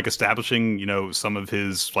 just kind of like establishing, some of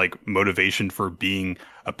his like motivation for being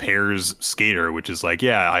a pairs skater, which is like,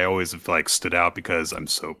 yeah, I always have like stood out because I'm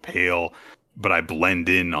so pale, but I blend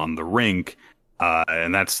in on the rink,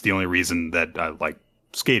 and that's the only reason that I like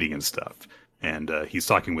skating and stuff. And he's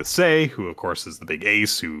talking with Sei, who of course is the big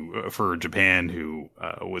ace who for Japan, who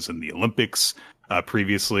was in the Olympics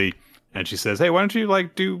previously. And she says, "Hey, why don't you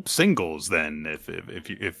like do singles then, if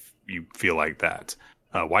you feel like that?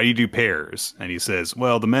 Why do you do pairs?" And he says,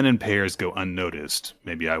 "Well, the men in pairs go unnoticed.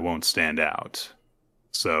 Maybe I won't stand out."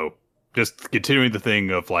 So just continuing the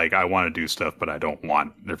thing of like, I want to do stuff, but I don't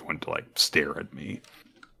want everyone to like stare at me.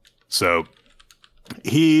 So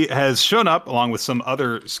he has shown up along with some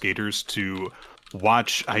other skaters to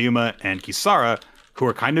watch Ayuma and Kisara, who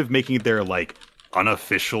are kind of making their like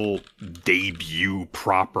unofficial debut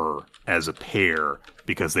proper as a pair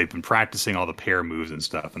because they've been practicing all the pair moves and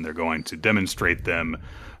stuff, and they're going to demonstrate them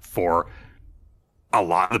for a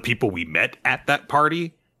lot of the people we met at that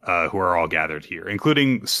party, who are all gathered here,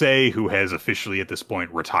 including Sei, who has officially at this point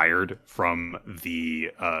retired from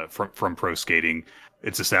the from pro skating.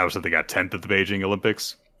 It's established that they got 10th at the Beijing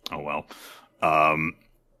Olympics. Oh, well.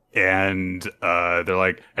 And they're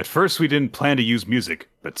like, at first we didn't plan to use music,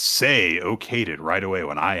 but Sei okayed it right away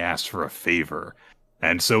when I asked for a favor.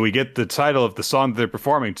 And so we get the title of the song that they're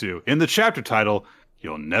performing to. In the chapter title,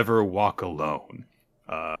 You'll Never Walk Alone,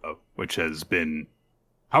 which has been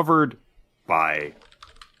covered by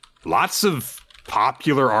lots of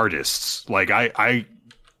popular artists. Like, I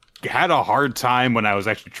had a hard time when I was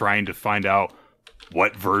actually trying to find out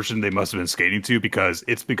what version they must have been skating to, because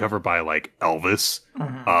it's been covered by like Elvis,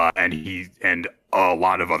 and a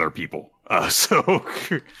lot of other people.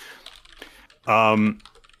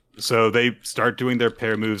 So they start doing their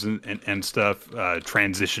pair moves and stuff,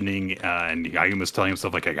 transitioning, and Ayuma's telling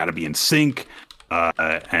himself like, I gotta be in sync.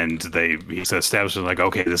 And he's establishing like,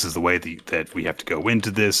 okay, this is the way that we have to go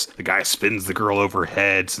into this. The guy spins the girl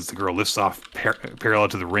overhead. Since the girl lifts off parallel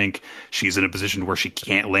to the rink, she's in a position where she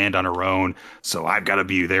can't land on her own. So I've got to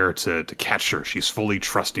be there to catch her. She's fully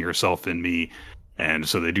trusting herself in me. And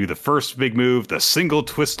so they do the first big move, the single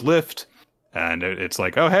twist lift. And it's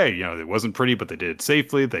like, oh, hey, it wasn't pretty, but they did it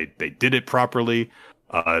safely. They did it properly.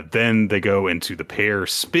 Then they go into the pair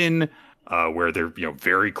spin, where they're,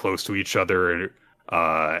 very close to each other.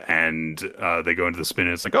 And they go into the spin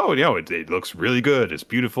and it's like, oh, it looks really good. It's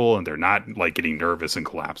beautiful. And they're not like getting nervous and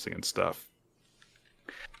collapsing and stuff.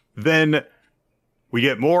 Then we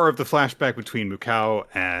get more of the flashback between Mukau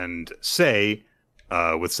and Sei,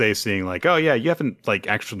 with Sei saying like, oh yeah, you haven't like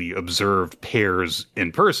actually observed pairs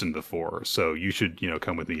in person before. So you should,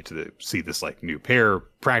 come with me to see this like new pair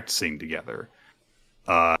practicing together.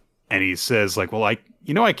 And he says like, well, I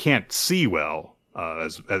can't see well.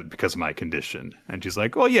 Because of my condition. And she's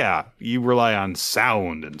like, well, yeah, you rely on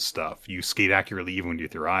sound and stuff. You skate accurately even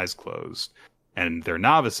with your eyes closed. And they're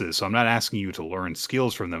novices, so I'm not asking you to learn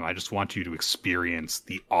skills from them. I just want you to experience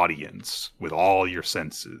the audience with all your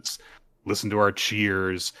senses. Listen to our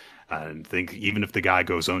cheers, and think even if the guy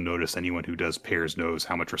goes unnoticed, anyone who does pairs knows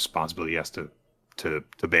how much responsibility he has to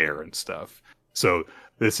bear and stuff. So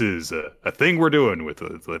this is a thing we're doing with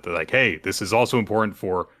like, hey, this is also important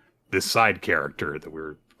this side character that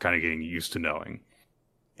we're kind of getting used to knowing.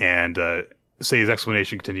 And Sei's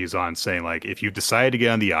explanation continues on saying, like, if you decide to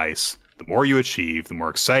get on the ice, the more you achieve, the more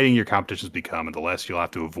exciting your competitions become, and the less you'll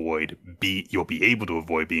have to you'll be able to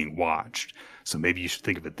avoid being watched. So maybe you should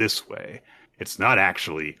think of it this way. It's not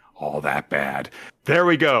actually all that bad. There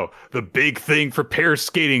we go. The big thing for pair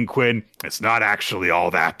skating, Quinn. It's not actually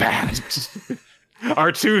all that bad.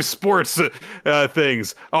 Our two sports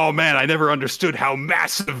things. Oh man, I never understood how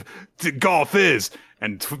massive golf is.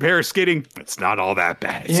 And pair skating, it's not all that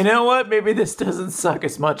bad. You know what? Maybe this doesn't suck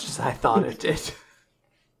as much as I thought it did.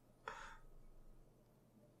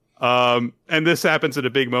 And this happens at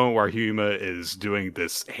a big moment where Hyuma is doing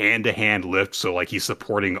this hand-to-hand lift, so like he's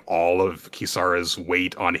supporting all of Kisara's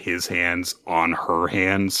weight on his hands, on her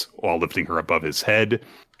hands, while lifting her above his head.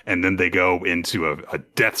 And then they go into a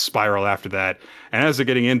death spiral after that. And as they're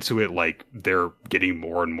getting into it, like, they're getting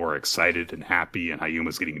more and more excited and happy, and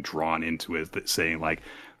Hayuma's getting drawn into it, saying, like,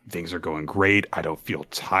 things are going great, I don't feel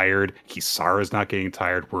tired, Kisara's not getting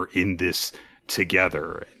tired, we're in this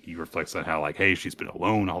together. And he reflects on how, like, hey, she's been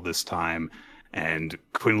alone all this time, and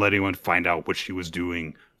couldn't let anyone find out what she was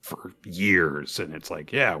doing for years. And it's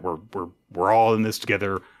like, yeah, we're all in this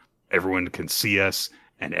together, everyone can see us.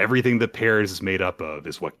 And everything the pairs is made up of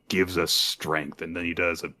is what gives us strength. And then he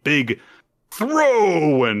does a big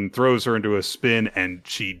throw and throws her into a spin, and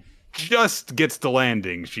she just gets the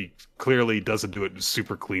landing. She clearly doesn't do it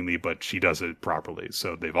super cleanly, but she does it properly.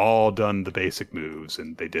 So they've all done the basic moves,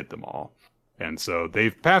 and they did them all. And so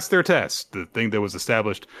they've passed their test. The thing that was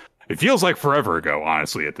established, it feels like forever ago,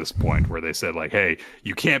 honestly, at this point, where they said, like, hey,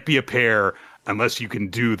 you can't be a pair unless you can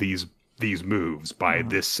do these moves by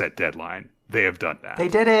this set deadline. They have done that. They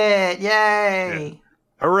did it! Yay! Yeah.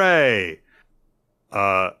 Hooray!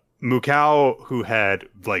 Mukao, who had,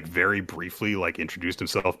 like, very briefly, like, introduced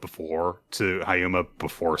himself before to Hayuma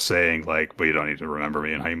before saying, like, but you don't need to remember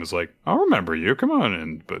me. And Hayuma's like, I'll remember you, come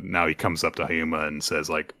on. But now he comes up to Hayuma and says,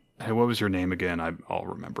 like, hey, what was your name again? I'll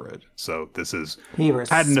remember it. So this is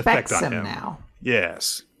had an effect on him now.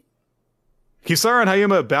 Yes. Kisara and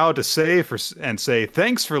Hayuma bow to say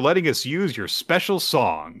thanks for letting us use your special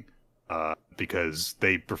song. Because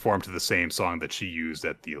they performed to the same song that she used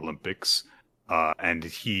at the Olympics. And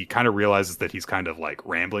he kind of realizes that he's kind of like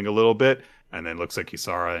rambling a little bit, and then looks at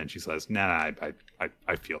Kisara and she says, nah,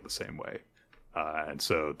 I feel the same way. And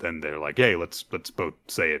so then they're like, hey, let's both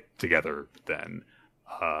say it together then.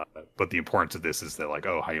 But the importance of this is that, like,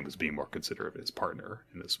 oh, Hayuma's being more considerate of his partner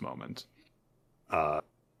in this moment.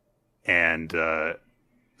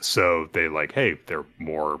 So they like, hey, they're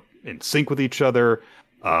more in sync with each other.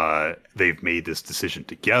 They've made this decision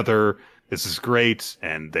together. This is great.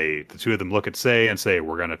 And the two of them look at Sei and say,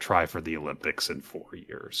 we're going to try for the Olympics in 4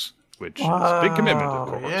 years, which is a big commitment, of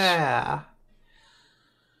course. Yeah.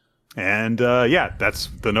 And that's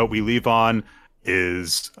the note we leave on,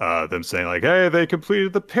 is them saying, like, hey, they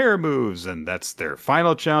completed the pair moves, and that's their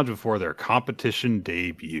final challenge before their competition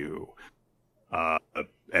debut.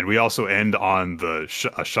 And we also end on a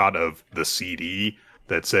shot of the CD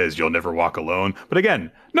that says "You'll Never Walk Alone," but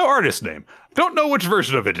again, no artist name. Don't know which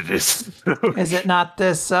version of it is. Is it not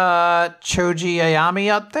this Choji Ayami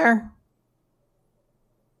out there?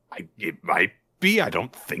 It might be. I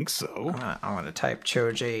don't think so. I'm gonna type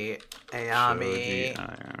Choji Ayami.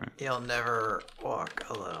 You'll Never Walk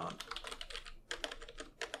Alone.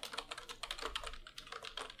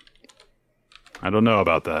 I don't know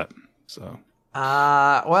about that. So.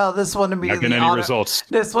 Well, this one immediately not getting any results.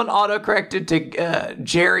 This one auto-corrected to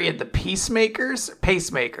Jerry and the Pacemakers.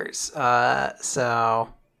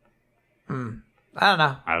 So, I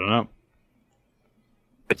don't know.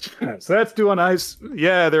 So that's doing nice.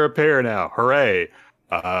 Yeah, they're a pair now. Hooray!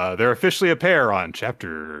 They're officially a pair on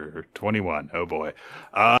chapter 21. Oh boy.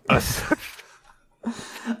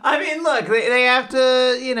 I mean, look, they have to,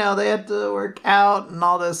 they have to work out and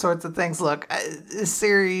all those sorts of things. Look, this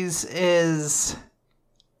series is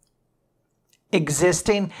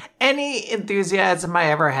existing. Any enthusiasm I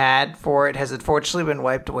ever had for it has unfortunately been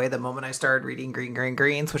wiped away the moment I started reading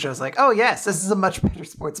Greens, which I was like, oh yes, this is a much better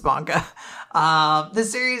sports manga. The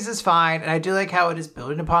series is fine, and I do like how it is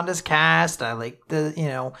building upon this cast. I like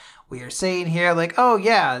we are saying here, like, oh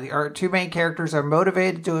yeah, our two main characters are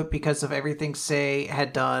motivated to do it because of everything Sei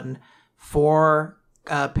had done for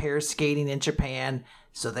pair skating in Japan.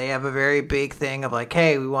 So they have a very big thing of like,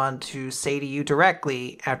 hey, we want to say to you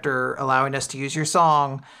directly, after allowing us to use your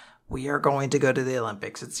song, we are going to go to the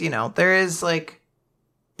Olympics. It's, there is like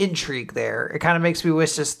intrigue there. It kind of makes me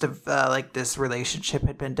wish just like this relationship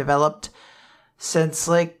had been developed since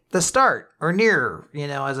like the start or near,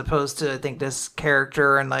 as opposed to I think this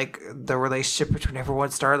character and like the relationship between everyone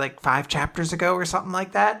started like 5 chapters ago or something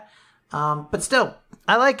like that. But still,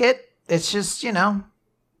 I like it. It's just,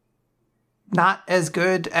 not as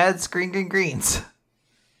good as Green Greens.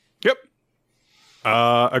 Yep.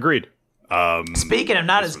 Agreed. Speaking of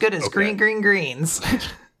not as good as Green Greens.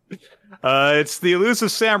 It's the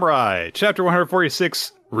Elusive Samurai, Chapter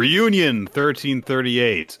 146, Reunion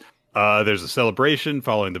 1338. There's a celebration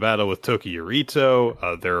following the battle with Toki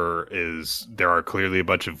Yorito. There are clearly a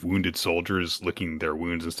bunch of wounded soldiers licking their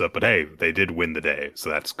wounds and stuff, but hey, they did win the day, so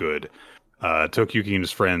that's good. Tokiyuki and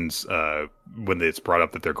his friends, when it's brought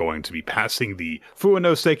up that they're going to be passing the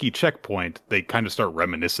Fuuko checkpoint, they kind of start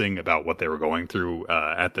reminiscing about what they were going through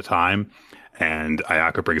at the time. And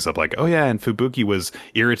Ayaka brings up like, oh yeah, and Fubuki was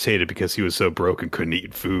irritated because he was so broke and couldn't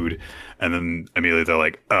eat food. And then immediately they're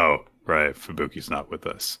like, oh, right, Fubuki's not with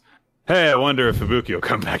us. Hey, I wonder if Fubuki will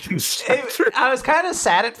come back in this chapter. I was kind of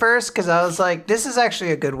sad at first because I was like, this is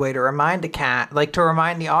actually a good way to remind to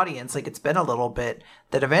remind the audience, like it's been a little bit,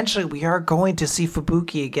 that eventually we are going to see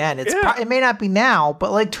Fubuki again. It may not be now,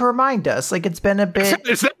 but like to remind us, like it's been a bit.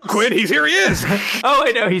 It's not Quinn. Here he is. Oh,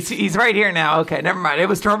 I know. He's right here now. Okay, never mind. It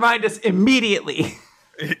was to remind us immediately.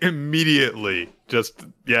 Immediately. Just,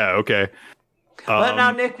 yeah, okay. But now,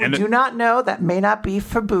 Nick, we do not know. That may not be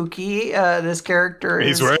Fubuki. This character is...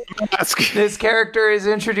 He's wearing a mask. This character is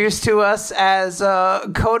introduced to us as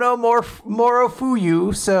Kono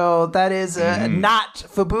Morofuyu, so that is not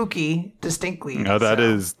Fubuki, distinctly. No, that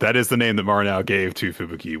is the name that Marinau gave to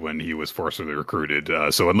Fubuki when he was forcibly recruited.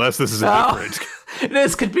 So unless this is a different...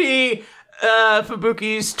 This could be...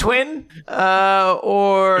 Fubuki's twin,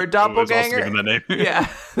 or doppelganger. Also given that name.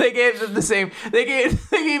 Yeah, they gave them the same. They gave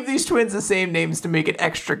these twins the same names to make it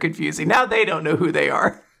extra confusing. Now they don't know who they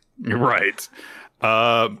are. Right.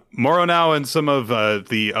 Moro now and some of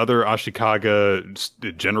the other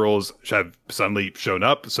Ashikaga generals have suddenly shown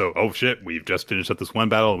up. So, oh shit, we've just finished up this one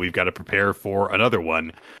battle and we've got to prepare for another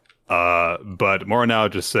one. But Moro now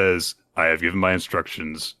just says, I have given my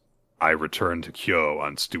instructions. I return to Kyo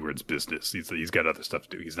on steward's business. He's got other stuff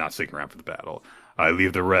to do. He's not sticking around for the battle. I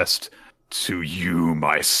leave the rest to you,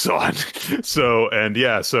 my son. So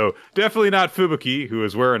definitely not Fubuki, who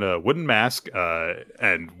is wearing a wooden mask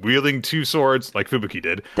and wielding 2 swords like Fubuki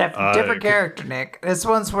did. Different character, Nick. This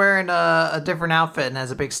one's wearing a different outfit and has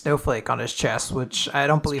a big snowflake on his chest, which I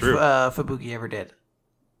don't believe Fubuki ever did.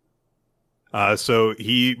 So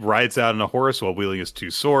he rides out on a horse while wielding his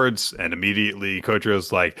 2 swords, and immediately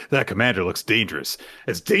Kojiro's like, that commander looks dangerous.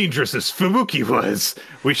 As dangerous as Fubuki was.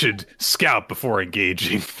 We should scout before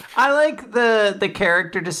engaging. I like the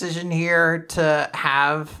character decision here to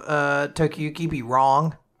have Tokiyuki be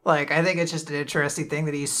wrong. Like, I think it's just an interesting thing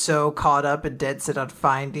that he's so caught up and dead set on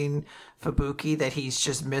finding Fubuki that he's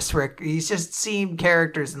just he's just seen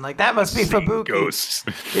characters and like, that must be Fubuki. Ghosts.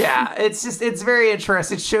 Yeah, it's very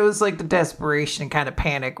interesting. It shows like the desperation and kind of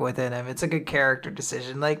panic within him. It's a good character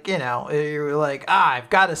decision. Like, you're like, I've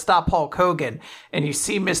got to stop Hulk Hogan. And you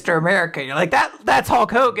see Mr. America. You're like, that's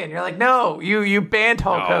Hulk Hogan. You're like, no, you banned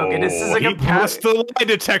Hulk Hogan. This is like he passed the lie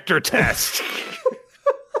detector test.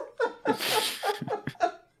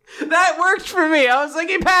 That worked for me. I was like,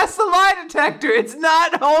 he passed the lie detector. It's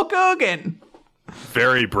not Hulk Hogan.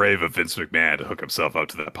 Very brave of Vince McMahon to hook himself up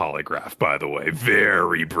to that polygraph, by the way.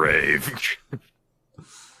 Very brave.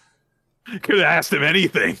 Could have asked him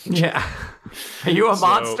anything. Yeah. Are you a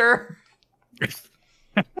monster?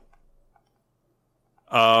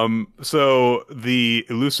 So the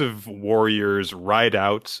elusive warriors ride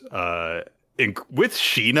out with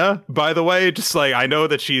Sheena, by the way. Just like, I know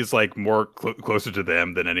that she's like more closer to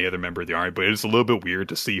them than any other member of the army, but it's a little bit weird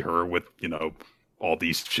to see her with, all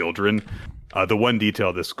these children. The one detail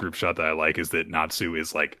of this group shot that I like is that Natsu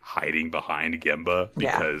is like hiding behind Gemba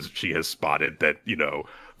because she has spotted that,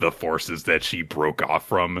 the forces that she broke off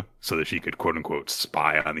from so that she could quote unquote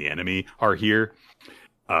spy on the enemy are here.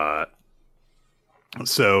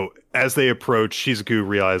 So as they approach, Shizuku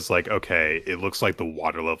realizes like, okay, it looks like the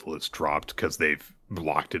water level has dropped because they've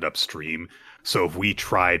blocked it upstream. So if we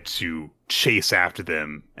try to chase after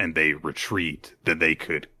them and they retreat, then they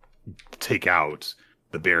could take out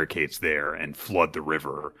the barricades there and flood the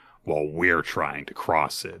river while we're trying to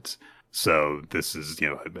cross it. So this is,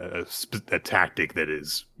 a tactic that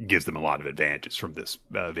gives them a lot of advantages from this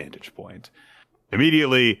vantage point.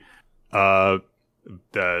 Immediately,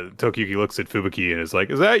 Tokiyuki looks at Fubuki and is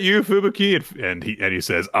like, "Is that you, Fubuki?" And he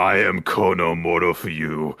says, "I am Kono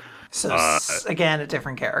Morofuyu, So, again, a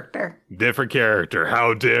different character. Different character.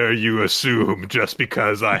 How dare you assume just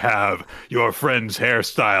because I have your friend's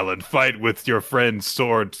hairstyle and fight with your friend's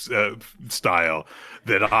sword style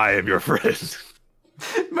that I am your friend.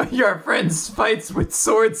 Your friend's fights with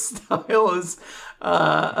sword style is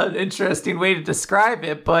an interesting way to describe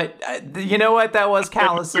it, but you know what? That was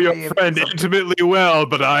callous of me. Your friend intimately well,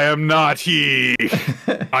 but I am not he.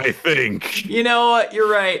 I think. You know what? You're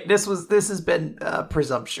right. This has been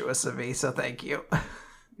presumptuous of me, so thank you.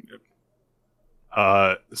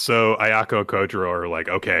 So Ayako and Kojiro are like,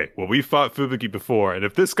 okay, well, we fought Fubuki before, and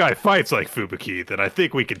if this guy fights like Fubuki, then I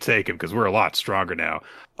think we can take him because we're a lot stronger now.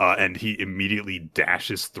 And he immediately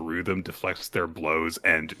dashes through them, deflects their blows,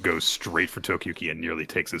 and goes straight for Tokiyuki and nearly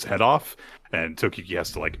takes his head off. And Tokiyuki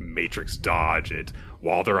has to like matrix dodge it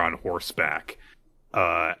while they're on horseback.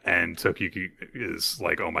 And Tokiyuki is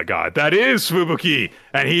like, oh my god, that is Fubuki,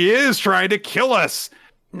 and he is trying to kill us.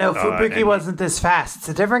 No, Fubuki wasn't this fast. It's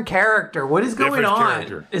a different character. What is going on?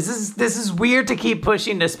 Character. This is weird to keep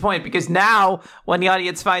pushing this point because now when the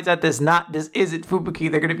audience finds out this isn't Fubuki,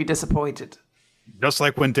 they're going to be disappointed. Just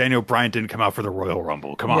like when Daniel Bryan didn't come out for the Royal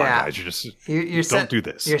Rumble. Come on, guys. You don't do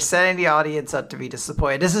this. You're setting the audience up to be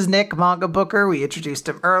disappointed. This is Nick, manga booker. We introduced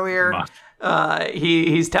him earlier.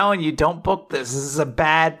 He's telling you, don't book this. This is a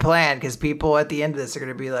bad plan because people at the end of this are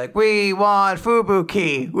going to be like, we want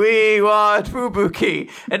Fubuki. We want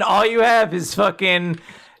Fubuki. And all you have is fucking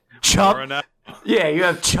chump. Yeah, you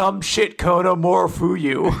have chump shit Kono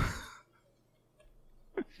Morofuyu.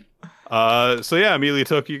 So yeah, immediately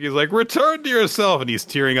Tokiyuki's like, return to yourself, and he's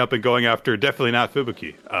tearing up and going after definitely not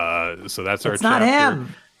Fubuki. So that's our chapter. It's not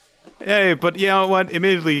him. Hey, but you know what?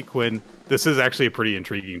 Immediately, Quinn, this is actually a pretty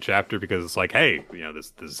intriguing chapter because it's like, hey, you know,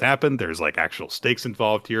 this happened. There's like actual stakes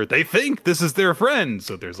involved here. They think this is their friend,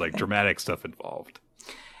 so there's like dramatic stuff involved.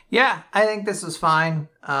 Yeah, I think this was fine.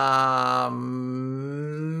 I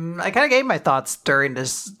kind of gave my thoughts during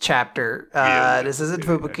this chapter. This isn't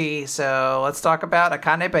Fubuki, so let's talk about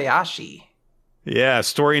Akane-banashi. Yeah,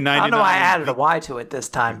 story 99. I don't know why I added a Y to it this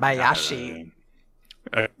time. Bayashi.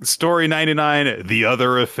 Story 99, The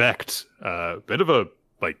Other Effect. Bit of a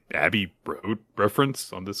like Abbey Road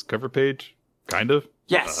reference on this cover page, kind of.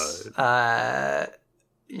 Yes.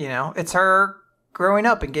 You know, it's her growing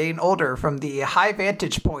up and getting older from the high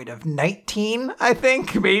vantage point of 19, I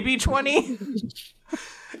think, maybe 20.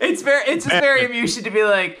 It's very amusing to be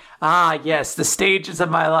like, yes, the stages of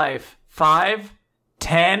my life. 5,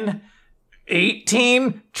 10,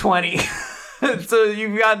 18, 20. So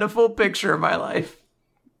you've gotten a full picture of my life.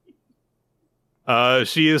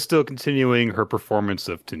 She is still continuing her performance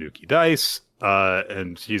of Tanuki Dice.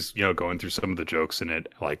 And she's, you know, going through some of the jokes in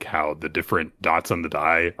it, like how the different dots on the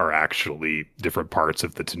die are actually different parts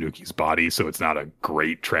of the Tanuki's body, so it's not a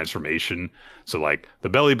great transformation. So, like, the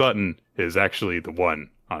belly button is actually the one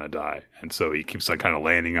on a die, and so he keeps, like, kind of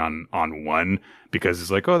landing on one, because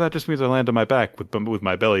he's like, oh, that just means I land on my back with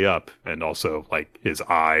my belly up, and also, like, his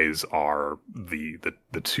eyes are the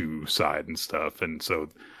two side and stuff, and so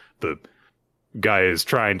the guy is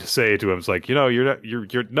trying to say to him, it's like, you know, you're a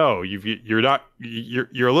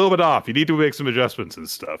little bit off. You need to make some adjustments and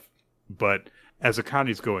stuff. But as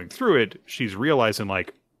Akane's going through it, she's realizing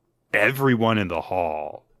like everyone in the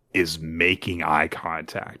hall is making eye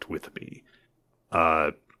contact with me.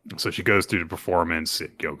 So she goes through the performance, you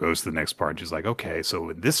know, goes to the next part. And she's like, okay,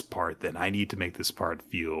 so in this part, then I need to make this part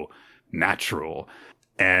feel natural.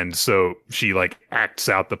 And so she like acts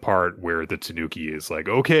out the part where the Tanuki is like,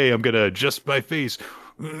 okay, I'm going to adjust my face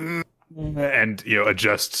and, you know,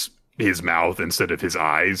 adjusts his mouth instead of his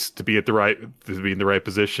eyes to be in the right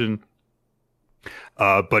position.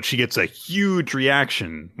 But she gets a huge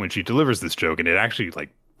reaction when she delivers this joke, and it actually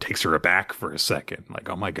like takes her aback for a second. Like,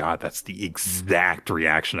 oh my God, that's the exact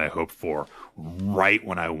reaction I hoped for right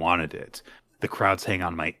when I wanted it. The crowd's hanging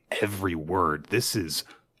on my every word. This is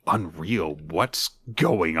unreal. What's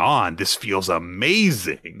going on? This feels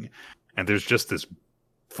amazing. And there's just this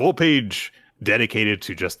full page dedicated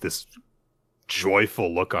to just this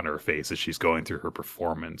joyful look on her face as she's going through her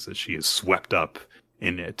performance, as she is swept up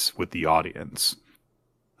in it with the audience.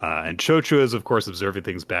 And Chocho is, of course, observing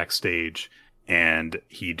things backstage, and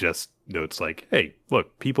he just notes like, hey,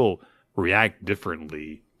 look, people react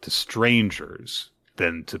differently to strangers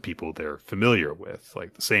than to people they're familiar with.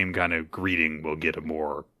 Like, the same kind of greeting will get a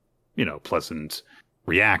more, you know, pleasant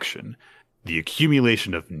reaction. The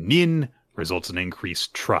accumulation of nin results in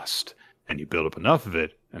increased trust, and you build up enough of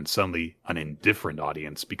it, and suddenly an indifferent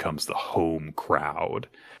audience becomes the home crowd.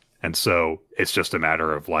 And so it's just a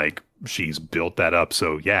matter of like, she's built that up.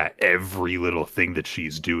 So yeah, every little thing that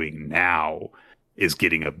she's doing now is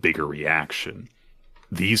getting a bigger reaction.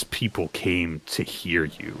 these people came to hear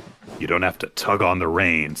you. You don't have to tug on the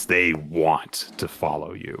reins. They want to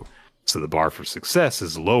follow you. So the bar for success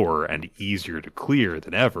is lower and easier to clear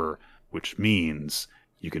than ever, which means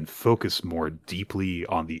you can focus more deeply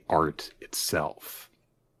on the art itself.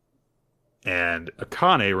 And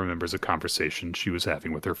Akane remembers a conversation she was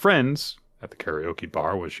having with her friends at the karaoke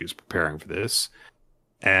bar when she was preparing for this.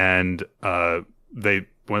 And one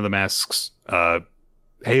of them asks, hey,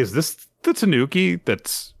 is this the Tanuki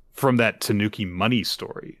that's from that Tanuki money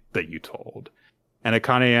story that you told? And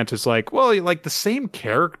Akane answers like, well, like the same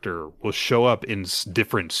character will show up in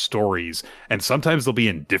different stories, and sometimes they'll be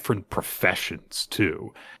in different professions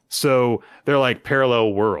too. So they're like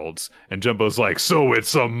parallel worlds. And Jumbo's like, so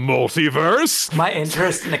it's a multiverse? My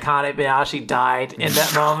interest in Akane-banashi died in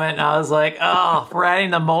that moment. I was like, oh, we're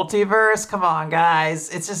adding the multiverse? Come on, guys.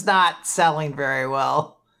 It's just not selling very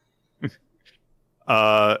well.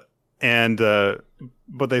 But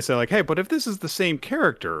they say like, hey, but if this is the same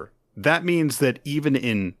character, that means that even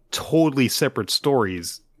in totally separate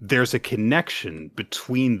stories, there's a connection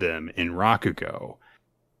between them in Rakugo.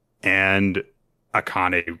 And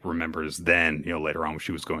Akane remembers then, later on when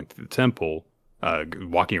she was going through the temple,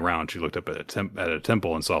 walking around, she looked up at a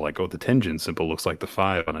temple and saw like, oh, the Tenjin symbol looks like the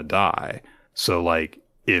 5 on a die. So like,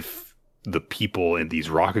 if the people in these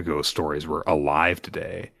Rakugo stories were alive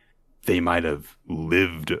today, they might have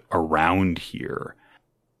lived around here.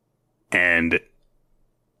 And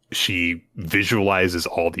she visualizes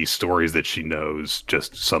all these stories that she knows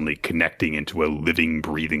just suddenly connecting into a living,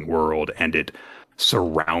 breathing world, and it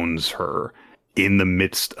surrounds her in the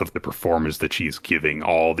midst of the performance that she's giving.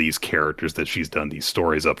 All these characters that she's done these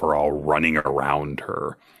stories of are all running around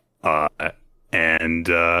her.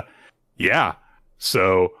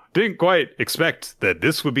 So didn't quite expect that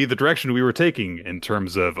this would be the direction we were taking in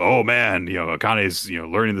terms of, oh man, Akane's,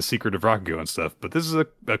 learning the secret of Rakugo and stuff. But this is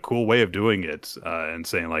a cool way of doing it, and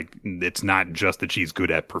saying like, it's not just that she's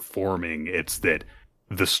good at performing, it's that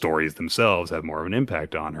the stories themselves have more of an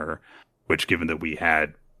impact on her, which, given that we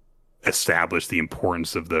had established the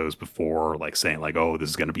importance of those before, like saying like, oh, this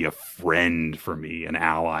is going to be a friend for me, an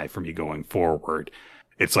ally for me going forward.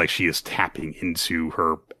 It's like she is tapping into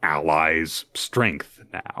her ally's strength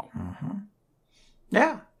now. Mm-hmm.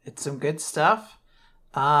 Yeah, it's some good stuff.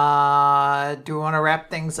 Do we want to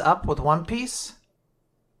wrap things up with One Piece?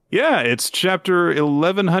 Yeah, it's chapter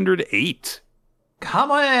 1108.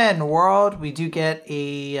 Come on, world. We do get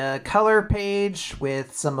a color page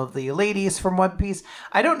with some of the ladies from One Piece.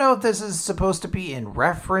 I don't know if this is supposed to be in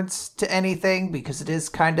reference to anything, because it is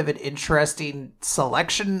kind of an interesting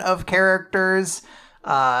selection of characters.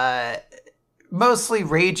 Mostly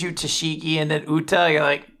Reiju, Tashigi, and then Uta. You're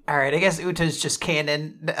like, all right, I guess Uta's just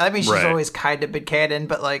canon. I mean, she's always kind of been canon,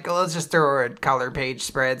 but like, let's just throw her in color page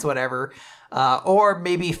spreads, whatever. Or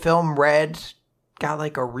maybe Film Red got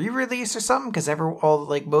like a re-release or something, because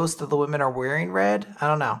most of the women are wearing red. I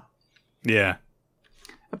don't know. Yeah.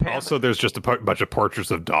 Apparently. Also, there's just a bunch of portraits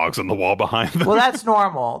of dogs on the wall behind them. Well, that's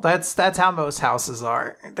normal. That's how most houses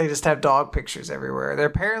are. They just have dog pictures everywhere. They're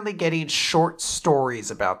apparently getting short stories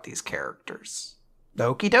about these characters.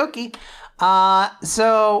 Okie dokie.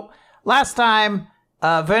 So last time,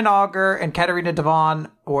 Van Auger and Katarina Devon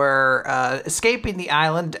were escaping the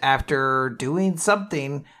island after doing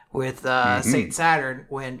something with Saint Saturn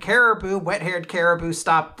when wet-haired Caribou,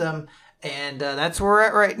 stopped them. And that's where we're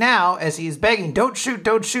at right now, as he's begging, don't shoot,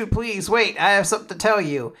 please, wait, I have something to tell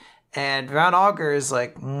you. And Van Auger is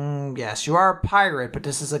like, yes, you are a pirate, but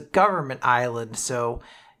this is a government island, so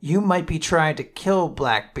you might be trying to kill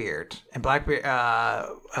Blackbeard. And Blackbeard,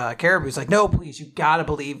 Caribou's like, no, please, you gotta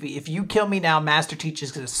believe me. If you kill me now, Master Teacher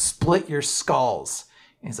is gonna split your skulls.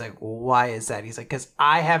 And he's like, well, why is that? He's like, because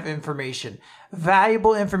I have information,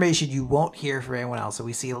 valuable information you won't hear from anyone else. So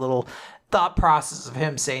we see a little thought process of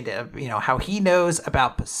him saying to, how he knows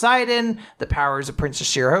about Poseidon, the powers of Princess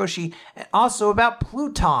Shirahoshi, and also about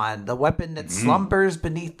Pluton, the weapon that slumbers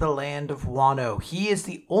beneath the land of Wano. He is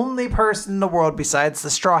the only person in the world besides the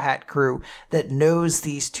Straw Hat crew that knows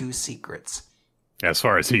these two secrets. As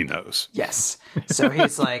far as he knows. Yes. So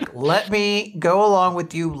he's like, let me go along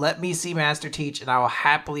with you. Let me see Master Teach, and I will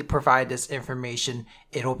happily provide this information.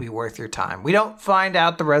 It'll be worth your time. We don't find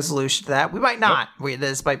out the resolution to that. We might not. Nope.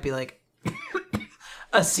 This might be like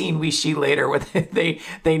a scene we see later where they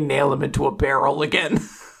nail him into a barrel again,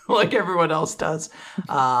 like everyone else does.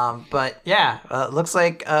 But yeah, looks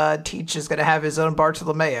like Teach is going to have his own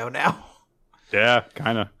Bartolomeo now. Yeah,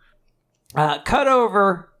 kind of. Cut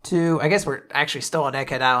over to, I guess we're actually still on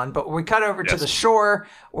Egghead Island, but we cut over to the shore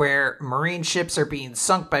where Marine ships are being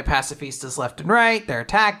sunk by pacifistas left and right. They're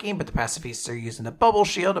attacking, but the pacifistas are using a bubble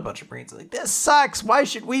shield. A bunch of Marines are like, this sucks. Why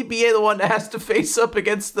should we be the one that has to face up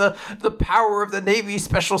against the power of the Navy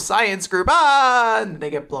Special Science Group? And they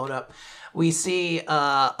get blown up. We see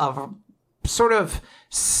a sort of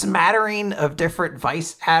smattering of different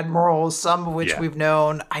vice admirals, some of which we've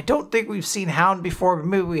known. I don't think we've seen Hound before, but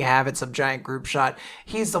maybe we have in some giant group shot.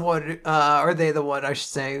 He's the one, or they the one, I should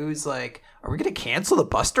say, who's like, are we going to cancel the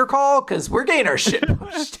Buster call? Because we're getting our shit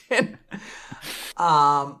pushed in.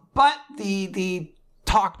 But the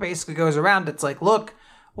talk basically goes around. It's like, look,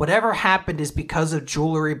 whatever happened is because of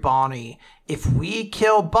Jewelry Bonnie. If we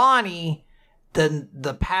kill Bonnie, then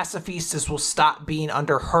the pacifistas will stop being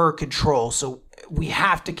under her control. So we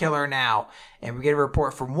have to kill her now. And we get a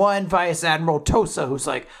report from one Vice Admiral Tosa, who's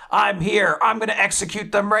like, I'm here. I'm going to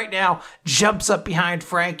execute them right now. Jumps up behind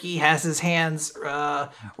Frankie, has his hands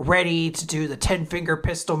ready to do the 10-finger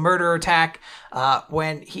pistol murder attack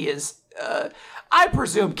when he is, I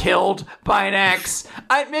presume, killed by an axe.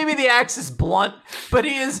 Maybe the axe is blunt, but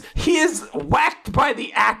he is whacked by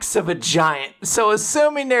the axe of a giant. So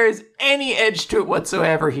assuming there is any edge to it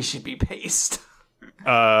whatsoever, he should be paced.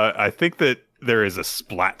 I think that there is a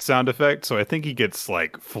splat sound effect, so I think he gets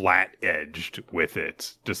like flat edged with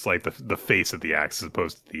it, just like the face of the axe as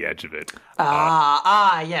opposed to the edge of it.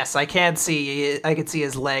 Yes, I can see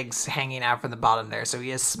his legs hanging out from the bottom there. So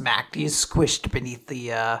he is smacked. He is squished beneath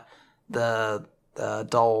the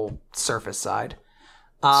dull surface side.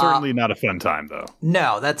 Certainly not a fun time, though.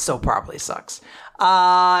 No, that still probably sucks.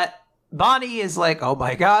 Bonnie is like, oh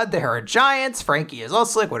my god, there are giants. Frankie is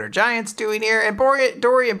also like, what are giants doing here? And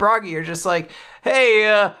Dory and Broggy are just like,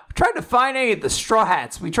 hey, tried to find any of the Straw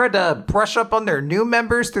Hats. We tried to brush up on their new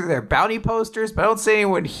members through their bounty posters, but I don't see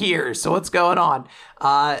anyone here, so what's going on?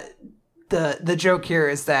 The joke here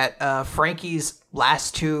is that Frankie's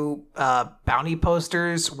last two bounty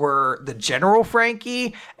posters were the General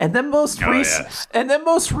Frankie, and then most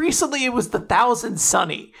recently it was the Thousand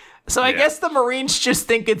Sunny. So I guess the Marines just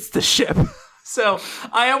think it's the ship. So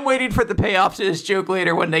I am waiting for the payoff to this joke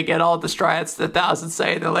later when they get all the Straw Hats to the Thousand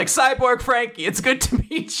Sunny. They're like, Cyborg Frankie, it's good to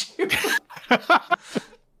meet you.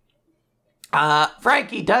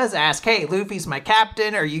 Frankie does ask, hey, Luffy's my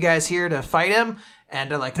captain. Are you guys here to fight him? And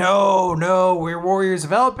they're like, no, we're warriors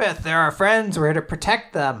of Elpeth. They're our friends. We're here to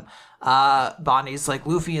protect them. Bonnie's like,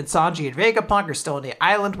 Luffy and Sanji and Vegapunk are still on the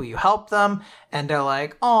island. Will you help them? And they're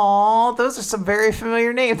like, aw, those are some very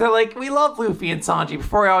familiar names. They're like, we love Luffy and Sanji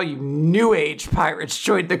before all you new age pirates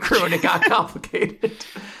joined the crew and it got complicated.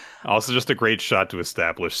 Also, just a great shot to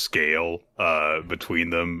establish scale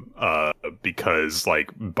between them because, like,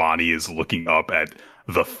 Bonnie is looking up at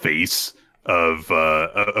the face of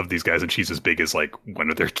these guys, and she's as big as like one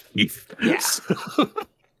of their teeth. Yes,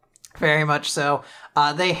 very much so.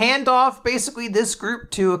 They hand off basically this group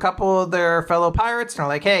to a couple of their fellow pirates, and are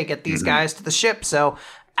like, "Hey, get these guys to the ship." So,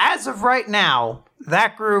 as of right now,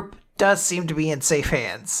 that group does seem to be in safe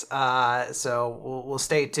hands. So we'll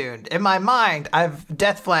stay tuned. In my mind,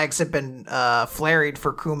 death flags have been flaring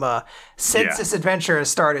for Kuma since this adventure has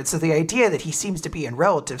started. So the idea that he seems to be in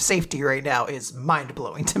relative safety right now is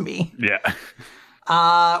mind-blowing to me. Yeah.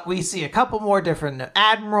 We see a couple more different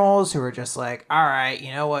admirals who are just like, all right,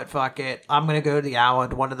 you know what, fuck it. I'm going to go to the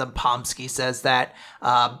island. One of them, Pomsky, says that.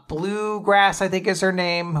 Bluegrass, I think is her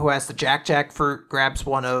name, who has the Jack fruit, grabs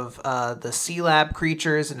one of the Sea Lab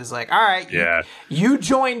creatures and is like, all right, you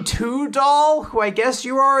join too, doll, who I guess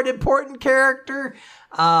you are an important character.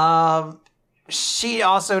 She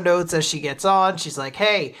also notes as she gets on, she's like,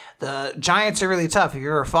 hey, the giants are really tough. Have you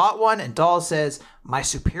ever fought one? And Doll says, my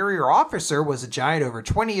superior officer was a giant over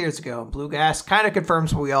 20 years ago. And Bluegrass kind of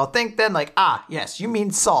confirms what we all think then, like, yes, you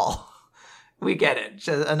mean Saul. We get it.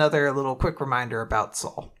 Just another little quick reminder about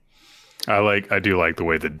Saul. I do like the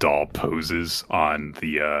way the doll poses on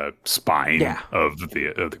the spine of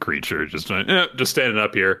the creature. Just standing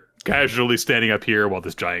up here, casually standing up here while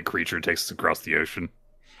this giant creature takes us across the ocean.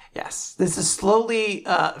 Yes, this is slowly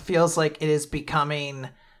feels like it is becoming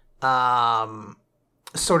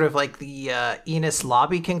sort of like the Enos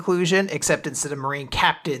Lobby conclusion, except instead of Marine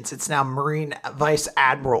captains, it's now Marine vice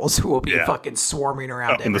admirals who will be fucking swarming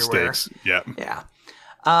around everywhere. The stakes.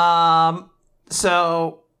 Yeah.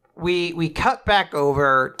 So we cut back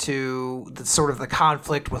over to the sort of the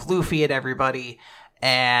conflict with Luffy and everybody.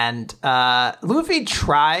 And Luffy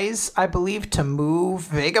tries, I believe, to move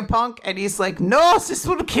Vegapunk, and he's like, no, this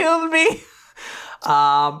will kill me.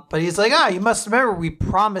 But he's like, you must remember we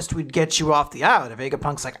promised we'd get you off the island. And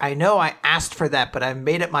Vegapunk's like, I know I asked for that, but I've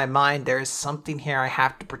made up my mind. There is something here I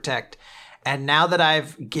have to protect. And now that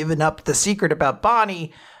I've given up the secret about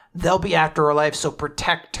Bonnie, they'll be after her life, so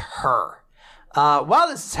protect her. While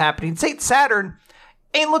this is happening, Saint Saturn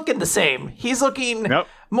ain't looking the same. He's looking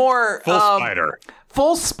more... Full spider.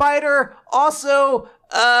 Full spider. Also,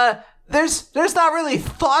 there's not really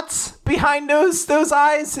thoughts behind those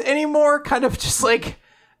eyes anymore. Kind of just like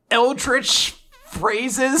eldritch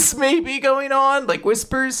phrases maybe going on, like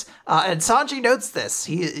whispers. And Sanji notes this.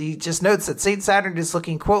 He just notes that Saint Saturn is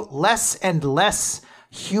looking, quote, less and less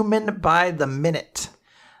human by the minute.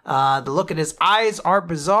 The look at his eyes are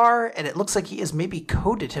bizarre, and it looks like he has maybe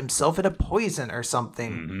coated himself in a poison or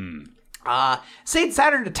something. Saint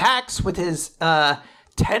Saturn attacks with his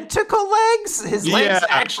tentacle legs. His legs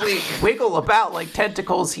actually wiggle about like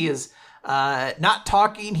tentacles. He is not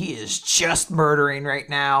talking. He is just murdering right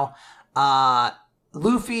now.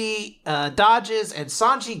 Luffy dodges, and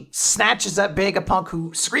Sanji snatches up Vegapunk,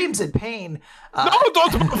 who screams in pain. No,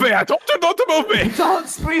 don't move me! Don't move me! Don't,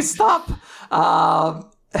 please stop!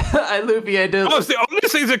 Luffy, I do. Oh, the only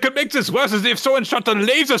thing that could make this worse is if someone shot the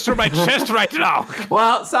lasers through my chest right now.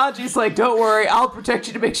 Well, Sanji's like, don't worry, I'll protect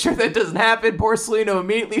you to make sure that doesn't happen. Borsellino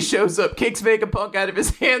immediately shows up, kicks Vegapunk out of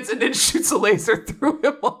his hands, and then shoots a laser through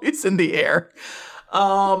him while he's in the air.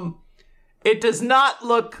 It does not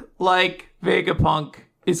look like Vegapunk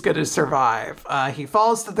is going to survive. He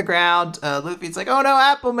falls to the ground. Luffy's like, oh no,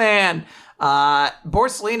 Apple Man.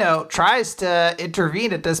 Borsellino tries to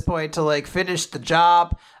intervene at this point to like finish the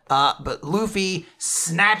job. But Luffy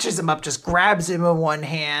snatches him up, just grabs him in one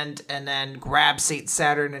hand, and then grabs Saint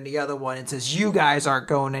Saturn in the other one and says, you guys aren't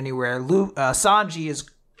going anywhere. Sanji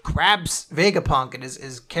grabs Vegapunk and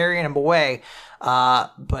is carrying him away.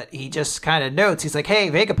 But he just kind of notes, he's like, hey,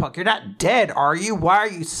 Vegapunk, you're not dead, are you? Why are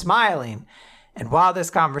you smiling? And while this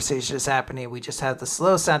conversation is happening, we just have the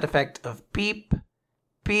slow sound effect of beep,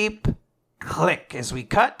 beep, click as we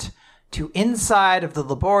cut to inside of the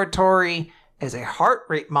laboratory as a heart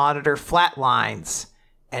rate monitor flatlines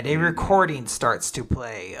and a recording starts to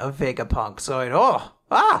play of Vegapunk. So,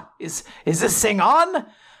 is this thing on?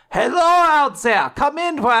 Hello out there, come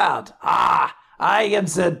in, world. I am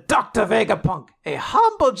the Dr. Vegapunk, a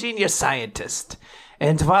humble genius scientist.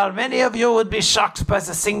 And while many of you would be shocked by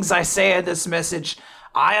the things I say in this message,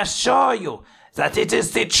 I assure you that it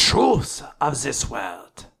is the truth of this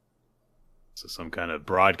world. So some kind of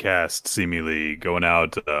broadcast seemingly going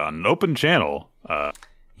out on an open channel.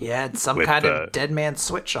 It's some kind of dead man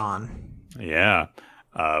switch on. Yeah.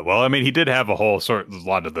 Well, I mean, he did have a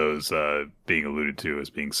lot of those being alluded to as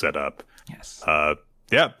being set up. Yes.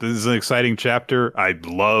 This is an exciting chapter. I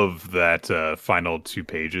love that final 2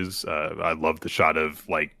 pages. I love the shot of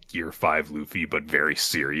like Gear 5 Luffy, but very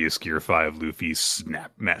serious Gear 5 Luffy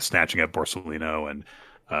snatching up Borsellino and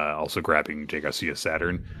also grabbing J. Garcia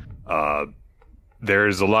Saturn.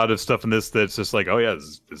 There's a lot of stuff in this that's just like, oh yeah,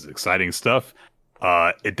 this is exciting stuff.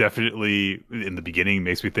 It definitely, in the beginning,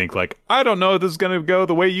 makes me think like, I don't know if this is going to go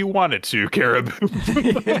the way you want it to, Caribou.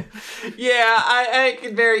 I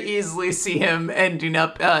can very easily see him ending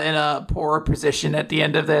up in a poor position at the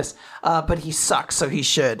end of this. But he sucks, so he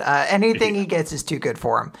should. Anything he gets is too good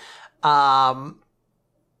for him.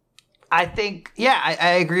 I think,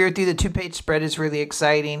 I agree with you. The 2-page spread is really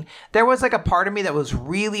exciting. There was like a part of me that was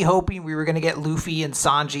really hoping we were going to get Luffy and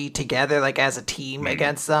Sanji together, like as a team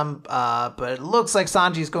against them. But it looks like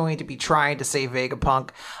Sanji's going to be trying to save Vegapunk.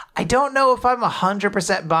 I don't know if I'm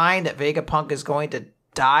 100% buying that Vegapunk is going to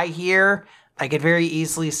die here. I could very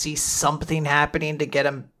easily see something happening to get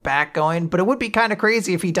him back going, but it would be kind of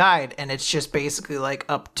crazy if he died, and it's just basically like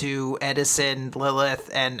up to Edison,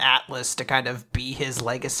 Lilith, and Atlas to kind of be his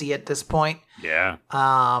legacy at this point. Yeah.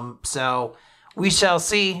 So we shall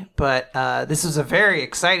see, but this is a very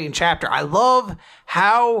exciting chapter. I love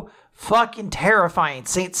how fucking terrifying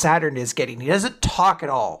Saint Saturn is getting. He doesn't talk at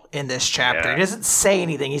all in this chapter. Yeah. He doesn't say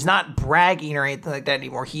anything. He's not bragging or anything like that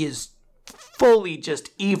anymore. He is fully just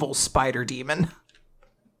evil spider demon.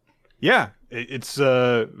 Yeah, it's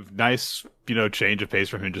a nice, change of pace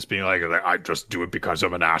from him just being like, I just do it because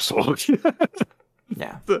I'm an asshole.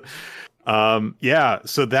 Yeah.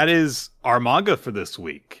 So that is our manga for this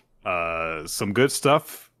week. Some good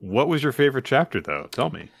stuff. What was your favorite chapter, though?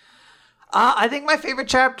 Tell me. I think my favorite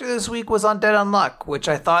chapter this week was Undead Unluck, which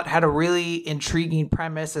I thought had a really intriguing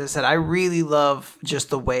premise. As I said, I really love just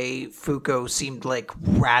the way Fuuko seemed like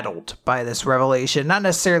rattled by this revelation, not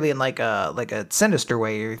necessarily in like a sinister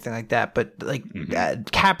way or anything like that, but like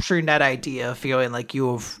capturing that idea of feeling like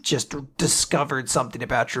you have just discovered something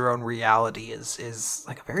about your own reality is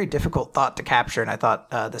like a very difficult thought to capture. And I thought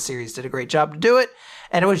the series did a great job to do it.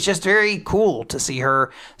 And it was just very cool to see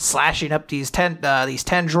her slashing up these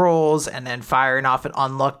tendrils and then firing off an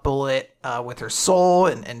unluck bullet with her soul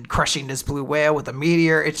and crushing this blue whale with a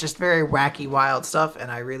meteor. It's just very wacky, wild stuff,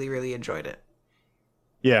 and I really, really enjoyed it.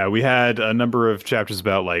 Yeah, we had a number of chapters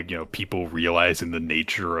about people realizing the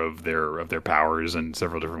nature of their powers in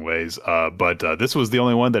several different ways. But this was the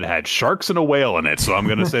only one that had sharks and a whale in it, so I'm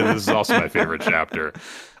going to say this is also my favorite chapter.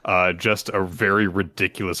 Just a very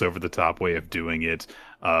ridiculous, over the top way of doing it,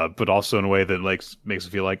 but also in a way that makes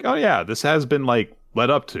it feel like, oh yeah, this has been led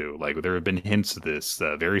up to. There have been hints of this,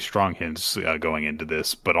 very strong hints going into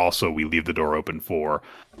this, but also we leave the door open for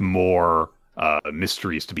more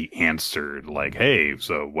mysteries to be answered, hey,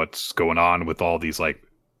 so what's going on with all these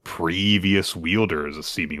previous wielders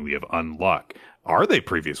seemingly of unluck? Are they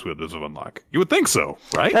previous wielders of unluck? You would think so,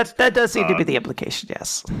 right? That does seem to be the implication,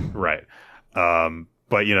 yes. Right.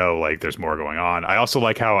 But there's more going on. I also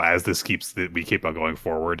like how, as we keep on going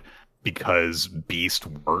forward, because Beast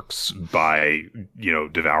works by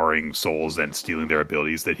devouring souls and stealing their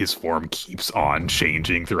abilities, that his form keeps on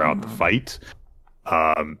changing throughout the fight.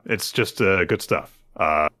 It's just good stuff.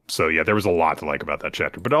 So yeah, there was a lot to like about that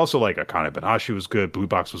chapter, but also Akane-banashi was good, Blue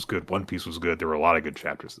Box was good, One Piece was good. There were a lot of good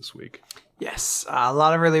chapters this week. Yes, a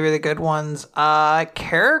lot of really, really good ones.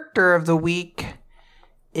 Character of the week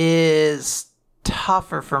is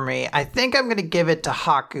tougher for me. I think I'm going to give it to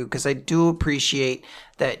Haku, because I do appreciate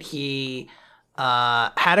that he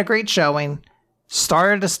had a great showing,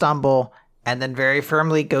 started to stumble, and then very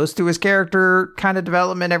firmly goes through his character kind of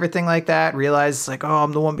development, everything like that, realizes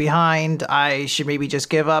I'm the one behind, I should maybe just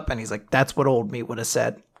give up. And he's like, that's what old me would have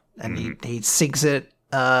said. And he sinks it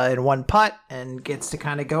in one putt and gets to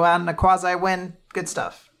kind of go out in a quasi win. Good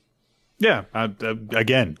stuff. Yeah,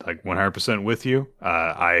 again, 100% with you.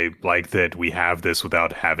 I like that we have this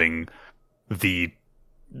without having the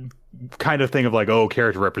kind of thing of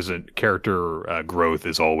character growth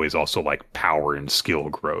is always also power and skill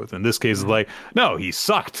growth. In this case, it's no, he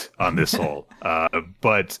sucked on this hole.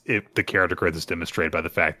 But the character growth is demonstrated by the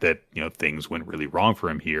fact that things went really wrong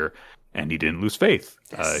for him here, and he didn't lose faith.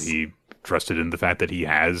 Yes. He trusted in the fact that he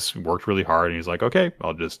has worked really hard, and he's like, okay,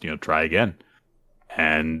 I'll just try again.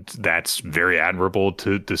 And that's very admirable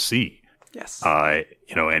to see. Yes.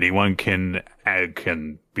 Anyone can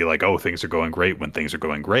be like, oh, things are going great when things are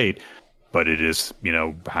going great, but it is,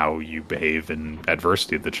 how you behave in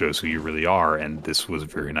adversity that shows who you really are. And this was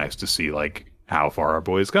very nice to see, how far our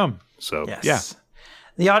boys come. So, yes. Yeah.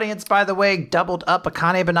 The audience, by the way, doubled up.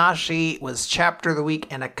 Akane-banashi was chapter of the week,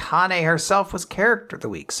 and Akane herself was character of the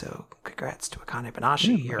week. So, congrats to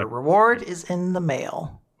Akane-banashi. Your reward is in the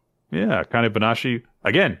mail. Yeah, Akane-banashi,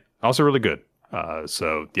 again, also really good.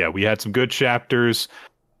 So, yeah, we had some good chapters.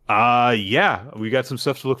 Yeah, we got some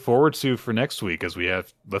stuff to look forward to for next week, as we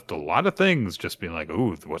have left a lot of things just being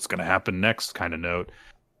ooh, what's going to happen next kind of note.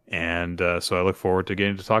 And so I look forward to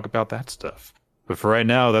getting to talk about that stuff. But for right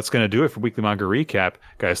now, that's going to do it for Weekly Manga Recap.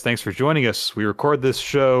 Guys, thanks for joining us. We record this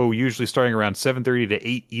show usually starting around 7:30 to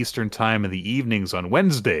 8 Eastern Time in the evenings on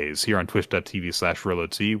Wednesdays here on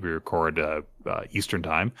twitch.tv/RoloT. We record Eastern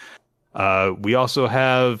Time. We also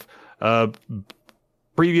have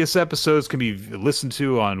previous episodes can be listened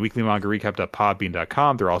to on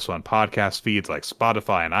weeklymangarecap.podbean.com. They're also on podcast feeds like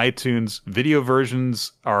Spotify and iTunes. Video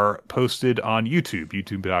versions are posted on YouTube,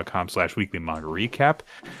 youtube.com/weeklymangarecap.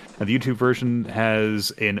 And the YouTube version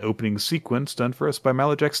has an opening sequence done for us by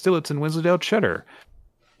Malajack Stillitz and Winslow Cheddar.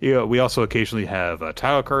 Yeah, we also occasionally have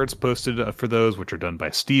title cards posted for those, which are done by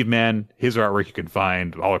Steve Man. His artwork you can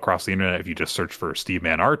find all across the internet if you just search for Steve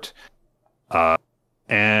Man Art.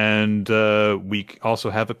 And we also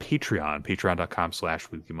have a Patreon,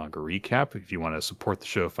 patreon.com/Weekly Manga Recap. If you want to support the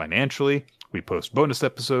show financially, we post bonus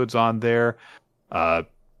episodes on there. I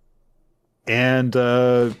want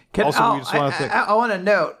to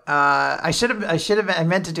note, I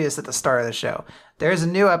meant to do this at the start of the show. There's a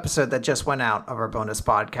new episode that just went out of our bonus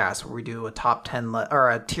podcast where we do a top 10 or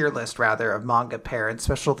a tier list rather of manga parents.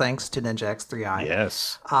 Special thanks to Ninja X3i.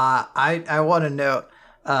 Yes. I want to note,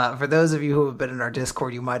 for those of you who have been in our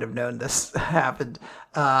Discord, you might have known this happened.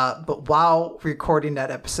 But while recording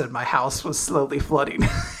that episode, my house was slowly flooding,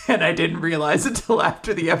 and I didn't realize until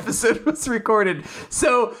after the episode was recorded.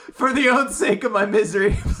 So, for the own sake of my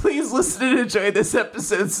misery, please listen and enjoy this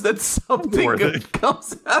episode so that something good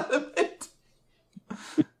comes out of it.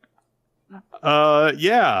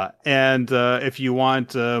 Yeah, and if you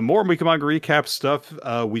want more Weekly Manga Recap stuff,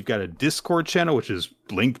 we've got a Discord channel, which is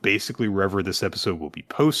linked basically wherever this episode will be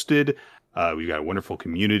posted. We've got a wonderful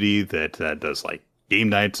community that does game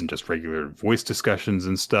nights and just regular voice discussions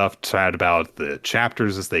and stuff, chat about the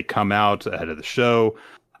chapters as they come out ahead of the show.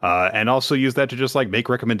 And also use that to just like make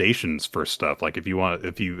recommendations for stuff. Like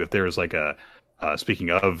if there's like speaking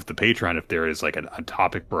of the Patreon, if there is like a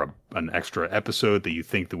topic for an extra episode that you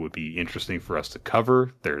think that would be interesting for us to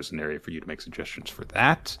cover, there's an area for you to make suggestions for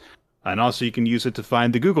that. And also you can use it to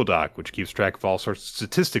find the Google Doc, which keeps track of all sorts of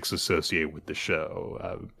statistics associated with the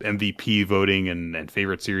show. MVP voting and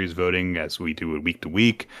favorite series voting, as we do it week to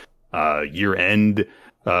week. Year-end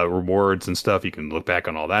rewards and stuff. You can look back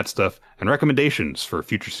on all that stuff, and recommendations for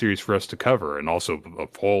future series for us to cover, and also a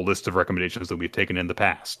whole list of recommendations that we've taken in the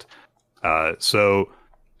past. So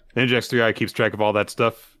Ninja X3i keeps track of all that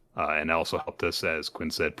stuff, and also helped us, as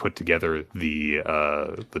Quinn said, put together the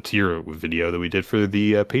tier video that we did for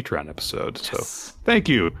the Patreon episode. Yes. So thank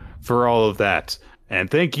you for all of that,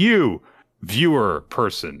 and thank you, viewer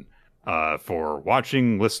person, for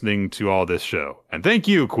watching, listening to all this show, and thank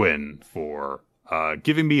you, Quinn, for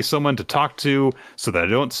giving me someone to talk to so that I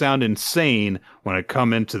don't sound insane when I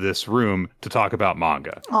come into this room to talk about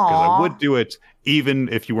manga. Because I would do it even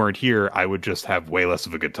if you weren't here. I would just have way less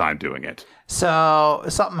of a good time doing it. So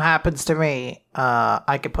if something happens to me,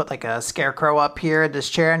 I could put like a scarecrow up here in this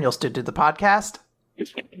chair and you'll still do the podcast?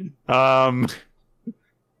 I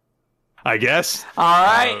guess. All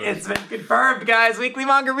right, it's been confirmed, guys. Weekly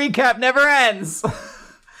Manga Recap never ends.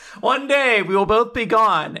 One day we will both be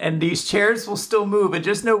gone, and these chairs will still move, and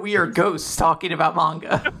just know we are ghosts talking about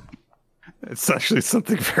manga. It's actually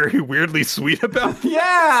something very weirdly sweet about it.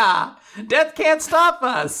 Yeah! Death can't stop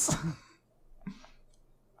us!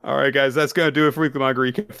 All right, guys, that's going to do it for Weekly Manga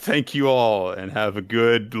Recap. Thank you all, and have a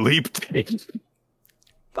good leap day.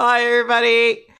 Bye, everybody!